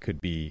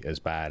could be as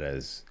bad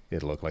as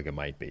it looked like it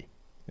might be.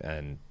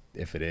 And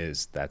if it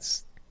is,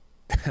 that's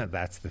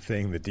the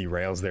thing that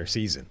derails their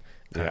season.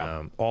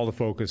 Yeah. All the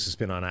focus has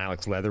been on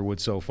Alex Leatherwood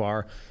so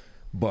far,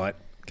 but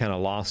kind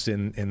of lost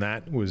in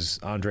that was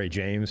Andre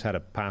James, had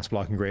a pass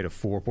blocking grade of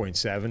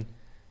 4.7.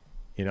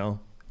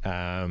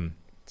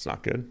 It's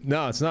not good.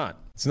 No, it's not.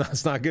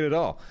 It's not good at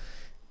all.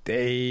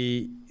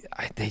 They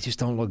just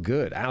don't look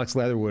good. Alex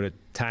Leatherwood at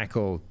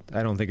tackle,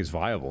 I don't think is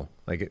viable.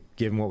 Like,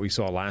 given what we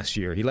saw last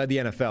year, he led the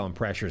NFL in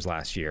pressures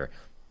last year.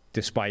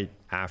 Despite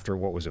after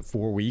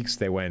 4 weeks,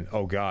 they went,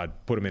 oh God,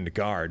 put him into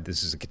guard.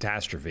 This is a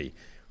catastrophe.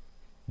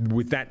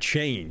 With that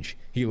change,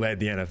 he led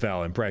the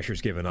NFL in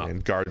pressures given up.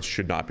 And guards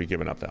should not be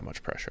giving up that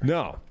much pressure.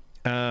 No.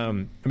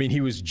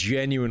 He was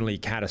genuinely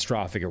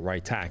catastrophic at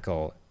right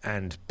tackle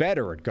and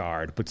better at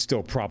guard, but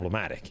still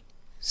problematic,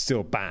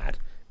 still bad.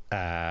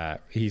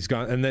 He's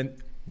gone, and then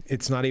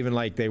it's not even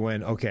like they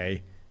went,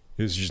 okay,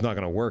 this is just not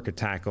going to work at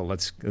tackle.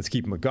 Let's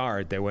keep him a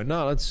guard. They went,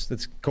 no,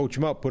 let's coach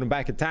him up, put him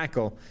back at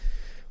tackle.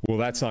 Well,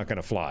 that's not going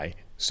to fly.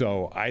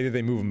 So either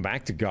they move him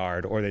back to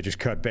guard, or they just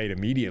cut bait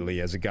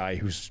immediately as a guy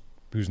who's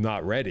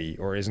not ready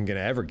or isn't going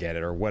to ever get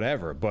it or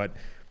whatever. But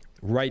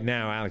right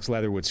now, Alex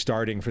Leatherwood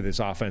starting for this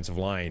offensive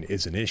line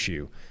is an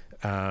issue.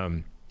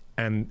 And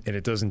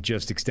it doesn't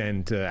just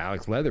extend to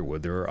Alex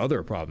Leatherwood. There are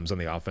other problems on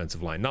the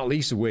offensive line, not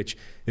least of which,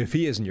 if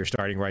he isn't your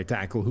starting right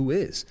tackle, who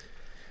is?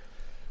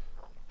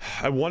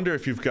 I wonder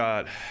if you've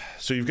got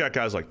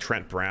guys like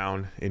Trent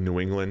Brown in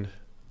New England,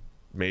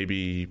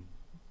 maybe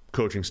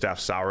coaching staff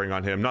souring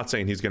on him. Not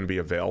saying he's going to be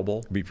available.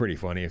 It'd be pretty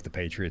funny if the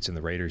Patriots and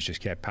the Raiders just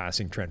kept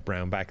passing Trent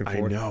Brown back and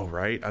forth. I know,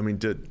 right? I mean,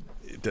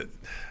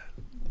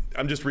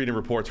 I'm just reading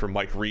reports from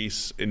Mike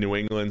Reese in New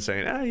England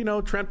saying,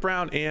 Trent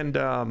Brown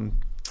and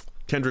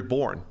Kendrick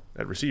Bourne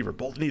at receiver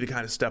both need to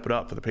kind of step it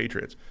up for the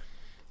Patriots.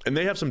 And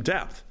they have some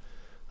depth.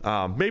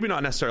 Maybe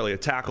not necessarily a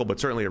tackle,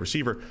 but certainly a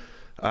receiver.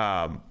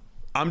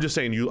 I'm just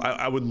saying,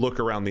 I would look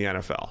around the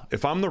NFL.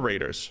 If I'm the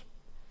Raiders,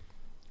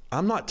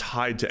 I'm not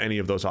tied to any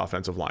of those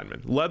offensive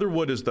linemen.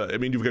 Leatherwood is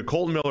you've got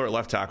Colton Miller at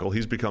left tackle.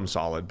 He's become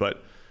solid.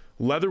 But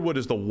Leatherwood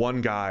is the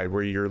one guy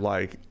where you're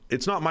like,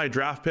 it's not my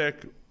draft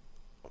pick,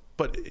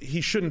 but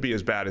he shouldn't be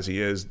as bad as he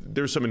is.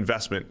 There's some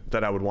investment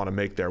that I would want to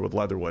make there with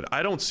Leatherwood.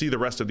 I don't see the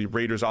rest of the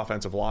Raiders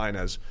offensive line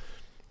as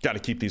got to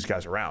keep these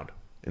guys around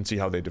and see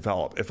how they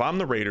develop. If I'm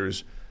the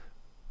Raiders,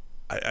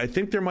 I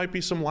think there might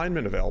be some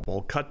linemen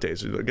available, cut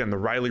days. Again, the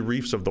Riley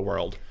Reifs of the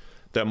world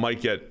that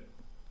might get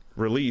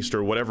released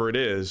or whatever it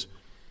is.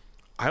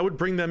 I would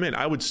bring them in.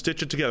 I would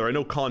stitch it together. I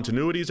know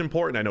continuity is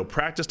important. I know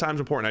practice time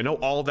is important. I know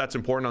all of that's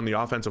important on the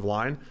offensive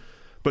line,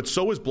 but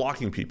so is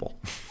blocking people.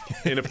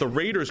 And if the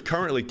Raiders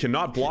currently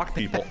cannot block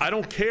people, I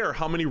don't care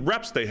how many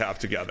reps they have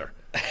together.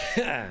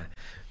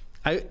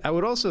 I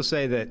would also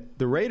say that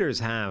the Raiders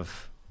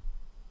have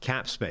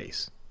cap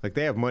space. Like,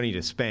 they have money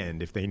to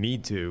spend if they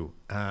need to.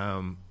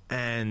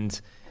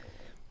 And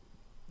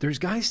there's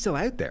guys still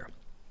out there.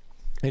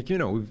 Like,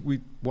 we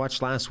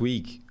watched last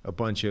week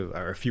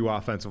a few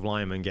offensive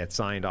linemen get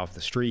signed off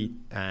the street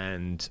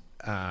and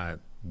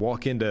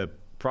walk into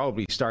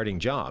probably starting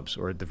jobs,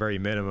 or at the very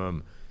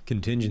minimum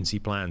contingency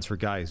plans for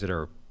guys that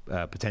are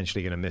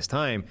potentially going to miss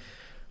time.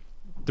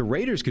 The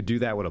Raiders could do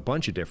that with a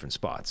bunch of different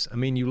spots. I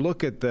mean, you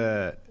look at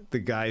the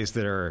guys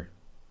that are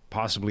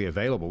possibly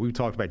available. We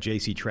talked about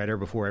J.C. Treader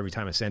before. Every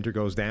time a center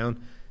goes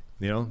down,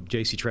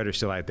 J.C. Treader's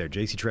still out there.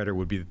 J.C. Treader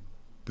would be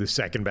the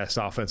second best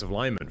offensive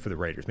lineman for the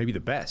Raiders, maybe the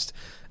best.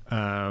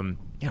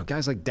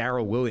 Guys like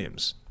Darrell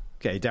Williams.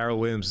 Okay, Darrell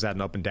Williams has had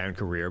an up and down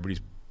career, but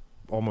he's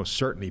almost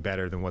certainly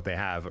better than what they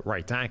have at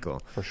right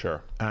tackle. For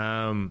sure.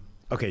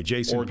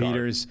 Jason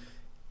Peters.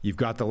 You've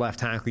got the left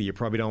tackle. You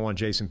probably don't want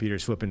Jason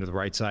Peters flipping to the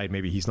right side.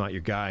 Maybe he's not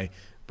your guy.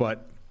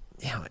 But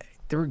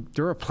there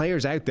are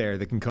players out there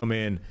that can come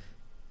in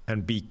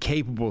and be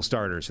capable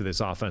starters for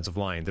this offensive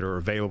line that are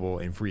available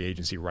in free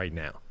agency right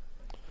now.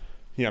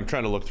 Yeah, I'm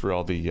trying to look through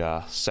all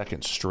the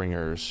second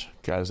stringers,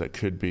 guys that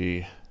could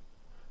be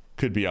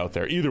out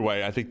there. Either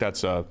way, I think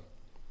it's a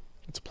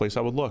place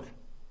I would look.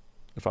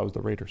 if I was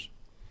the Raiders.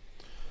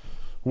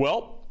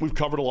 Well, we've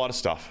covered a lot of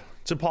stuff.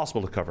 It's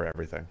impossible to cover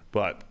everything,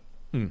 but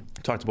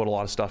talked about a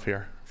lot of stuff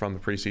here from the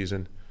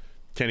preseason.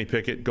 Kenny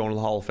Pickett going to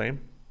the Hall of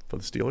Fame for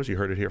the Steelers. You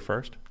heard it here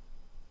first.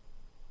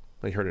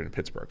 Well, you heard it in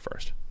Pittsburgh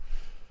first.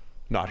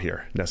 Not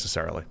here,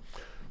 necessarily.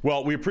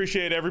 Well, we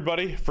appreciate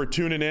everybody for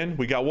tuning in.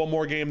 We got one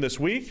more game this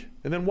week,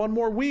 and then one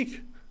more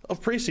week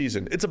of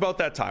preseason. It's about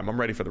that time. I'm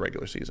ready for the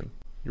regular season.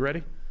 You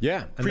ready?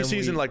 Yeah.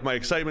 Preseason, like my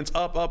excitement's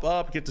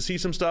up, get to see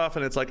some stuff,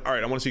 and it's like, all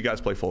right, I want to see you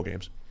guys play full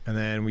games. And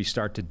then we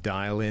start to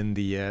dial in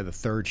the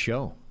third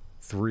show.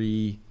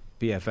 3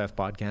 BFF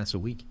podcasts a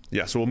week.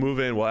 Yeah, so we'll move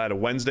in. We'll add a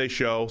Wednesday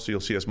show, so you'll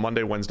see us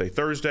Monday, Wednesday,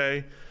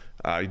 Thursday.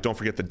 Don't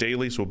forget the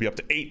daily, so we'll be up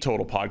to 8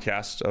 total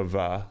podcasts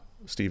of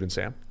Steve and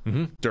Sam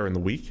during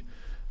the week.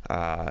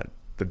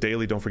 The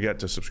daily, don't forget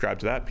to subscribe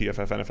to that,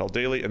 PFF NFL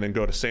Daily, and then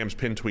go to Sam's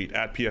pin tweet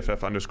at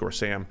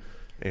PFF_Sam.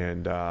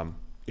 And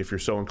if you're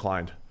so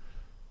inclined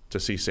to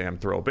see Sam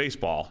throw a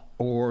baseball.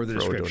 Or the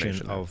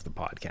description of the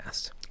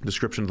podcast.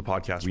 Description of the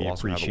podcast will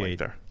also have a link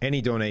there.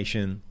 Any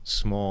donation,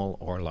 small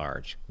or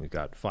large. We've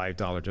got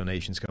 $5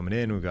 donations coming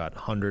in. We've got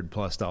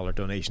 $100+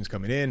 donations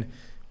coming in.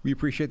 We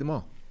appreciate them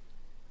all.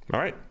 All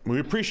right.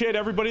 We appreciate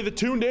everybody that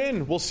tuned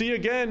in. We'll see you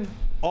again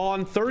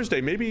on Thursday.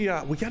 Maybe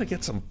we got to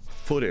get some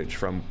footage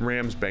from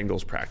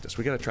Rams-Bengals practice.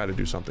 We got to try to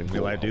do something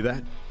cool. Will I do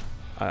that?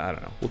 I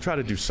don't know. We'll try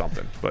to do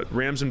something. But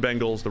Rams and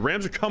Bengals, the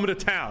Rams are coming to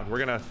town. We're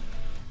gonna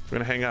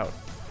hang out.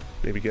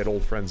 Maybe get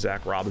old friend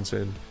Zach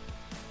Robinson.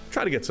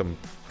 Try to get some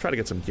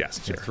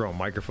guests here. Throw a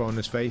microphone in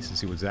his face and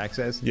see what Zach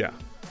says? Yeah.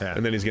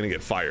 And then he's going to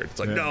get fired. It's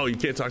like, no, you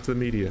can't talk to the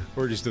media.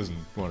 Or just doesn't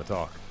want to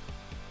talk.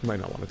 He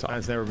might not want to talk.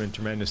 He's never been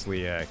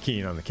tremendously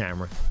keen on the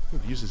camera.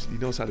 He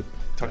knows how to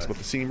talk about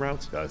the seam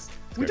routes. Does.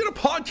 We did a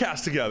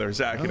podcast together,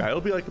 Zach and I.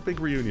 It'll be like a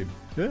big reunion.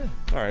 Yeah.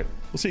 All right.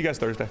 We'll see you guys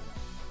Thursday.